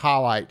we want to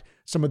highlight,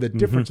 some of the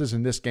differences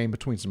in this game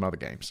between some other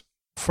games.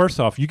 First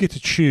off, you get to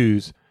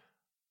choose,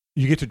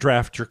 you get to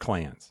draft your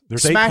clans.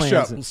 There's Smash 8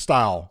 clans. Up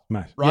style,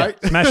 right?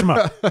 Yeah, smash them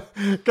up.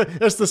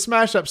 It's the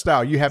Smash Up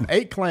style. You have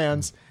 8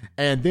 clans,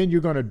 and then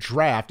you're going to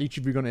draft. Each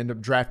of you are going to end up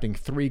drafting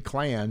 3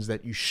 clans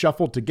that you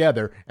shuffle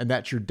together, and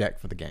that's your deck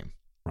for the game.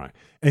 Right.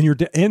 And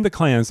in the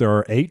clans, there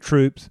are 8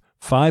 troops,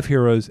 5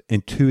 heroes,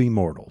 and 2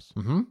 immortals.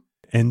 Mm-hmm.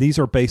 And these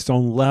are based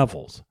on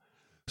levels.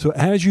 So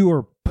as you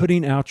are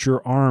putting out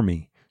your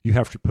army, you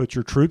have to put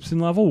your troops in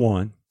level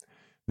 1.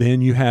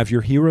 Then you have your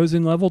heroes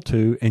in level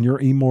 2 and your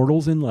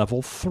immortals in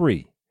level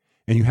 3.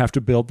 And you have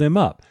to build them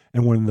up.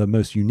 And one of the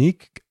most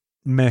unique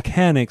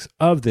mechanics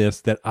of this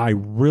that I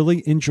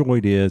really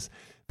enjoyed is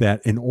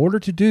that in order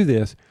to do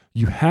this,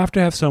 you have to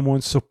have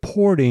someone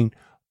supporting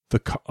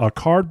a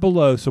card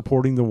below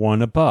supporting the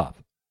one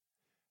above.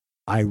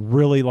 I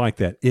really like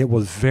that. It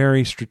was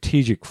very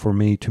strategic for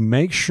me to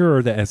make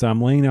sure that as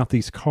I'm laying out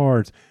these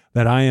cards,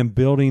 that I am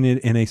building it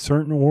in a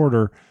certain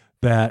order,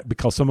 that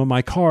because some of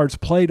my cards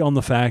played on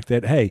the fact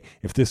that, hey,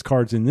 if this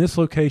card's in this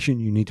location,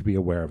 you need to be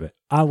aware of it.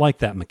 I like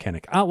that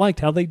mechanic. I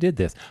liked how they did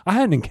this. I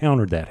hadn't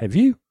encountered that. Have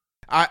you?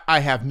 I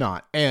have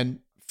not. And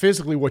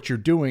physically what you're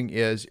doing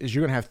is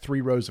you're going to have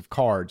 3 rows of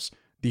cards.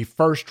 The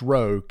first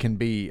row can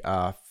be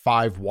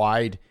 5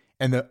 wide,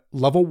 and the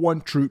level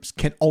 1 troops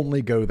can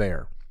only go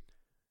there.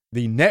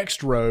 The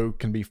next row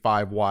can be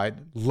 5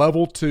 wide.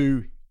 Level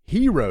 2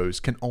 heroes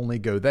can only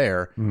go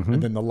there. Mm-hmm.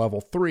 And then the level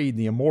 3,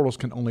 the immortals,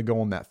 can only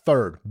go on that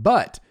third.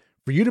 But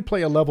for you to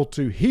play a level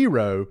 2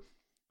 hero,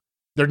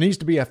 there needs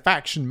to be a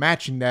faction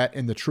matching that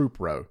in the troop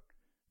row.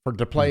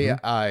 To play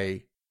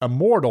a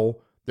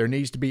immortal, there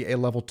needs to be a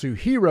level 2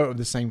 hero of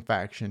the same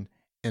faction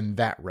in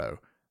that row.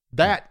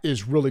 That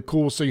is really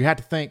cool. So you have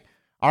to think,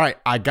 all right,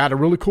 I got a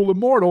really cool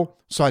immortal,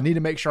 so I need to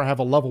make sure I have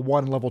a level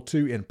 1 and level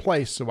 2 in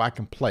place so I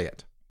can play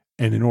it.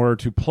 And in order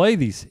to play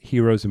these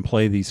heroes and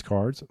play these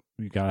cards,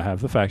 you got to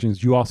have the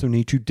factions. You also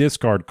need to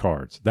discard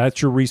cards.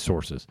 That's your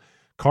resources.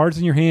 Cards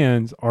in your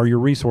hands are your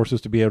resources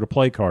to be able to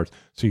play cards.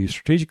 So you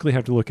strategically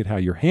have to look at how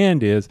your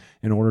hand is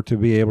in order to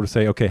be able to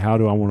say, okay, how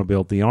do I want to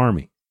build the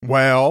army?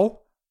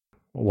 Well,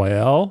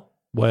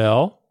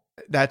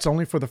 that's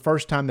only for the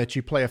first time that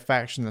you play a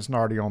faction that's not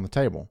already on the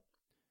table.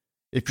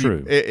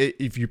 True.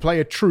 If you play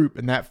a troop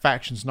and that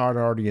faction's not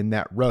already in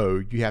that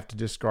row, you have to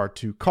discard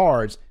 2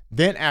 cards.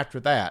 Then after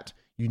that,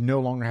 you no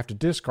longer have to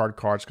discard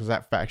cards because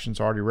that faction's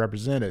already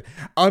represented.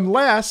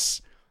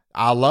 Unless,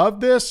 I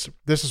love this.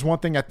 This is one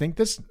thing I think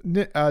that's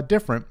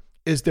different,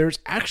 is there's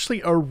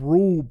actually a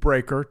rule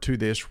breaker to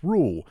this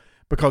rule.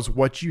 Because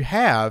what you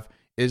have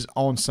is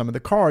on some of the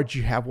cards,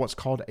 you have what's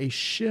called a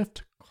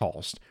shift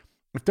cost.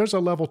 If there's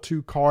a level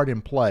 2 card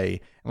in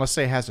play, and let's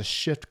say it has a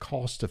shift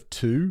cost of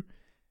 2,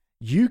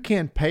 you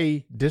can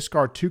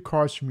discard 2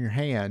 cards from your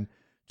hand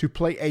to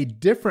play a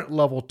different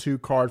level 2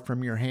 card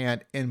from your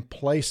hand in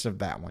place of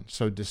that one.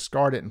 So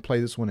discard it and play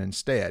this one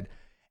instead.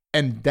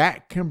 And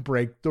that can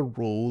break the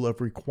rule of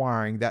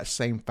requiring that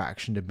same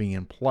faction to be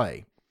in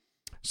play.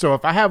 So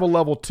if I have a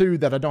level 2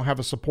 that I don't have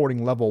a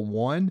supporting level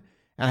 1,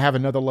 and I have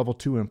another level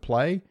 2 in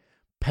play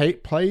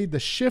the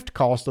shift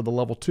cost of the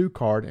level 2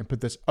 card and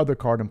put this other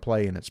card in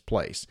play in its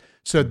place.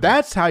 So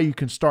that's how you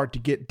can start to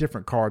get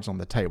different cards on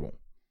the table.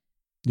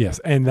 Yes,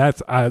 and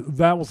that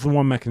was the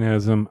one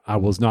mechanism I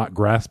was not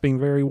grasping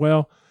very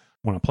well.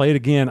 When I play it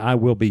again, I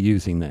will be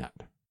using that.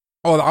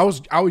 Oh,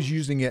 I was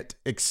using it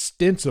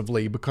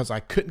extensively because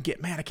I can't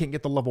get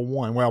the level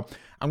 1. Well,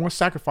 I'm going to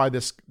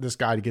sacrifice this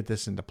guy to get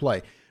this into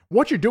play.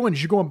 What you're doing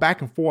is you're going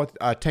back and forth,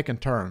 taking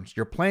turns.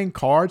 You're playing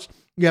cards.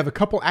 You have a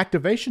couple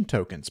activation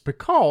tokens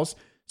because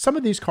some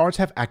of these cards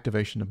have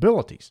activation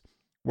abilities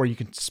where you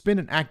can spend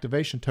an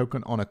activation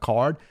token on a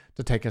card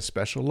to take a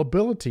special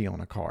ability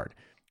on a card.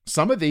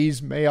 Some of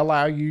these may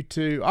allow you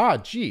to,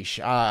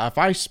 if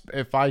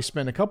I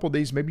spend a couple of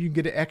these, maybe you can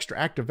get an extra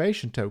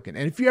activation token.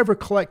 And if you ever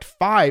collect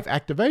 5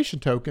 activation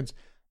tokens,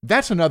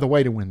 that's another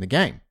way to win the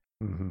game.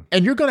 Mm-hmm.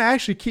 And you're going to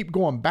actually keep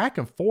going back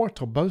and forth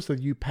till both of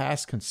you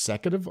pass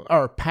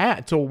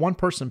till one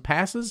person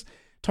passes.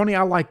 Tony,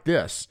 I like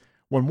this.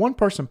 When one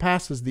person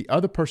passes, the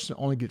other person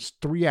only gets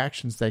 3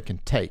 actions they can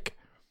take.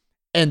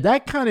 And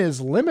that kind of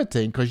is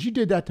limiting because you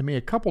did that to me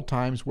a couple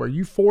times where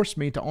you forced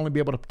me to only be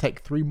able to take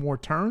 3 more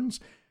turns.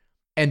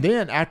 And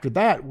then after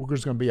that,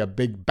 there's going to be a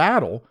big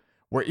battle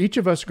where each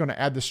of us are going to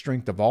add the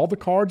strength of all the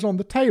cards on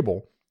the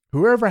table.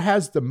 Whoever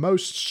has the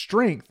most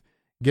strength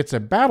gets a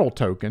battle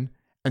token,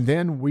 and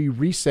then we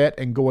reset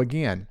and go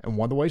again. And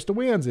one of the ways to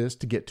win is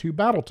to get 2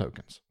 battle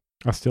tokens.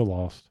 I still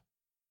lost.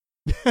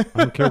 I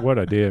don't care what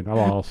I did. I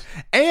lost.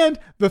 And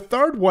the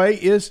third way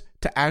is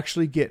to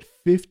actually get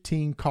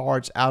 15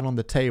 cards out on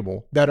the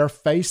table that are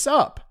face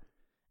up.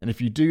 And if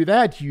you do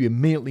that, you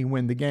immediately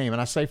win the game. And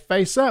I say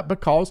face up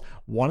because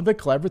one of the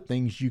clever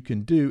things you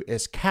can do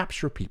is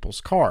capture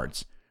people's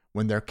cards.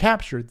 When they're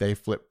captured, they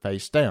flip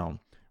face down.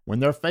 When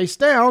they're face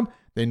down,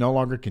 they no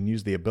longer can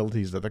use the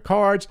abilities of the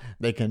cards.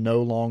 They can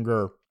no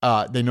longer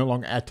add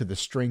to the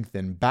strength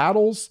in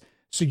battles.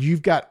 So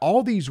you've got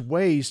all these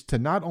ways to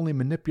not only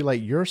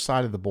manipulate your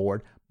side of the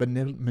board, but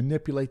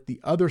manipulate the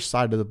other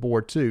side of the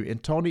board too.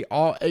 And Tony,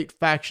 all 8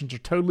 factions are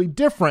totally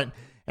different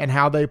in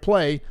how they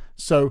play.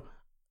 So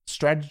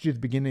strategy at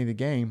the beginning of the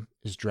game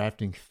is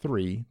drafting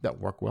 3 that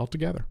work well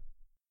together.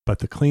 But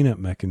the cleanup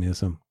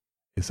mechanism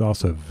is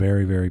also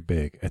very, very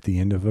big. At the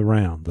end of the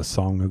round, the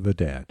Song of the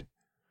Dead.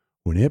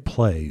 When it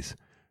plays,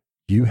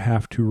 you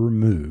have to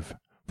remove,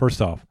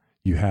 first off,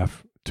 you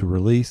have to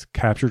release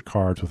captured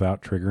cards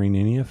without triggering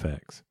any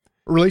effects.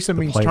 Release them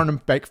means turn them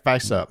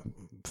face up.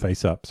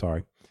 Face up,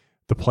 sorry.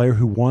 The player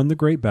who won the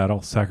great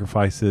battle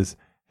sacrifices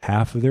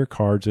half of their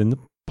cards in the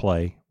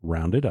play,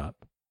 rounded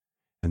up.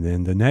 And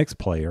then the next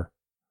player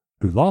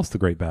who lost the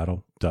great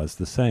battle does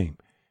the same.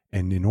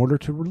 And in order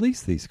to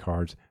release these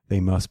cards, they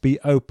must be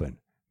open,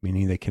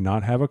 meaning they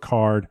cannot have a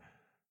card.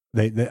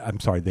 They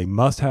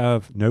must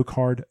have no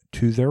card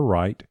to their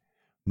right,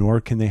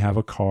 nor can they have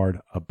a card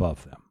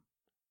above them.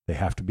 They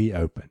have to be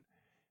open.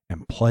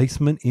 And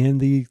placement in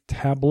the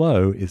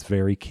tableau is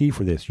very key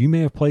for this. You may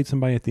have played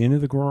somebody at the end of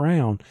the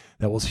round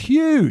that was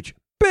huge,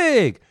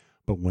 big,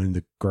 but when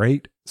the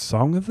great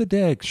Song of the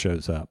Dead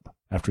shows up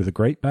after the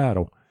great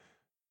battle,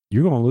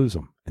 you're going to lose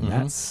them. And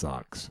that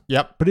sucks.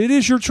 Yep. But it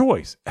is your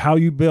choice. How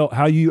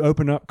you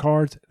open up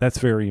cards, that's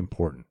very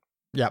important.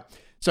 Yep.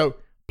 So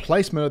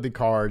placement of the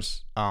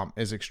cards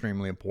is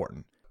extremely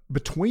important.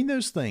 Between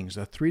those things,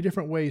 the 3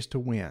 different ways to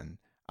win,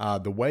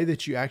 the way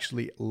that you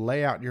actually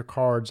lay out your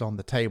cards on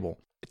the table,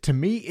 to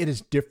me, it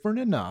is different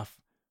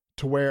enough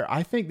to where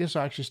I think this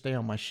will actually stay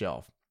on my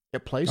shelf.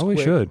 It plays quick.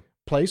 It should.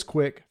 Plays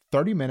quick,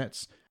 30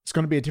 minutes. It's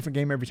going to be a different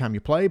game every time you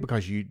play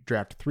because you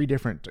draft 3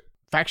 different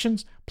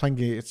factions. Playing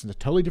it's a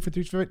totally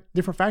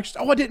different factions.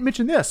 Oh, I didn't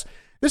mention this.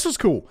 This is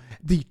cool.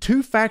 The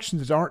 2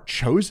 factions that aren't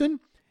chosen,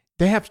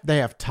 they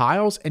have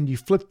tiles, and you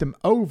flip them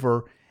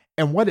over,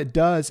 and what it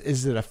does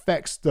is it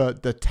affects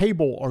the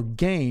table or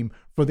game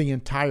for the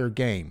entire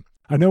game.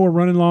 I know we're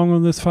running long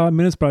on this 5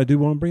 minutes, but I do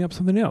want to bring up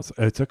something else.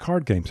 It's a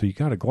card game, so you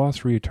got a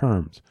glossary of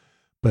terms.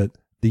 But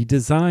the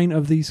design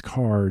of these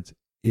cards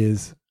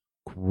is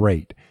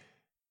great.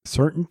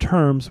 Certain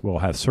terms will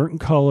have certain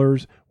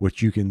colors,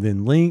 which you can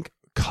then link.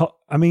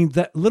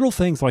 That little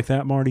things like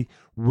that, Marty,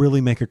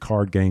 really make a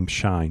card game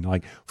shine.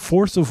 Like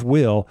Force of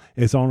Will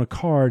is on a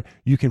card.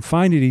 You can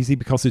find it easy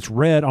because it's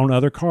red on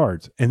other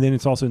cards. And then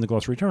it's also in the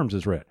glossary terms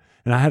as red.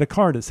 And I had a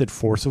card that said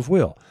Force of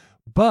Will.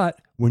 But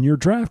when you're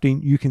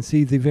drafting, you can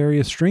see the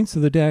various strengths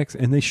of the decks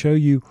and they show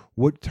you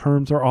what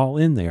terms are all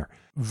in there.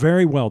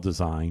 Very well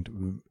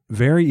designed,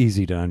 very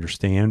easy to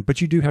understand,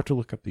 but you do have to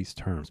look up these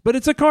terms. But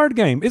it's a card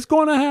game. It's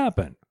going to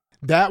happen.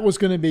 That was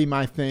going to be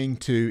my thing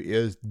too,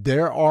 is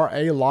there are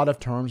a lot of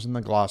terms in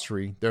the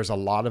glossary. There's a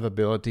lot of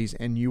abilities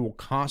and you will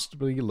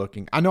constantly be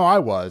looking. I know I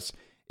was.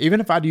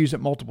 Even if I'd use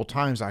it multiple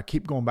times, I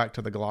keep going back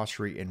to the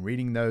glossary and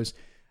reading those.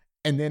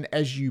 And then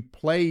as you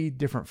play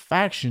different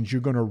factions,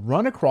 you're going to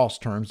run across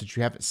terms that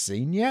you haven't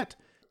seen yet.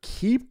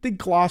 Keep the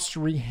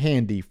glossary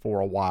handy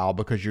for a while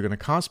because you're going to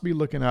constantly be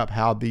looking up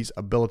how these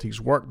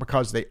abilities work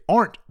because they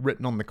aren't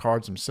written on the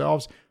cards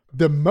themselves.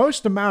 The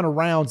most amount of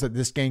rounds that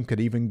this game could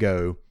even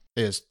go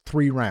is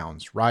 3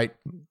 rounds, right?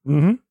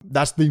 Mm-hmm.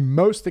 That's the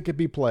most that could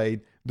be played.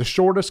 The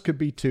shortest could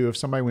be 2 if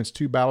somebody wins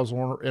 2 battles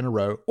in a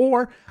row,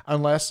 or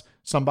unless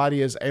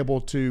somebody is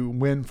able to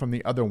win from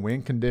the other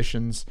win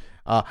conditions.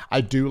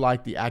 I do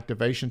like the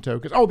activation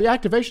tokens. Oh, the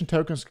activation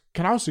tokens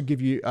can also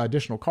give you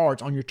additional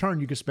cards. On your turn,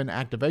 you can spend an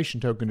activation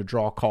token to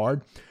draw a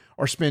card,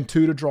 or spend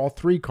 2 to draw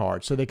 3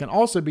 cards. So they can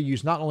also be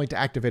used not only to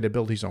activate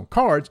abilities on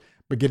cards,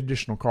 but get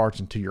additional cards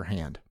into your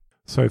hand.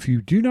 So if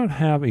you do not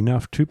have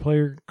enough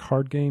 2-player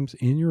card games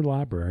in your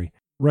library,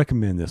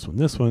 recommend this one.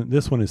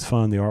 This one is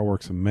fun. The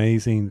artwork's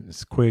amazing.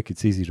 It's quick.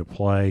 It's easy to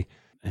play,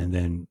 and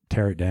then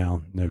tear it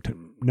down.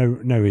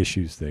 No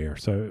issues there.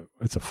 So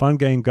it's a fun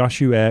game,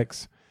 Gosu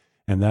X,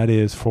 and that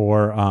is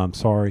for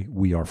Sorry,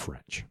 We Are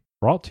French.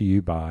 Brought to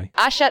you by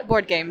Hachette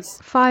Board Games.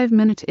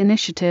 5-minute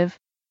initiative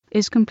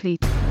is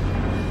complete.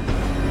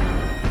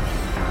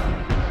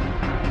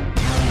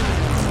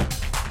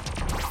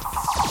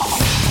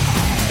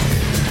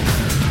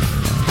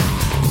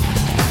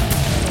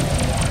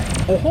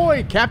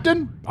 Ahoy,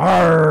 Captain!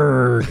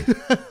 Arg!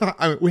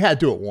 We had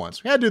to do it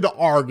once. We had to do the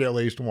arg at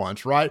least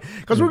once, right?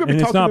 Because we're going to be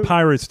talking. It's not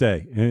Pirates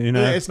Day, you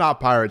know. It's not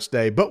Pirates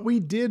Day, but we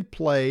did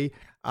play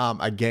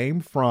a game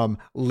from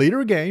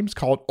Leader Games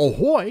called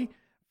Ahoy,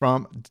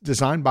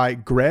 designed by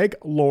Greg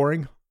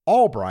Loring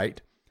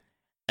Albright,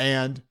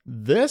 and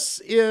this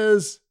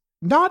is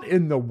not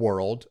in the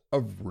world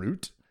of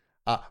Root,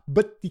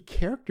 but the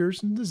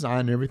characters and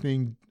design and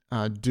everything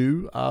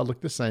do look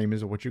the same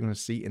as what you're going to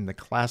see in the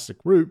classic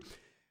Root.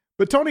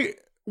 But Tony,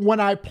 when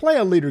I play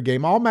a leader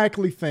game, I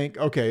automatically think,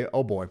 okay,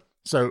 oh boy.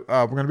 So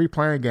we're going to be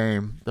playing a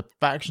game. The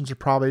factions are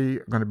probably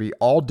going to be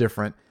all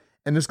different.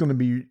 And it's going to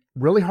be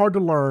really hard to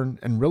learn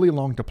and really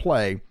long to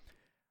play.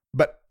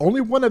 But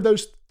only one of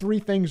those 3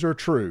 things are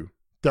true.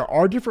 There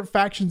are different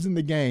factions in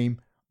the game,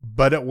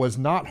 but it was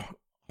not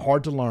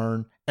hard to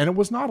learn. And it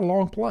was not a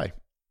long play.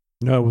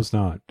 No, it was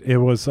not. It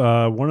was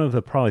one of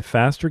the probably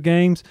faster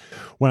games.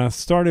 When I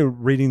started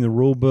reading the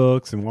rule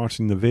books and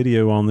watching the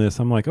video on this,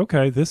 I'm like,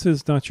 okay, this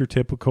is not your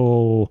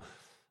typical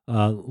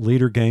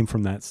leader game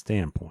from that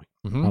standpoint.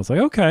 Mm-hmm. I was like,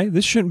 okay,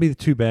 this shouldn't be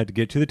too bad to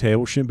get to the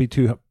table. Shouldn't be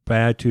too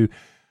bad to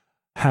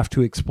have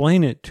to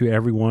explain it to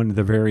everyone,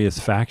 the various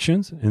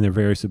factions and their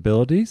various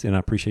abilities. And I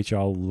appreciate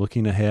y'all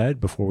looking ahead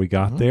before we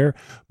got there.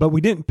 But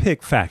we didn't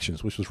pick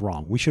factions, which was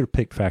wrong. We should have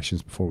picked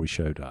factions before we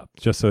showed up,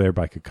 just so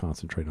everybody could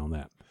concentrate on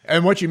that.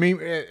 And what you mean,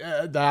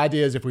 the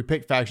idea is if we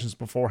pick factions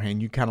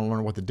beforehand, you kind of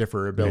learn what the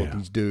different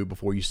abilities do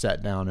before you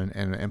sat down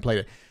and played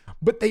it.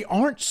 But they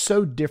aren't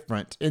so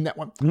different in that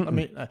one. Mm-mm. I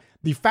mean,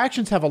 the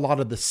factions have a lot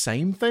of the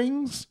same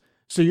things.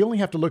 So you only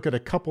have to look at a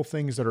couple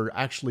things that are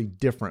actually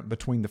different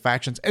between the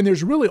factions. And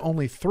there's really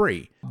only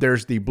 3.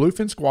 There's the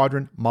Bluefin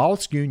Squadron,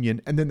 Mollusk Union,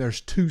 and then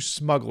there's 2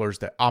 smugglers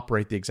that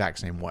operate the exact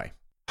same way.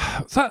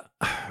 So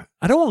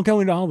I don't want to go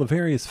into all the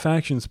various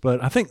factions,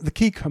 but I think the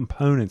key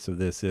components of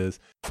this is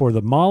for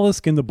the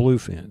mollusk and the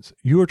bluefins,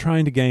 you are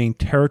trying to gain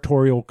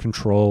territorial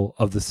control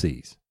of the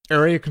seas.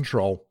 Area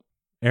control.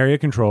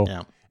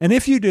 Yeah. And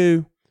if you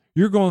do,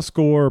 you're going to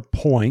score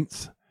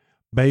points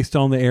based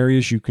on the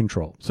areas you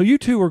control. So you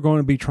 2 are going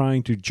to be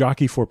trying to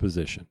jockey for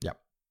position. Yep.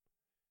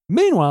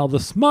 Meanwhile, the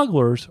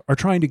smugglers are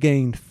trying to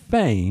gain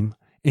fame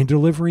in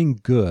delivering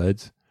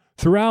goods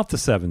throughout the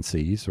 7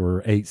 seas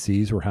or 8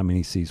 seas or how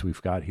many seas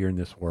we've got here in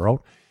this world.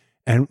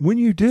 And when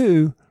you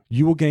do,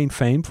 you will gain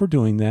fame for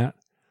doing that,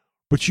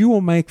 but you will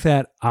make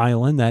that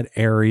island, that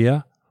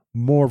area,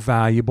 more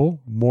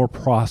valuable, more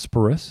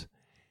prosperous,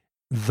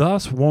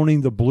 thus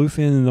wanting the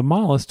bluefin and the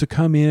mollusk to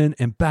come in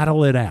and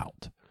battle it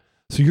out.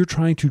 So you're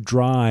trying to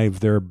drive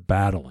their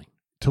battling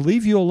to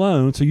leave you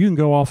alone so you can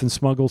go off and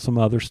smuggle some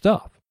other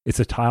stuff. It's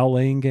a tile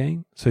laying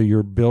game, so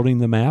you're building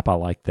the map. I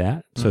like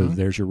that. So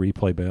there's your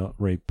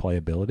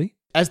replayability.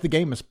 As the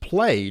game is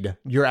played,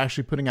 you're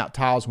actually putting out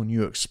tiles when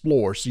you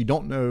explore, so you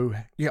don't know.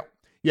 You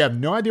have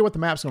no idea what the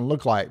map's going to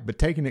look like, but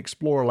taking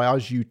Explore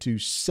allows you to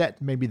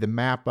set maybe the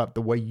map up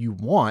the way you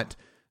want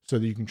so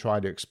that you can try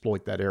to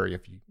exploit that area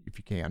if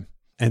you can.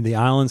 And the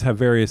islands have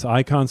various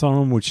icons on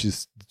them, which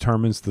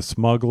determines the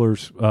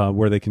smugglers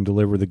where they can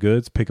deliver the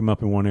goods, pick them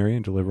up in one area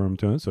and deliver them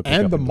to them. So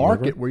and the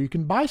market where you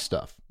can buy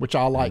stuff, which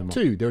I like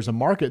too. There's a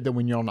market that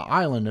when you're on the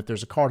island, if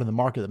there's a card in the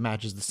market that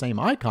matches the same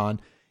icon,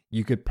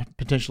 you could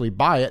potentially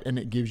buy it, and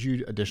it gives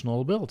you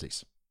additional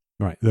abilities.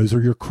 Right. Those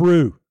are your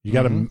crew. You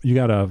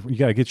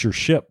gotta get your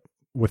ship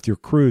with your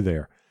crew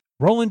there.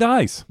 Rolling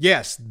dice.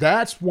 Yes,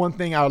 that's one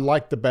thing I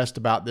like the best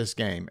about this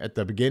game. At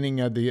the beginning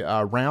of the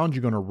round,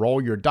 you're going to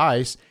roll your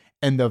dice,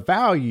 and the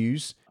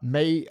values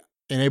may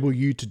enable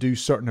you to do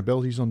certain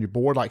abilities on your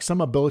board. Like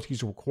some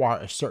abilities require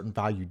a certain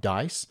value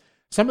dice.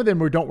 Some of them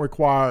don't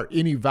require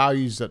any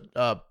values,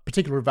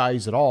 particular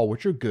values at all,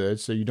 which are good.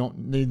 So you don't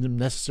need them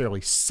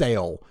necessarily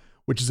sell,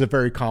 which is a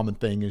very common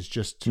thing, is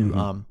just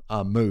to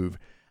move.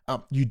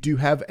 You do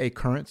have a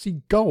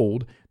currency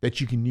gold that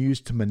you can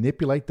use to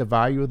manipulate the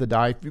value of the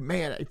die.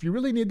 If you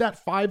really need that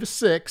 5 or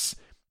 6,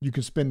 you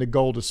can spend the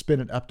gold to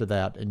spin it up to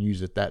that and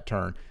use it that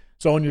turn.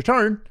 So on your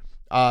turn,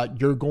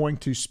 you're going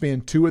to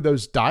spend 2 of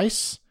those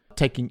dice,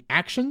 taking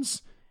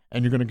actions,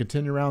 and you're going to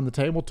continue around the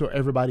table till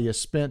everybody has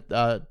spent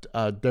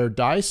their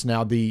dice.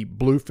 Now, the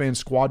Bluefin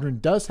Squadron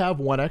does have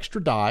 1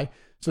 extra die,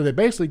 so they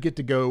basically get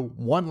to go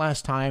one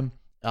last time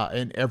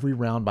in every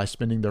round by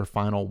spending their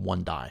final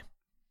 1 die.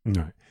 All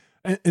right.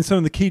 And some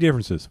of the key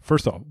differences.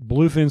 First off,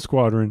 Bluefin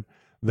Squadron,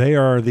 they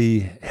are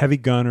the heavy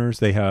gunners.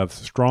 They have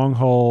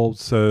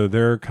strongholds, so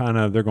they're going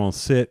to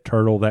sit,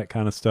 turtle, that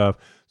kind of stuff.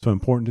 So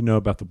important to know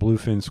about the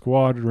Bluefin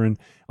Squadron.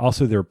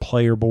 Also, their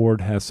player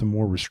board has some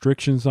more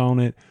restrictions on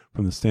it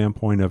from the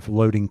standpoint of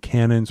loading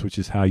cannons, which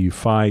is how you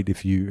fight.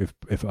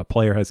 If a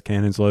player has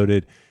cannons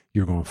loaded,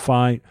 you're going to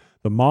fight.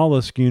 The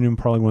Mollusk Union,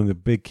 probably one of the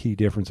big key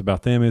difference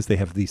about them is they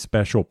have these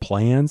special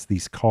plans,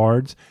 these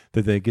cards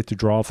that they get to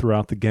draw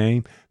throughout the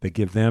game. They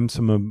give them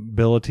some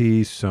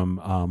abilities,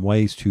 some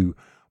ways to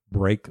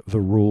break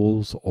the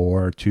rules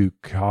or to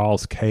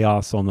cause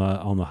chaos on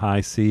the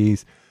high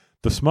seas.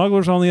 The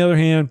smugglers, on the other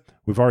hand,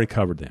 we've already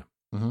covered them.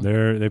 Mm-hmm.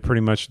 They're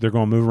going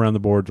to move around the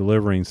board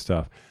delivering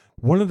stuff.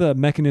 One of the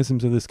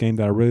mechanisms of this game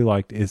that I really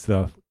liked is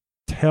the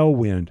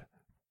tailwind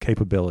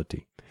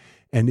capability.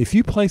 And if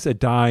you place a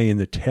die in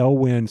the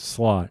tailwind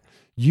slot,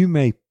 you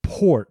may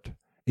port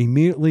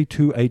immediately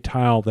to a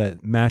tile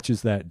that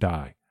matches that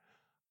die.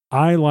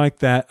 I like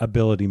that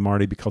ability,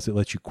 Marty, because it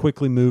lets you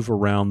quickly move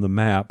around the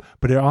map,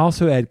 but it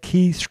also adds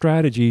key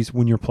strategies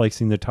when you're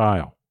placing the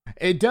tile.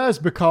 It does,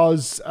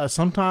 because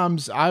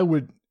sometimes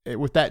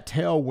with that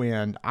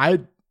tailwind,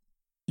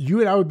 you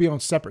and I would be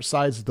on separate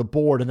sides of the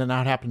board, and then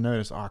I'd have to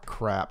notice, oh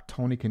crap,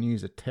 Tony can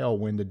use a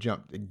tailwind to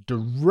jump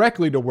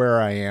directly to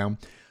where I am.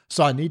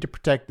 So I need to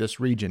protect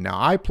this region.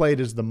 Now, I played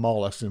as the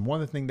Mollusks, and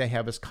one of the things they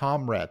have is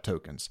comrade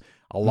tokens.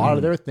 A lot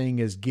of their thing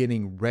is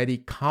getting ready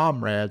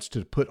comrades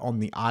to put on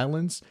the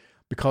islands,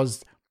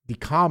 because the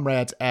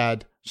comrades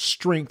add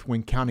strength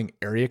when counting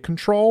area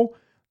control.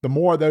 The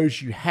more of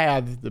those you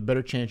have, the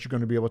better chance you're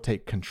going to be able to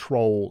take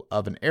control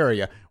of an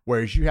area,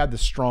 whereas you have the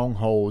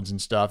strongholds and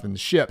stuff and the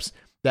ships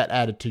that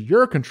added to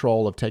your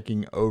control of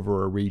taking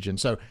over a region.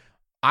 So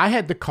I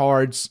had the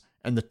cards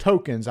and the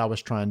tokens I was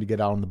trying to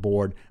get out on the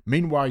board.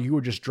 Meanwhile, you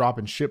were just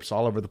dropping ships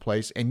all over the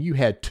place, and you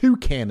had 2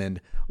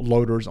 cannon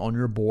loaders on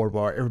your board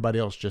while everybody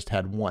else just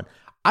had 1.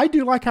 I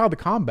do like how the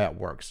combat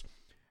works.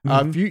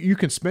 If you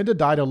can spend a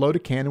die to load a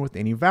cannon with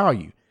any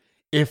value.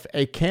 If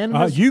a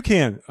cannon you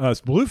can.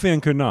 Bluefin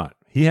could not.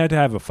 He had to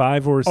have a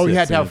 5 or a 6. Oh, he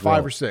had to have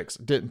 5 or 6.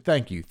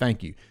 Thank you.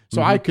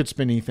 So I could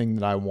spend anything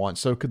that I want.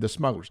 So could the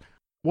smugglers.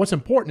 What's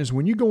important is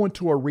when you go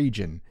into a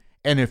region,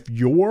 and if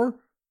your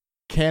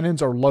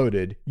cannons are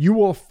loaded, you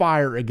will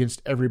fire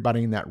against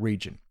everybody in that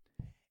region.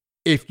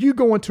 If you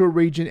go into a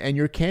region and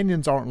your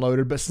cannons aren't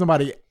loaded, but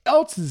somebody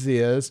else's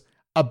is,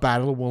 a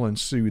battle will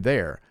ensue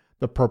there.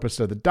 The purpose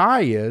of the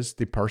die is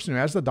the person who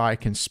has the die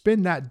can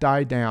spin that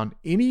die down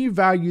any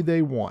value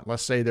they want.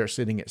 Let's say they're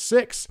sitting at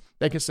 6.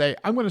 They can say,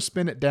 I'm going to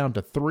spin it down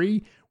to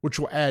 3, which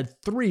will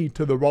add 3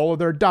 to the roll of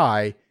their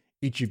die.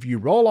 Each of you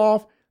roll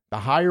off, the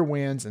higher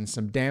wins, and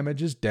some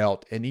damage is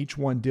dealt, and each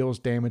one deals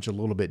damage a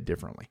little bit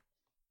differently.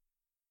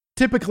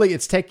 Typically,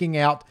 it's taking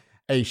out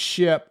a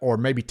ship, or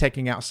maybe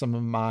taking out some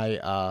of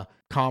my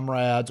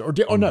comrades,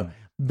 no.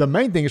 The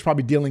main thing is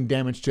probably dealing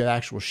damage to the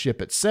actual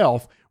ship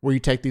itself, where you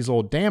take these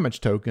little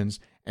damage tokens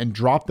and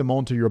drop them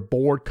onto your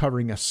board,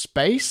 covering a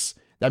space.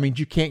 That means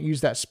you can't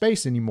use that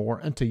space anymore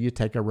until you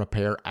take a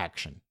repair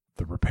action.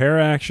 The repair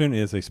action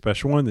is a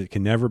special one that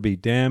can never be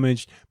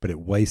damaged, but it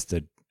wastes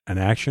an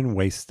action,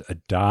 wastes a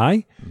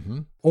die.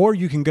 Or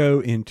you can go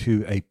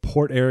into a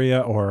port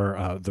area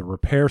or the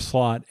repair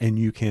slot, and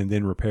you can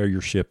then repair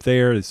your ship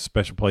there. There's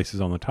special places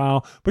on the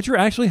tile, but you're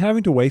actually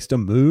having to waste a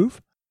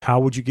move. How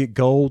would you get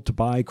gold to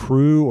buy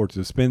crew or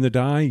to spend the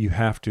die? You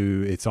have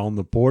to, it's on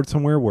the board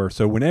somewhere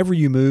so whenever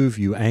you move,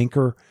 you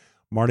anchor.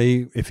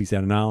 Marty, if he's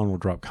at an island, will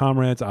drop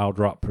comrades. I'll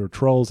drop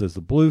patrols as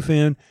the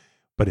Bluefin.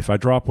 But if I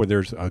drop where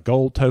there's a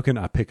gold token,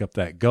 I pick up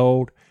that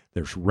gold.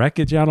 There's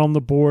wreckage out on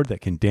the board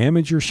that can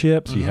damage your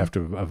ship. So you have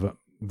to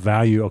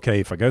value, okay,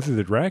 if I go through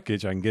the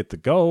wreckage, I can get the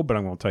gold, but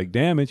I'm going to take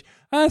damage.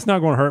 That's not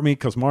going to hurt me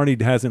because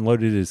Marty hasn't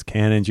loaded his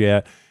cannons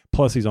yet.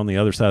 Plus, he's on the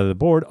other side of the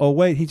board. Oh,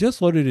 wait, he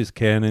just loaded his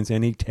cannons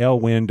and he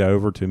tailwind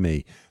over to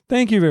me.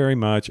 Thank you very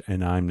much.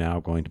 And I'm now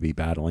going to be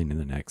battling in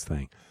the next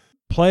thing.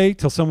 Play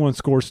till someone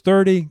scores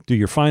 30. Do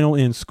your final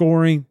end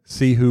scoring.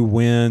 See who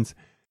wins.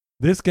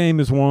 This game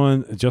is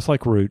one, just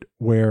like Root,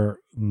 where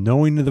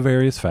knowing the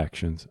various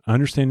factions,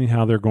 understanding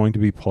how they're going to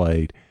be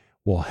played,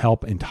 will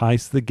help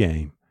entice the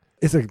game.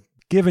 It's a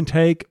give and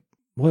take.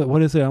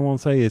 What is it? I want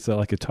to say it's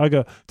like a tug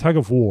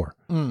of war.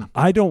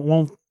 I don't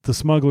want the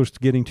smugglers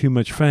getting too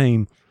much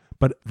fame,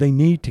 but they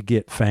need to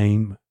get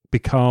fame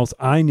because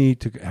I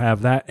need to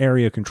have that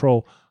area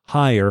control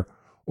higher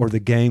or the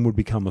game would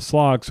become a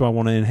slog. So I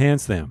want to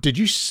enhance them. Did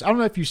you? I don't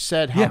know if you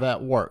said how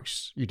that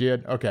works. You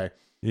did? Okay.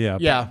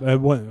 Yeah.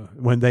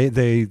 When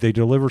they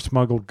deliver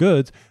smuggled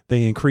goods,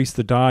 they increase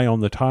the die on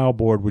the tile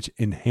board, which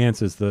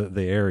enhances the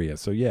area.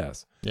 So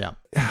yes. Yeah.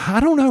 I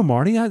don't know,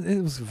 Marty.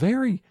 It was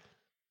very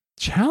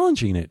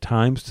challenging at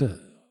times.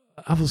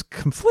 I was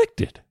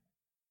conflicted.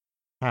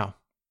 How?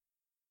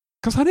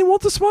 Because I didn't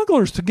want the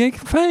smugglers to gain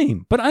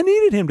fame, but I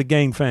needed him to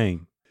gain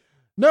fame.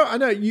 No, I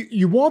know.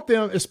 You want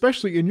them,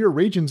 especially in your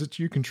regions that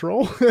you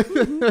control.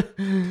 You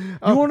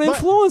want to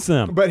influence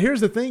them. But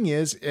here's the thing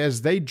is,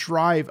 as they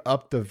drive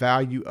up the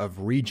value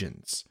of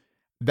regions,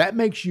 that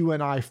makes you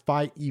and I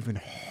fight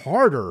even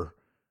harder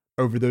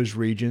over those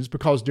regions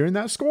because during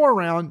that score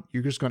round,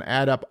 you're just going to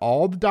add up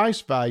all the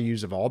dice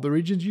values of all the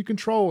regions you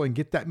control and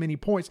get that many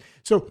points.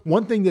 So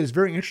one thing that is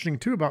very interesting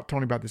too about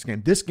talking about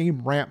this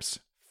game ramps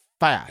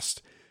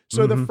fast.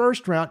 So the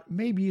first round,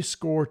 maybe you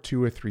score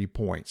 2 or 3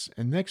 points.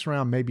 And next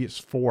round, maybe it's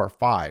 4 or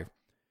 5.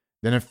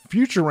 Then in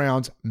future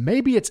rounds,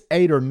 maybe it's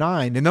 8 or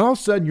 9. And all of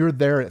a sudden, you're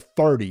there at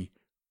 30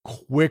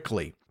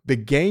 quickly. The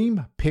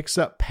game picks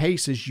up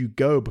pace as you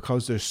go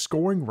because those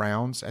scoring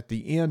rounds at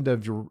the end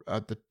of your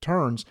the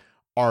turns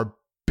are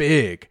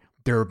big.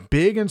 They're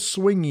big and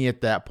swingy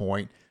at that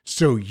point.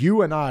 So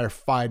you and I are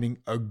fighting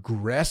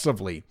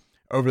aggressively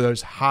over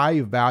those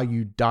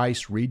high-value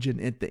dice region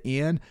at the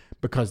end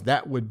because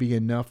that would be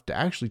enough to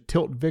actually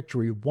tilt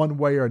victory one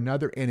way or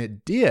another. And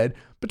it did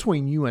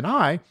between you and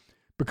I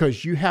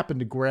because you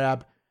happened to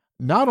grab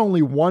not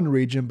only one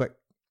region, but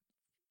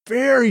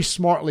very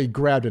smartly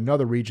grabbed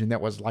another region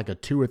that was like a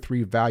 2 or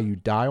 3 value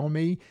die on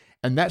me.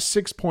 And that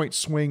 6-point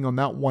swing on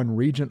that one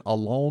region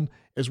alone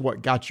is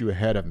what got you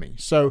ahead of me.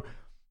 So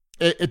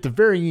at the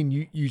very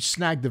end, you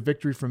snagged the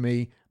victory for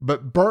me,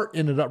 but Bert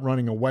ended up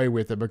running away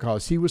with it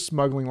because he was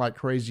smuggling like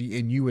crazy,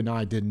 and you and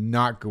I did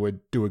not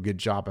do a good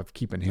job of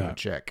keeping him in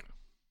check.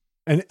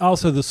 And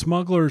also, the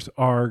smugglers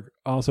are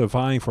also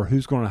vying for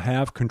who's going to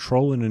have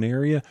control in an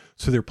area,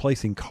 so they're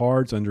placing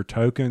cards under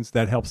tokens.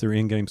 That helps their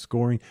in-game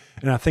scoring,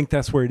 and I think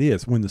that's where it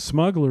is. When the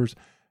smugglers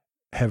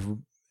have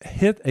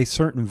hit a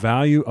certain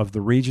value of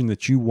the region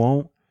that you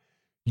want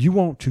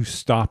to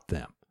stop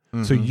them.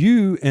 So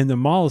you and the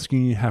mollusk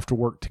union have to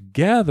work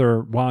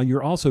together while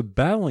you're also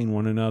battling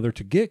one another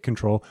to get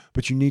control,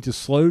 but you need to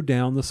slow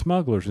down the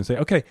smugglers and say,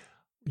 okay,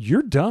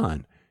 you're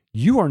done.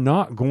 You are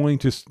not going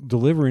to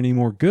deliver any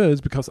more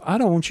goods because I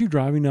don't want you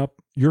driving up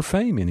your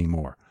fame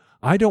anymore.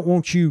 I don't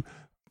want you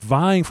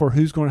vying for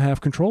who's going to have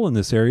control in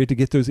this area to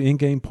get those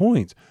in-game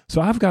points.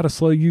 So I've got to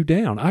slow you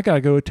down. I got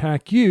to go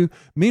attack you.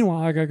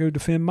 Meanwhile, I got to go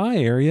defend my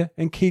area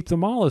and keep the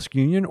mollusk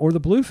union or the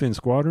bluefin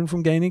squadron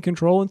from gaining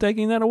control and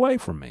taking that away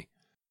from me.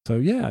 So,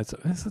 yeah,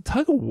 it's a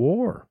tug of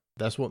war.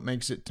 That's what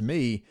makes it, to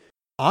me,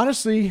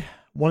 honestly,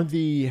 one of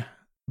the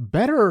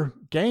better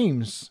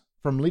games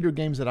from leader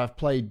games that I've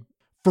played.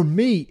 For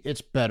me,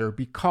 it's better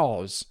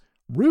because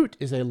Root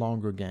is a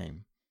longer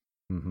game.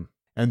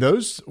 And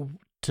those,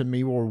 to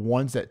me, were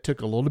ones that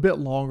took a little bit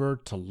longer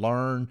to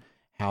learn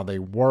how they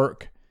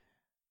work.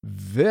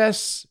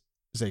 This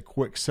is a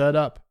quick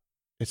setup.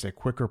 It's a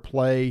quicker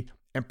play,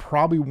 and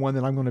probably one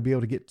that I'm going to be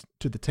able to get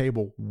to the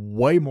table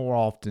way more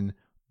often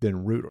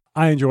than Root.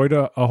 I enjoyed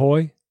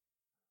Ahoy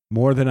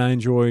more than I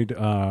enjoyed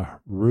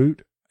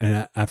Root,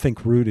 and I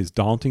think Root is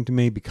daunting to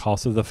me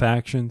because of the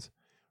factions.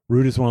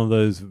 Root is one of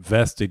those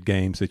vested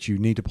games that you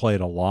need to play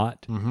it a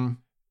lot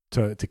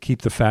to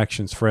keep the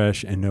factions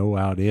fresh and know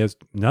how it is.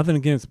 Nothing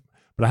against,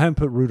 but I haven't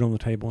put Root on the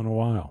table in a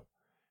while.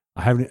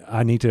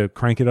 I need to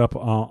crank it up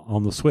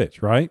on the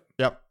Switch, right?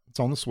 Yep, it's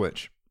on the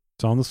Switch.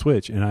 It's on the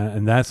Switch,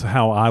 and that's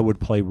how I would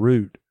play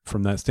Root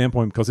from that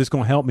standpoint because it's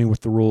going to help me with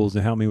the rules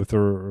and help me with the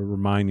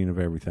reminding of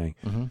everything.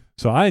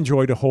 So I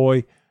enjoyed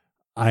Ahoy.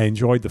 I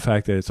enjoyed the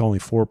fact that it's only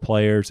 4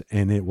 players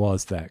and it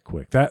was that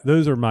quick.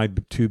 Those are my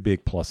 2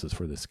 big pluses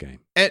for this game.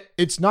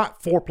 It's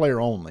not 4-player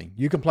only.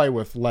 You can play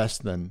with less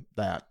than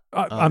that.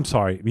 I'm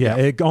sorry. Yeah,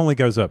 it only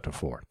goes up to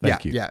 4.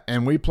 Thank you. Yeah,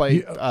 and we play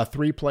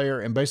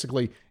 3-player, and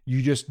basically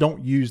you just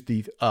don't use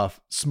the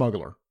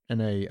smuggler in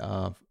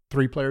a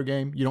 3-player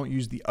game. You don't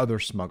use the other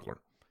smuggler.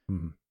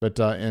 But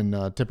in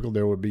typical,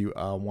 there would be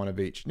one of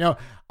each. Now,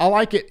 I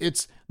like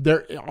it.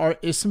 There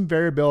is some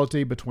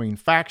variability between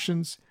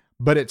factions,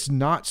 but it's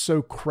not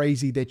so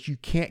crazy that you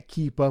can't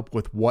keep up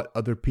with what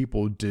other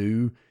people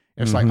do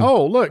It's like,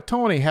 oh, look,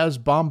 Tony has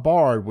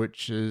Bombard,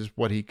 which is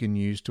what he can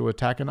use to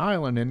attack an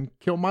island and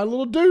kill my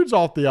little dudes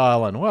off the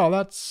island. Well,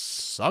 that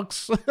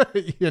sucks,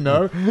 you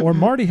know. Or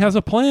Marty has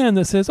a plan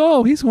that says,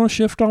 oh, he's going to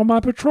shift all my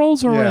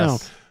patrols around.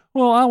 Yes.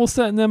 Well, I was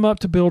setting them up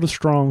to build a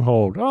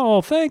stronghold.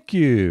 Oh, thank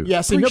you.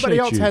 Yeah, see, Appreciate nobody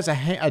else you. has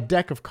a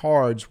deck of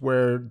cards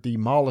where the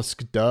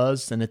mollusk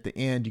does, and at the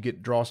end you get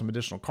to draw some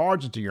additional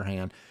cards into your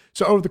hand.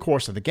 So over the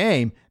course of the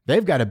game,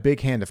 they've got a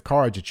big hand of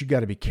cards that you got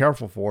to be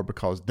careful for,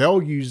 because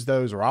they'll use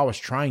those, or I was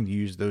trying to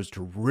use those,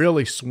 to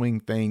really swing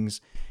things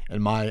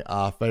in my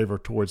favor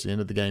towards the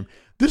end of the game.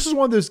 This is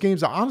one of those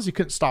games I honestly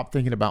couldn't stop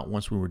thinking about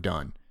once we were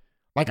done.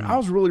 Like, I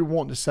was really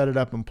wanting to set it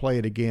up and play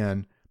it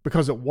again,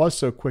 because it was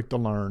so quick to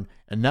learn.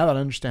 And now that I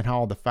understand how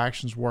all the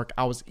factions work,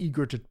 I was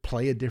eager to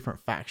play a different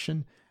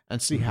faction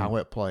and see how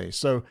it plays.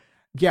 So,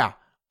 yeah,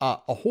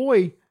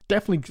 Ahoy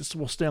definitely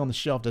will stay on the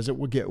shelf, as it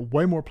will get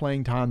way more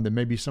playing time than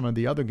maybe some of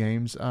the other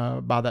games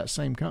by that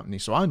same company.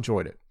 So I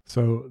enjoyed it.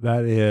 So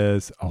that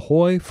is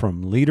Ahoy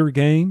from Leader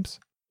Games.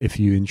 If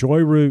you enjoy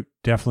Root,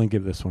 definitely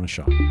give this one a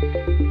shot.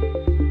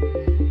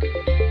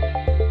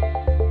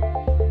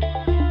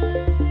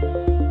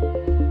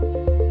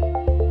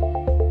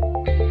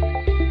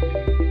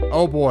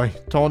 Oh boy,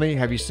 Tony,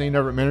 have you seen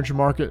over at Miniature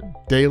Market?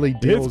 Daily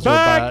deals are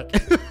back.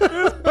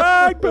 It's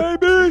back,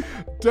 baby.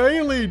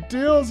 Daily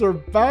deals are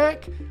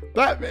back.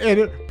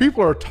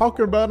 People are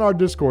talking about in our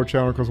Discord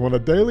channel, because when a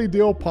daily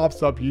deal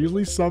pops up,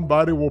 usually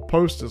somebody will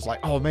post it's like,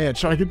 oh man,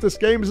 should I get this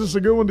game? Is this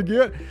a good one to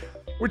get?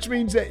 Which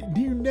means that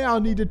you now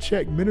need to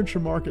check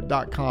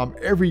miniaturemarket.com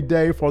every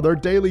day for their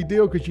daily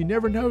deal, because you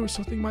never know,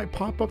 something might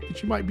pop up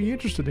that you might be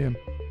interested in.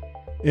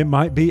 It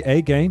might be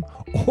a game,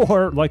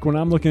 or like when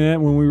I'm looking at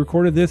it, when we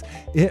recorded this,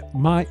 it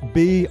might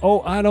be,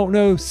 I don't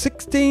know,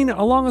 16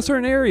 along a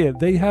certain area.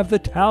 They have the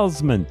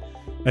Talisman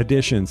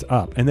editions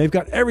up, and they've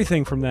got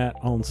everything from that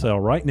on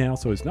sale right now.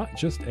 So it's not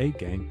just a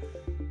game.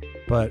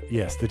 But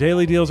yes, the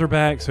daily deals are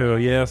back. So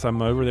yes,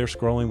 I'm over there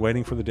scrolling,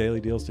 waiting for the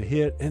daily deals to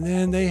hit. And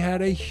then they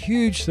had a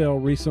huge sale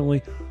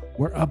recently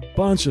where a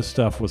bunch of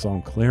stuff was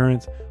on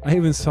clearance. I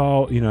even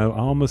saw, I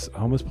almost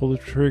pulled the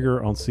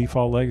trigger on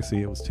Seafall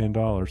Legacy. It was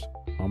 $10.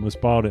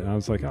 Almost bought it, and I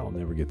was like, I'll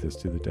never get this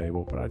to the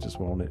table, but I just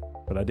want it.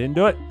 But I didn't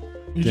do it.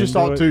 You just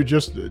ought to,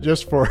 just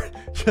for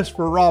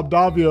Rob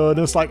Davio, and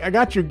it's like, I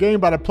got your game,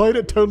 but I played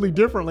it totally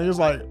differently. It's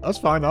like, that's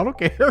fine, I don't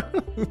care.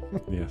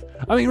 Yes.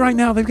 I mean, right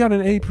now they've got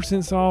an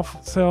 80%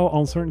 off sale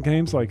on certain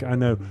games. Like, I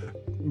know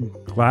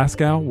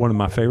Glasgow, one of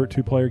my favorite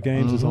 2-player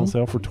games, is on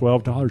sale for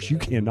 $12. You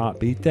cannot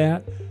beat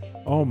that.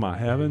 Oh my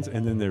heavens.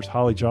 And then there's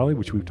Holly Jolly,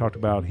 which we've talked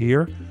about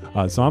here.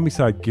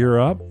 Zombicide Gear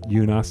Up.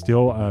 You and I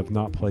still have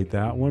not played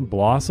that one.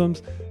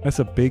 Blossoms. That's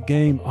a big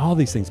game. All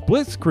these things.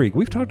 Blitzkrieg.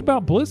 We've talked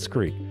about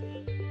Blitzkrieg.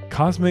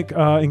 Cosmic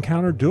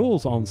Encounter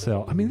Duels on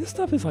sale. I mean, this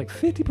stuff is like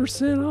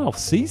 50% off.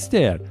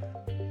 Seastead.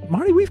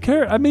 Marty,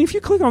 if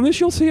you click on this,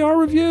 you'll see our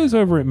reviews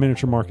over at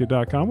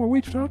miniaturemarket.com, where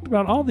we've talked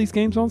about all these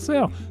games on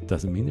sale.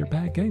 Doesn't mean they're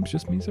bad games,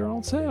 just means they're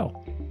on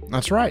sale.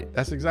 That's right.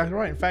 That's exactly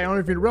right. In fact, I don't know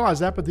if you realize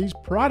that, but these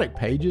product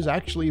pages,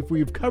 actually, if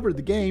we've covered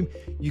the game,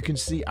 you can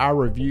see our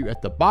review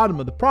at the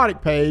bottom of the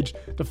product page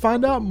to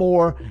find out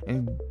more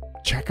and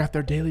check out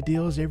their daily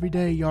deals every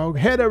day, y'all.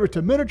 Head over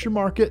to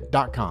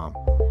miniaturemarket.com.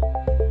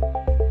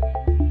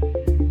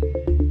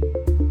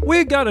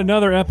 We got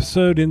another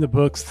episode in the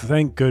books.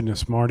 Thank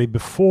goodness, Marty.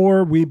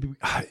 Do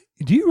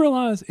you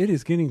realize it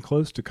is getting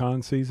close to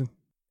con season?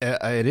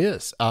 It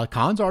is.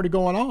 Con's already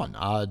going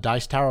on.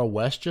 Dice Tower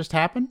West just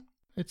happened.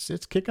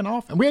 It's kicking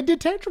off. And we did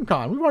Tantrum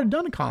Con. We've already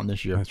done a con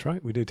this year. That's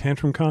right. We did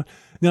Tantrum Con.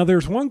 Now,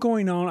 there's one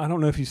going on. I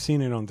don't know if you've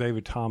seen it on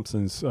David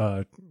Thompson's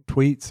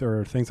tweets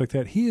or things like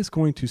that. He is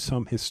going to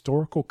some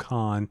historical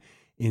con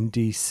in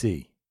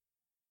D.C.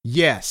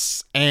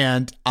 Yes.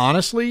 And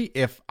honestly,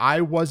 if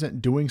I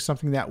wasn't doing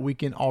something that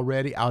weekend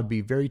already, I would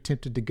be very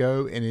tempted to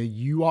go. And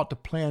you ought to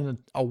plan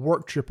a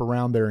work trip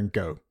around there and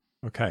go.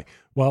 Okay.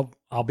 Well,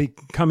 I'll be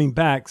coming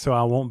back, so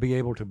I won't be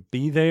able to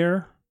be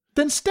there.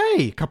 Then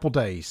stay a couple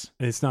days.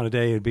 It's not a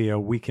day; it'd be a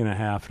week and a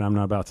half, and I'm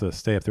not about to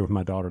stay up there with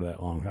my daughter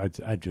that long.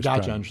 I just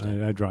drive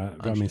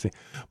me insane.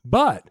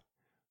 But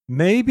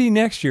maybe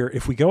next year,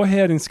 if we go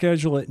ahead and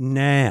schedule it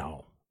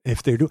now,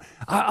 if they're doing,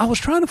 I was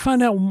trying to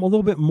find out a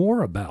little bit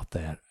more about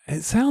that.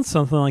 It sounds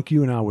something like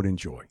you and I would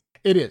enjoy.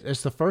 It is.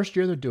 It's the first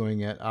year they're doing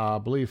it. I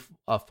believe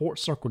Fort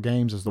Circle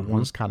Games is the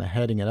ones kind of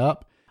heading it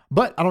up.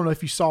 But I don't know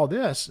if you saw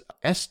this.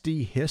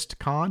 SD Hist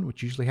Con,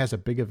 which usually has a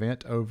big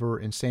event over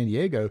in San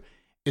Diego,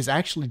 is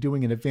actually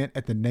doing an event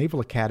at the Naval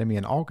Academy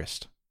in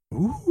August.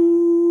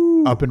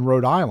 Ooh. Up in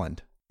Rhode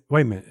Island.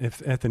 Wait a minute.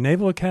 If at the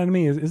Naval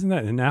Academy, isn't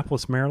that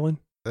Annapolis, Maryland?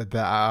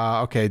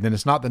 Okay, then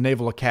it's not the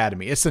Naval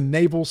Academy. It's a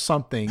naval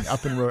something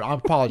up in Rhode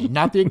Island. I apologize.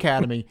 Not the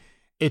Academy.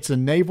 It's a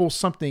naval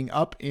something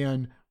up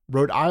in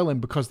Rhode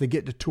Island, because they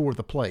get to tour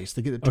the place.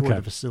 They get to tour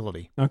the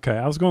facility. Okay,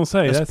 I was going to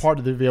say. That's part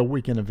of the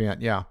weekend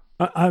event, yeah.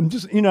 I'm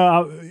just, you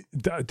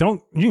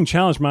can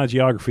challenge my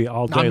geography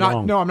all day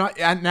long. No, I'm not.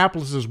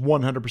 Annapolis is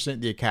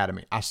 100% the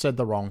Academy. I said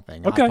the wrong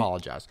thing. Okay. I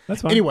apologize.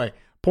 That's fine. Anyway,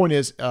 point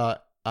is,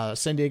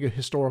 San Diego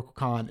Historical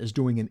Con is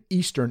doing an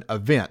Eastern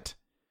event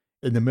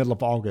in the middle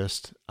of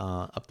August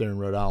up there in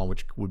Rhode Island,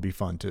 which would be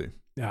fun too.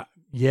 Yeah,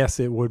 yes,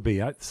 it would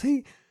be.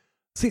 See,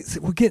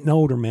 we're getting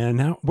older, man.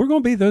 Now we're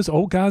going to be those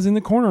old guys in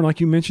the corner, like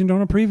you mentioned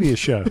on a previous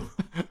show.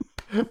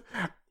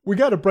 We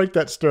got to break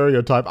that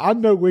stereotype. I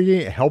know we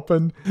ain't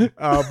helping, but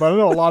I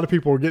know a lot of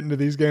people are getting to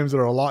these games that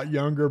are a lot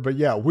younger. But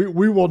yeah,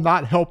 we will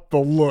not help the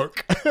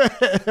look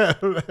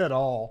at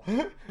all.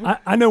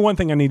 I know one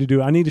thing I need to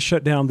do. I need to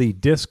shut down the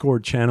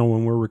Discord channel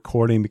when we're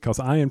recording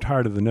because I am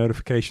tired of the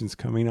notifications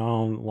coming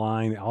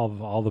online.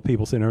 All the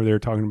people sitting over there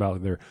talking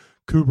about their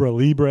Cubra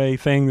Libre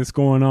thing that's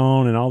going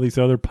on and all these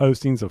other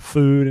postings of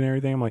food and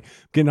everything. I'm like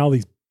getting all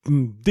these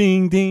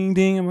ding, ding,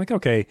 ding. I'm like,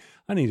 okay,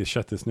 I need to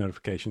shut this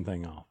notification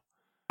thing off.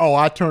 Oh,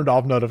 I turned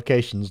off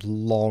notifications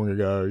long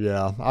ago.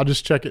 Yeah, I'll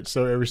just check it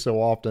every so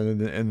often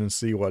and then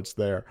see what's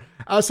there.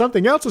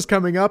 Something else is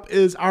coming up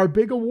is our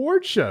big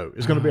award show.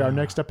 Is going to be our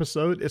next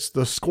episode. It's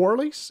the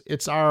Squirrelies.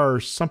 It's our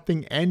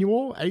something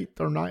annual, 8th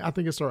or 9th. I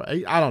think it's our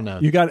 8th. I don't know.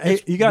 You got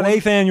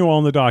 8th annual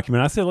on the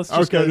document. I said let's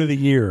just go to the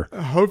year.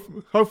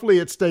 Hopefully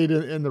it stayed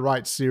in the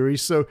right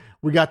series. So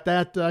we got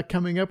that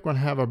coming up. We're going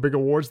to have our big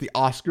awards. The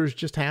Oscars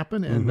just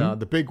happened, and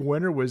the big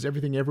winner was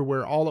Everything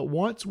Everywhere All at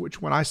Once, which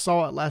when I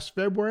saw it last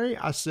February,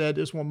 I said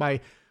it's probably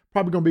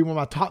going to be one of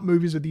my top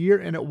movies of the year,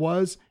 and it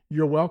was.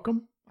 You're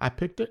welcome. I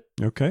picked it.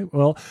 Okay.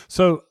 Well,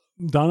 so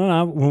Donna and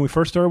I, when we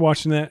first started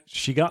watching that,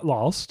 she got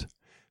lost,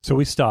 so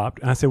we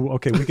stopped. And I said, well,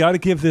 okay, we got to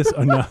give this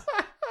enough.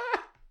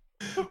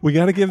 We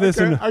got to give this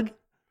enough.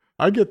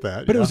 I get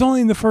that. But it was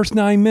only in the first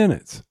 9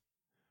 minutes.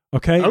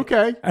 Okay.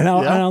 Okay. And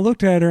I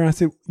looked at her and I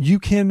said, you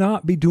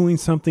cannot be doing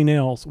something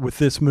else with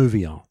this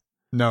movie on.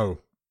 No.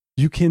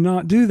 You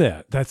cannot do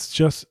that. That's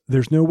just,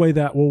 there's no way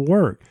that will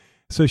work.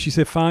 So she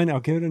said, fine, I'll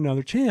give it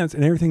another chance.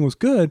 And everything was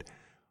good.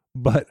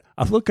 But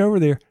I look over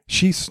there,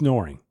 she's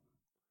snoring.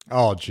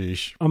 Oh,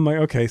 geez. I'm like,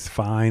 okay, it's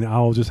fine.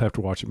 I'll just have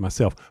to watch it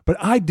myself. But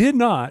I did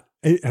not,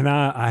 and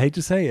I hate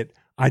to say it,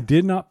 I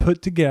did not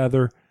put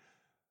together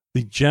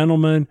the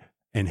gentleman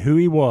and who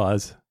he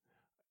was.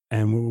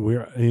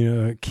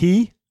 And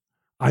Key,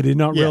 I did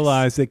not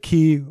realize that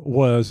Key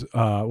was it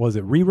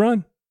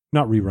Rerun?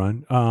 Not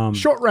Rerun.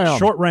 Short Round.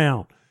 Short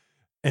Round.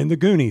 And the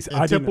Goonies.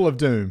 And Temple of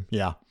Doom.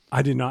 Yeah.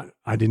 I did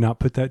not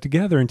put that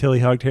together until he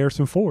hugged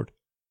Harrison Ford.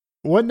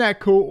 Wasn't that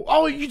cool?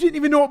 Oh, you didn't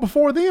even know it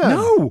before then?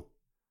 No.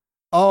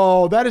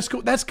 Oh, that is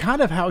cool. That's kind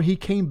of how he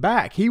came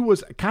back. He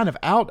was kind of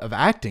out of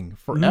acting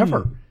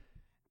forever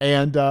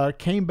and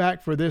came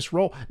back for this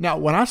role. Now,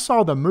 when I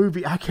saw the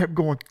movie, I kept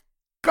going,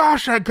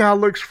 gosh, that guy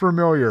looks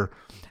familiar.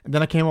 And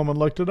then I came home and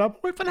looked it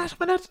up. Wait,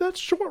 that's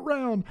Short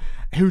Round.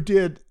 Who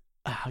did,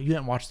 you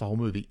didn't watch the whole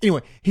movie.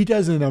 Anyway, he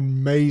does an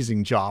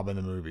amazing job in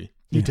the movie.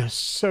 He does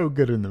so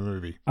good in the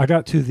movie. I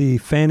got to the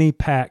fanny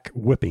pack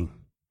whipping.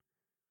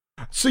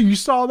 So you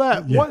saw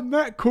that? Yeah. Wasn't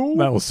that cool?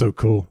 That was so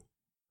cool.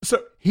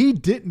 So he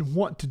didn't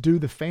want to do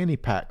the fanny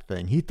pack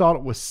thing. He thought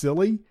it was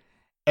silly.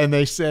 And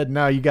they said,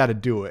 no, you got to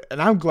do it. And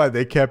I'm glad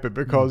they kept it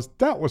because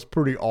that was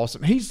pretty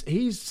awesome.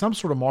 He's some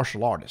sort of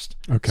martial artist.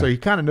 Okay. So he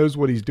kind of knows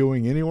what he's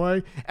doing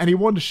anyway. And he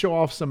wanted to show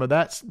off some of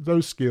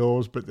those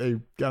skills, but they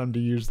got him to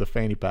use the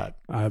fanny pack.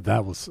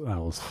 That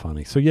was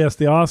funny. So yes,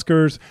 the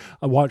Oscars,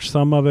 I watched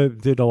some of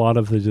it, did a lot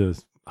of the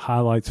just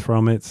highlights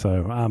from it.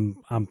 So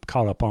I'm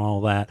caught up on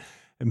all that.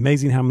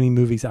 Amazing how many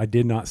movies I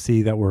did not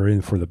see that were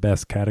in for the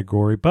best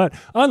category. But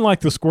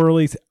unlike the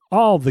Squirrelies,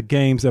 all the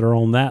games that are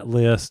on that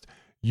list,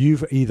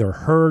 you've either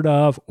heard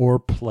of or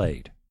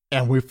played.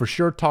 And we for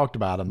sure talked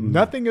about them.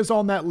 Nothing is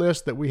on that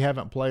list that we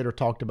haven't played or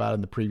talked about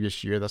in the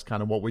previous year. That's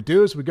kind of what we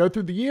do is we go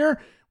through the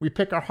year, we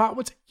pick our hot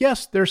ones.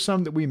 Yes, there's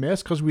some that we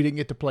missed because we didn't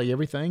get to play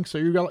everything. So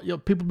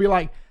people be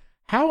like,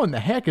 how in the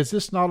heck is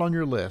this not on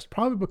your list?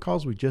 Probably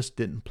because we just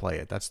didn't play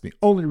it. That's the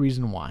only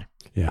reason why.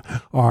 Yeah.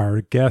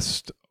 Our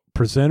guest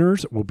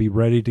presenters will be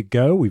ready to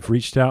go. We've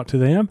reached out to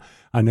them.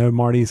 I know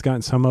Marty's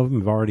gotten some of them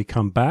have already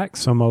come back.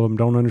 Some of them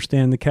don't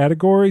understand the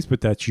categories,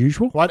 but that's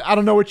usual. Well, I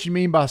don't know what you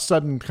mean by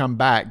sudden come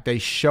back. They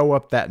show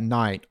up that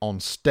night on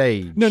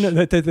stage. No,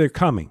 they're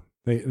coming.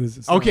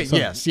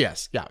 Yes. Yeah.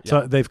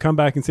 So they've come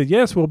back and said,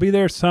 yes, we'll be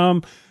there.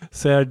 Some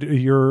said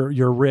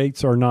your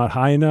rates are not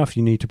high enough.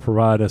 You need to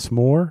provide us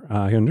more.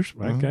 I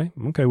understand.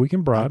 Okay, we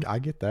can bribe. I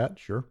get that.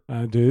 Sure.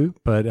 I do.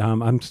 But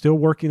I'm still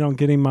working on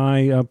getting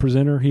my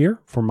presenter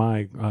here for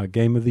my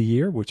game of the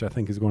year, which I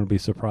think is going to be a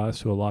surprise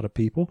to a lot of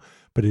people.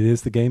 But it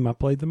is the game I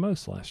played the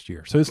most last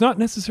year. So it's not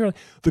necessarily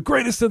the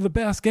greatest of the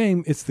best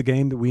game. It's the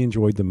game that we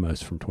enjoyed the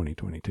most from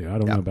 2022. I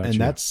don't know about you. And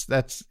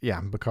that's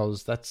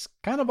because that's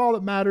kind of all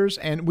that matters.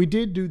 And we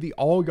did do the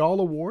All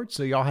Y'all Awards.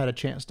 So y'all had a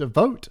chance to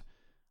vote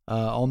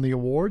on the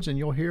awards. And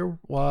you'll hear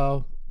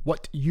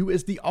what you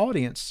as the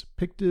audience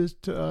picked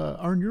to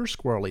earn your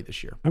Squirrely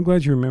this year. I'm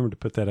glad you remembered to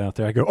put that out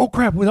there. I go, oh,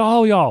 crap, with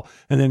all y'all.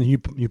 And then you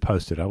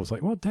posted. I was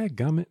like, well,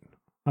 dadgummit.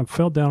 I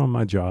fell down on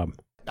my job.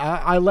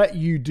 I let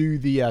you do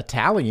the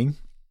tallying.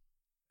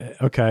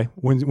 Okay.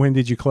 When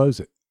did you close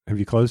it? Have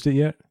you closed it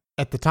yet?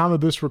 At the time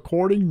of this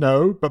recording,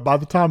 no. But by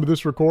the time of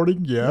this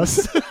recording,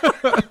 yes.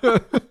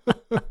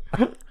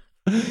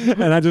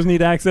 And I just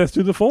need access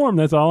to the form.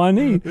 That's all I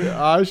need.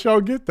 Yeah, I shall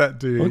get that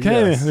to you.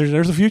 Okay, yes.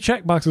 there's a few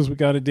check boxes we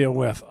got to deal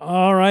with.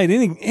 All right,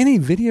 any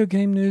video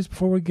game news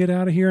before we get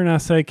out of here? And I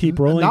say keep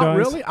rolling dice. Not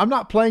really. I'm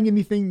not playing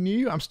anything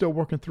new. I'm still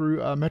working through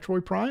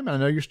Metroid Prime. I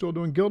know you're still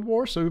doing Guild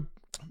Wars, so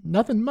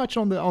nothing much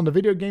on the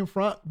video game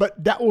front.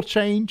 But that will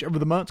change over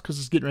the months because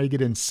it's getting ready to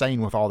get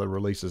insane with all the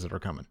releases that are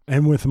coming.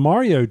 And with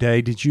Mario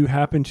Day, did you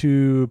happen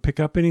to pick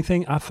up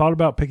anything? I thought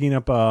about picking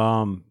up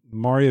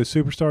Mario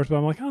Superstars, but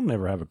I'm like, I'll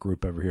never have a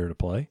group over here to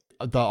play.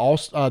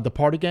 The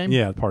party game?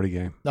 Yeah, the party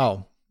game.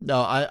 No,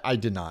 I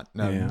did not.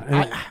 No,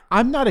 Yeah.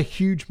 I'm not a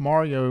huge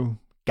Mario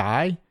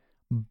guy,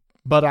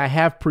 but I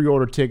have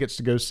pre-ordered tickets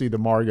to go see the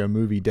Mario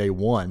movie day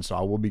one, so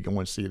I will be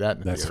going to see that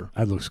in the theater.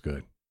 That looks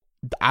good.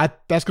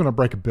 That's going to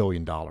break $1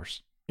 billion.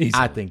 Easily.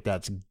 I think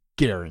that's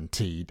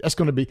guaranteed. That's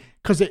going to be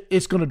because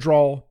it's going to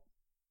draw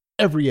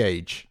every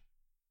age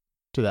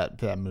to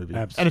that movie.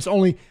 Absolutely. And it's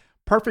only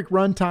perfect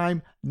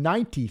runtime,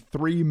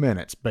 93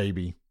 minutes,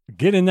 baby.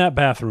 Get in that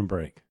bathroom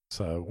break.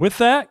 So with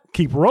that,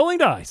 keep rolling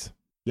dice.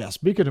 Yeah,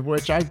 speaking of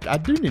which, I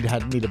do need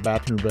a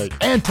bathroom break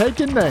and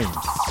taking names.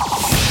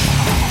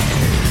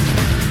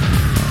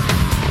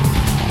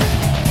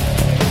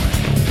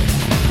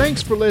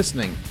 Thanks for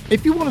listening.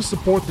 If you want to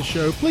support the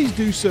show, please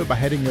do so by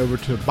heading over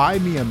to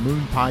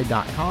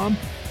buymeamoonpie.com.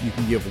 You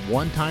can give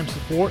one-time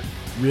support,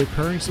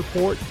 recurring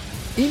support.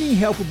 Any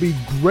help will be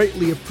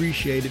greatly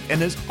appreciated.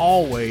 And as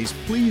always,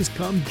 please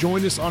come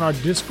join us on our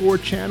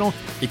Discord channel.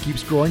 It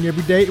keeps growing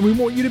every day, and we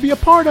want you to be a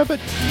part of it.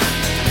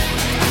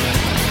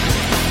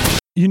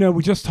 You know,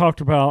 we just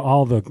talked about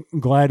all the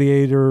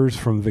gladiators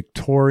from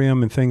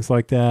Victorum and things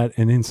like that.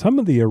 And in some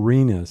of the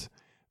arenas,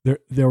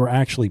 there were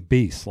actually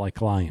beasts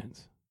like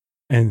lions.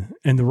 And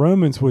the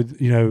Romans would,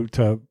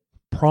 to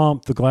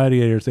prompt the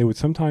gladiators, they would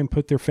sometimes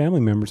put their family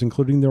members,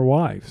 including their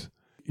wives.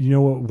 You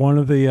know what one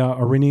of the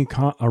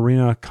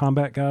arena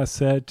combat guys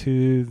said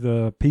to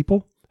the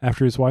people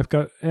after his wife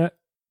got got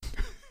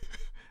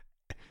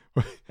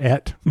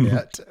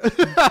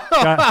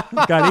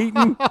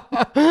eaten?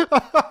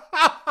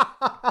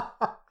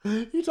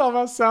 You talking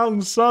about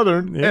sounding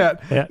southern?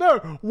 Yeah.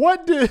 No.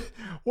 What did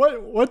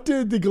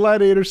the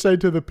gladiator say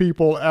to the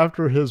people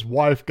after his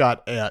wife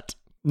got ate?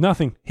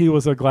 Nothing. He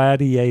was a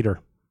gladiator.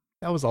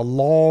 That was a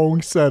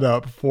long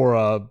setup for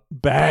a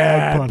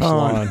bad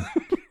punchline.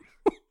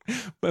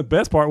 The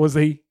best part was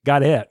he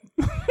got it.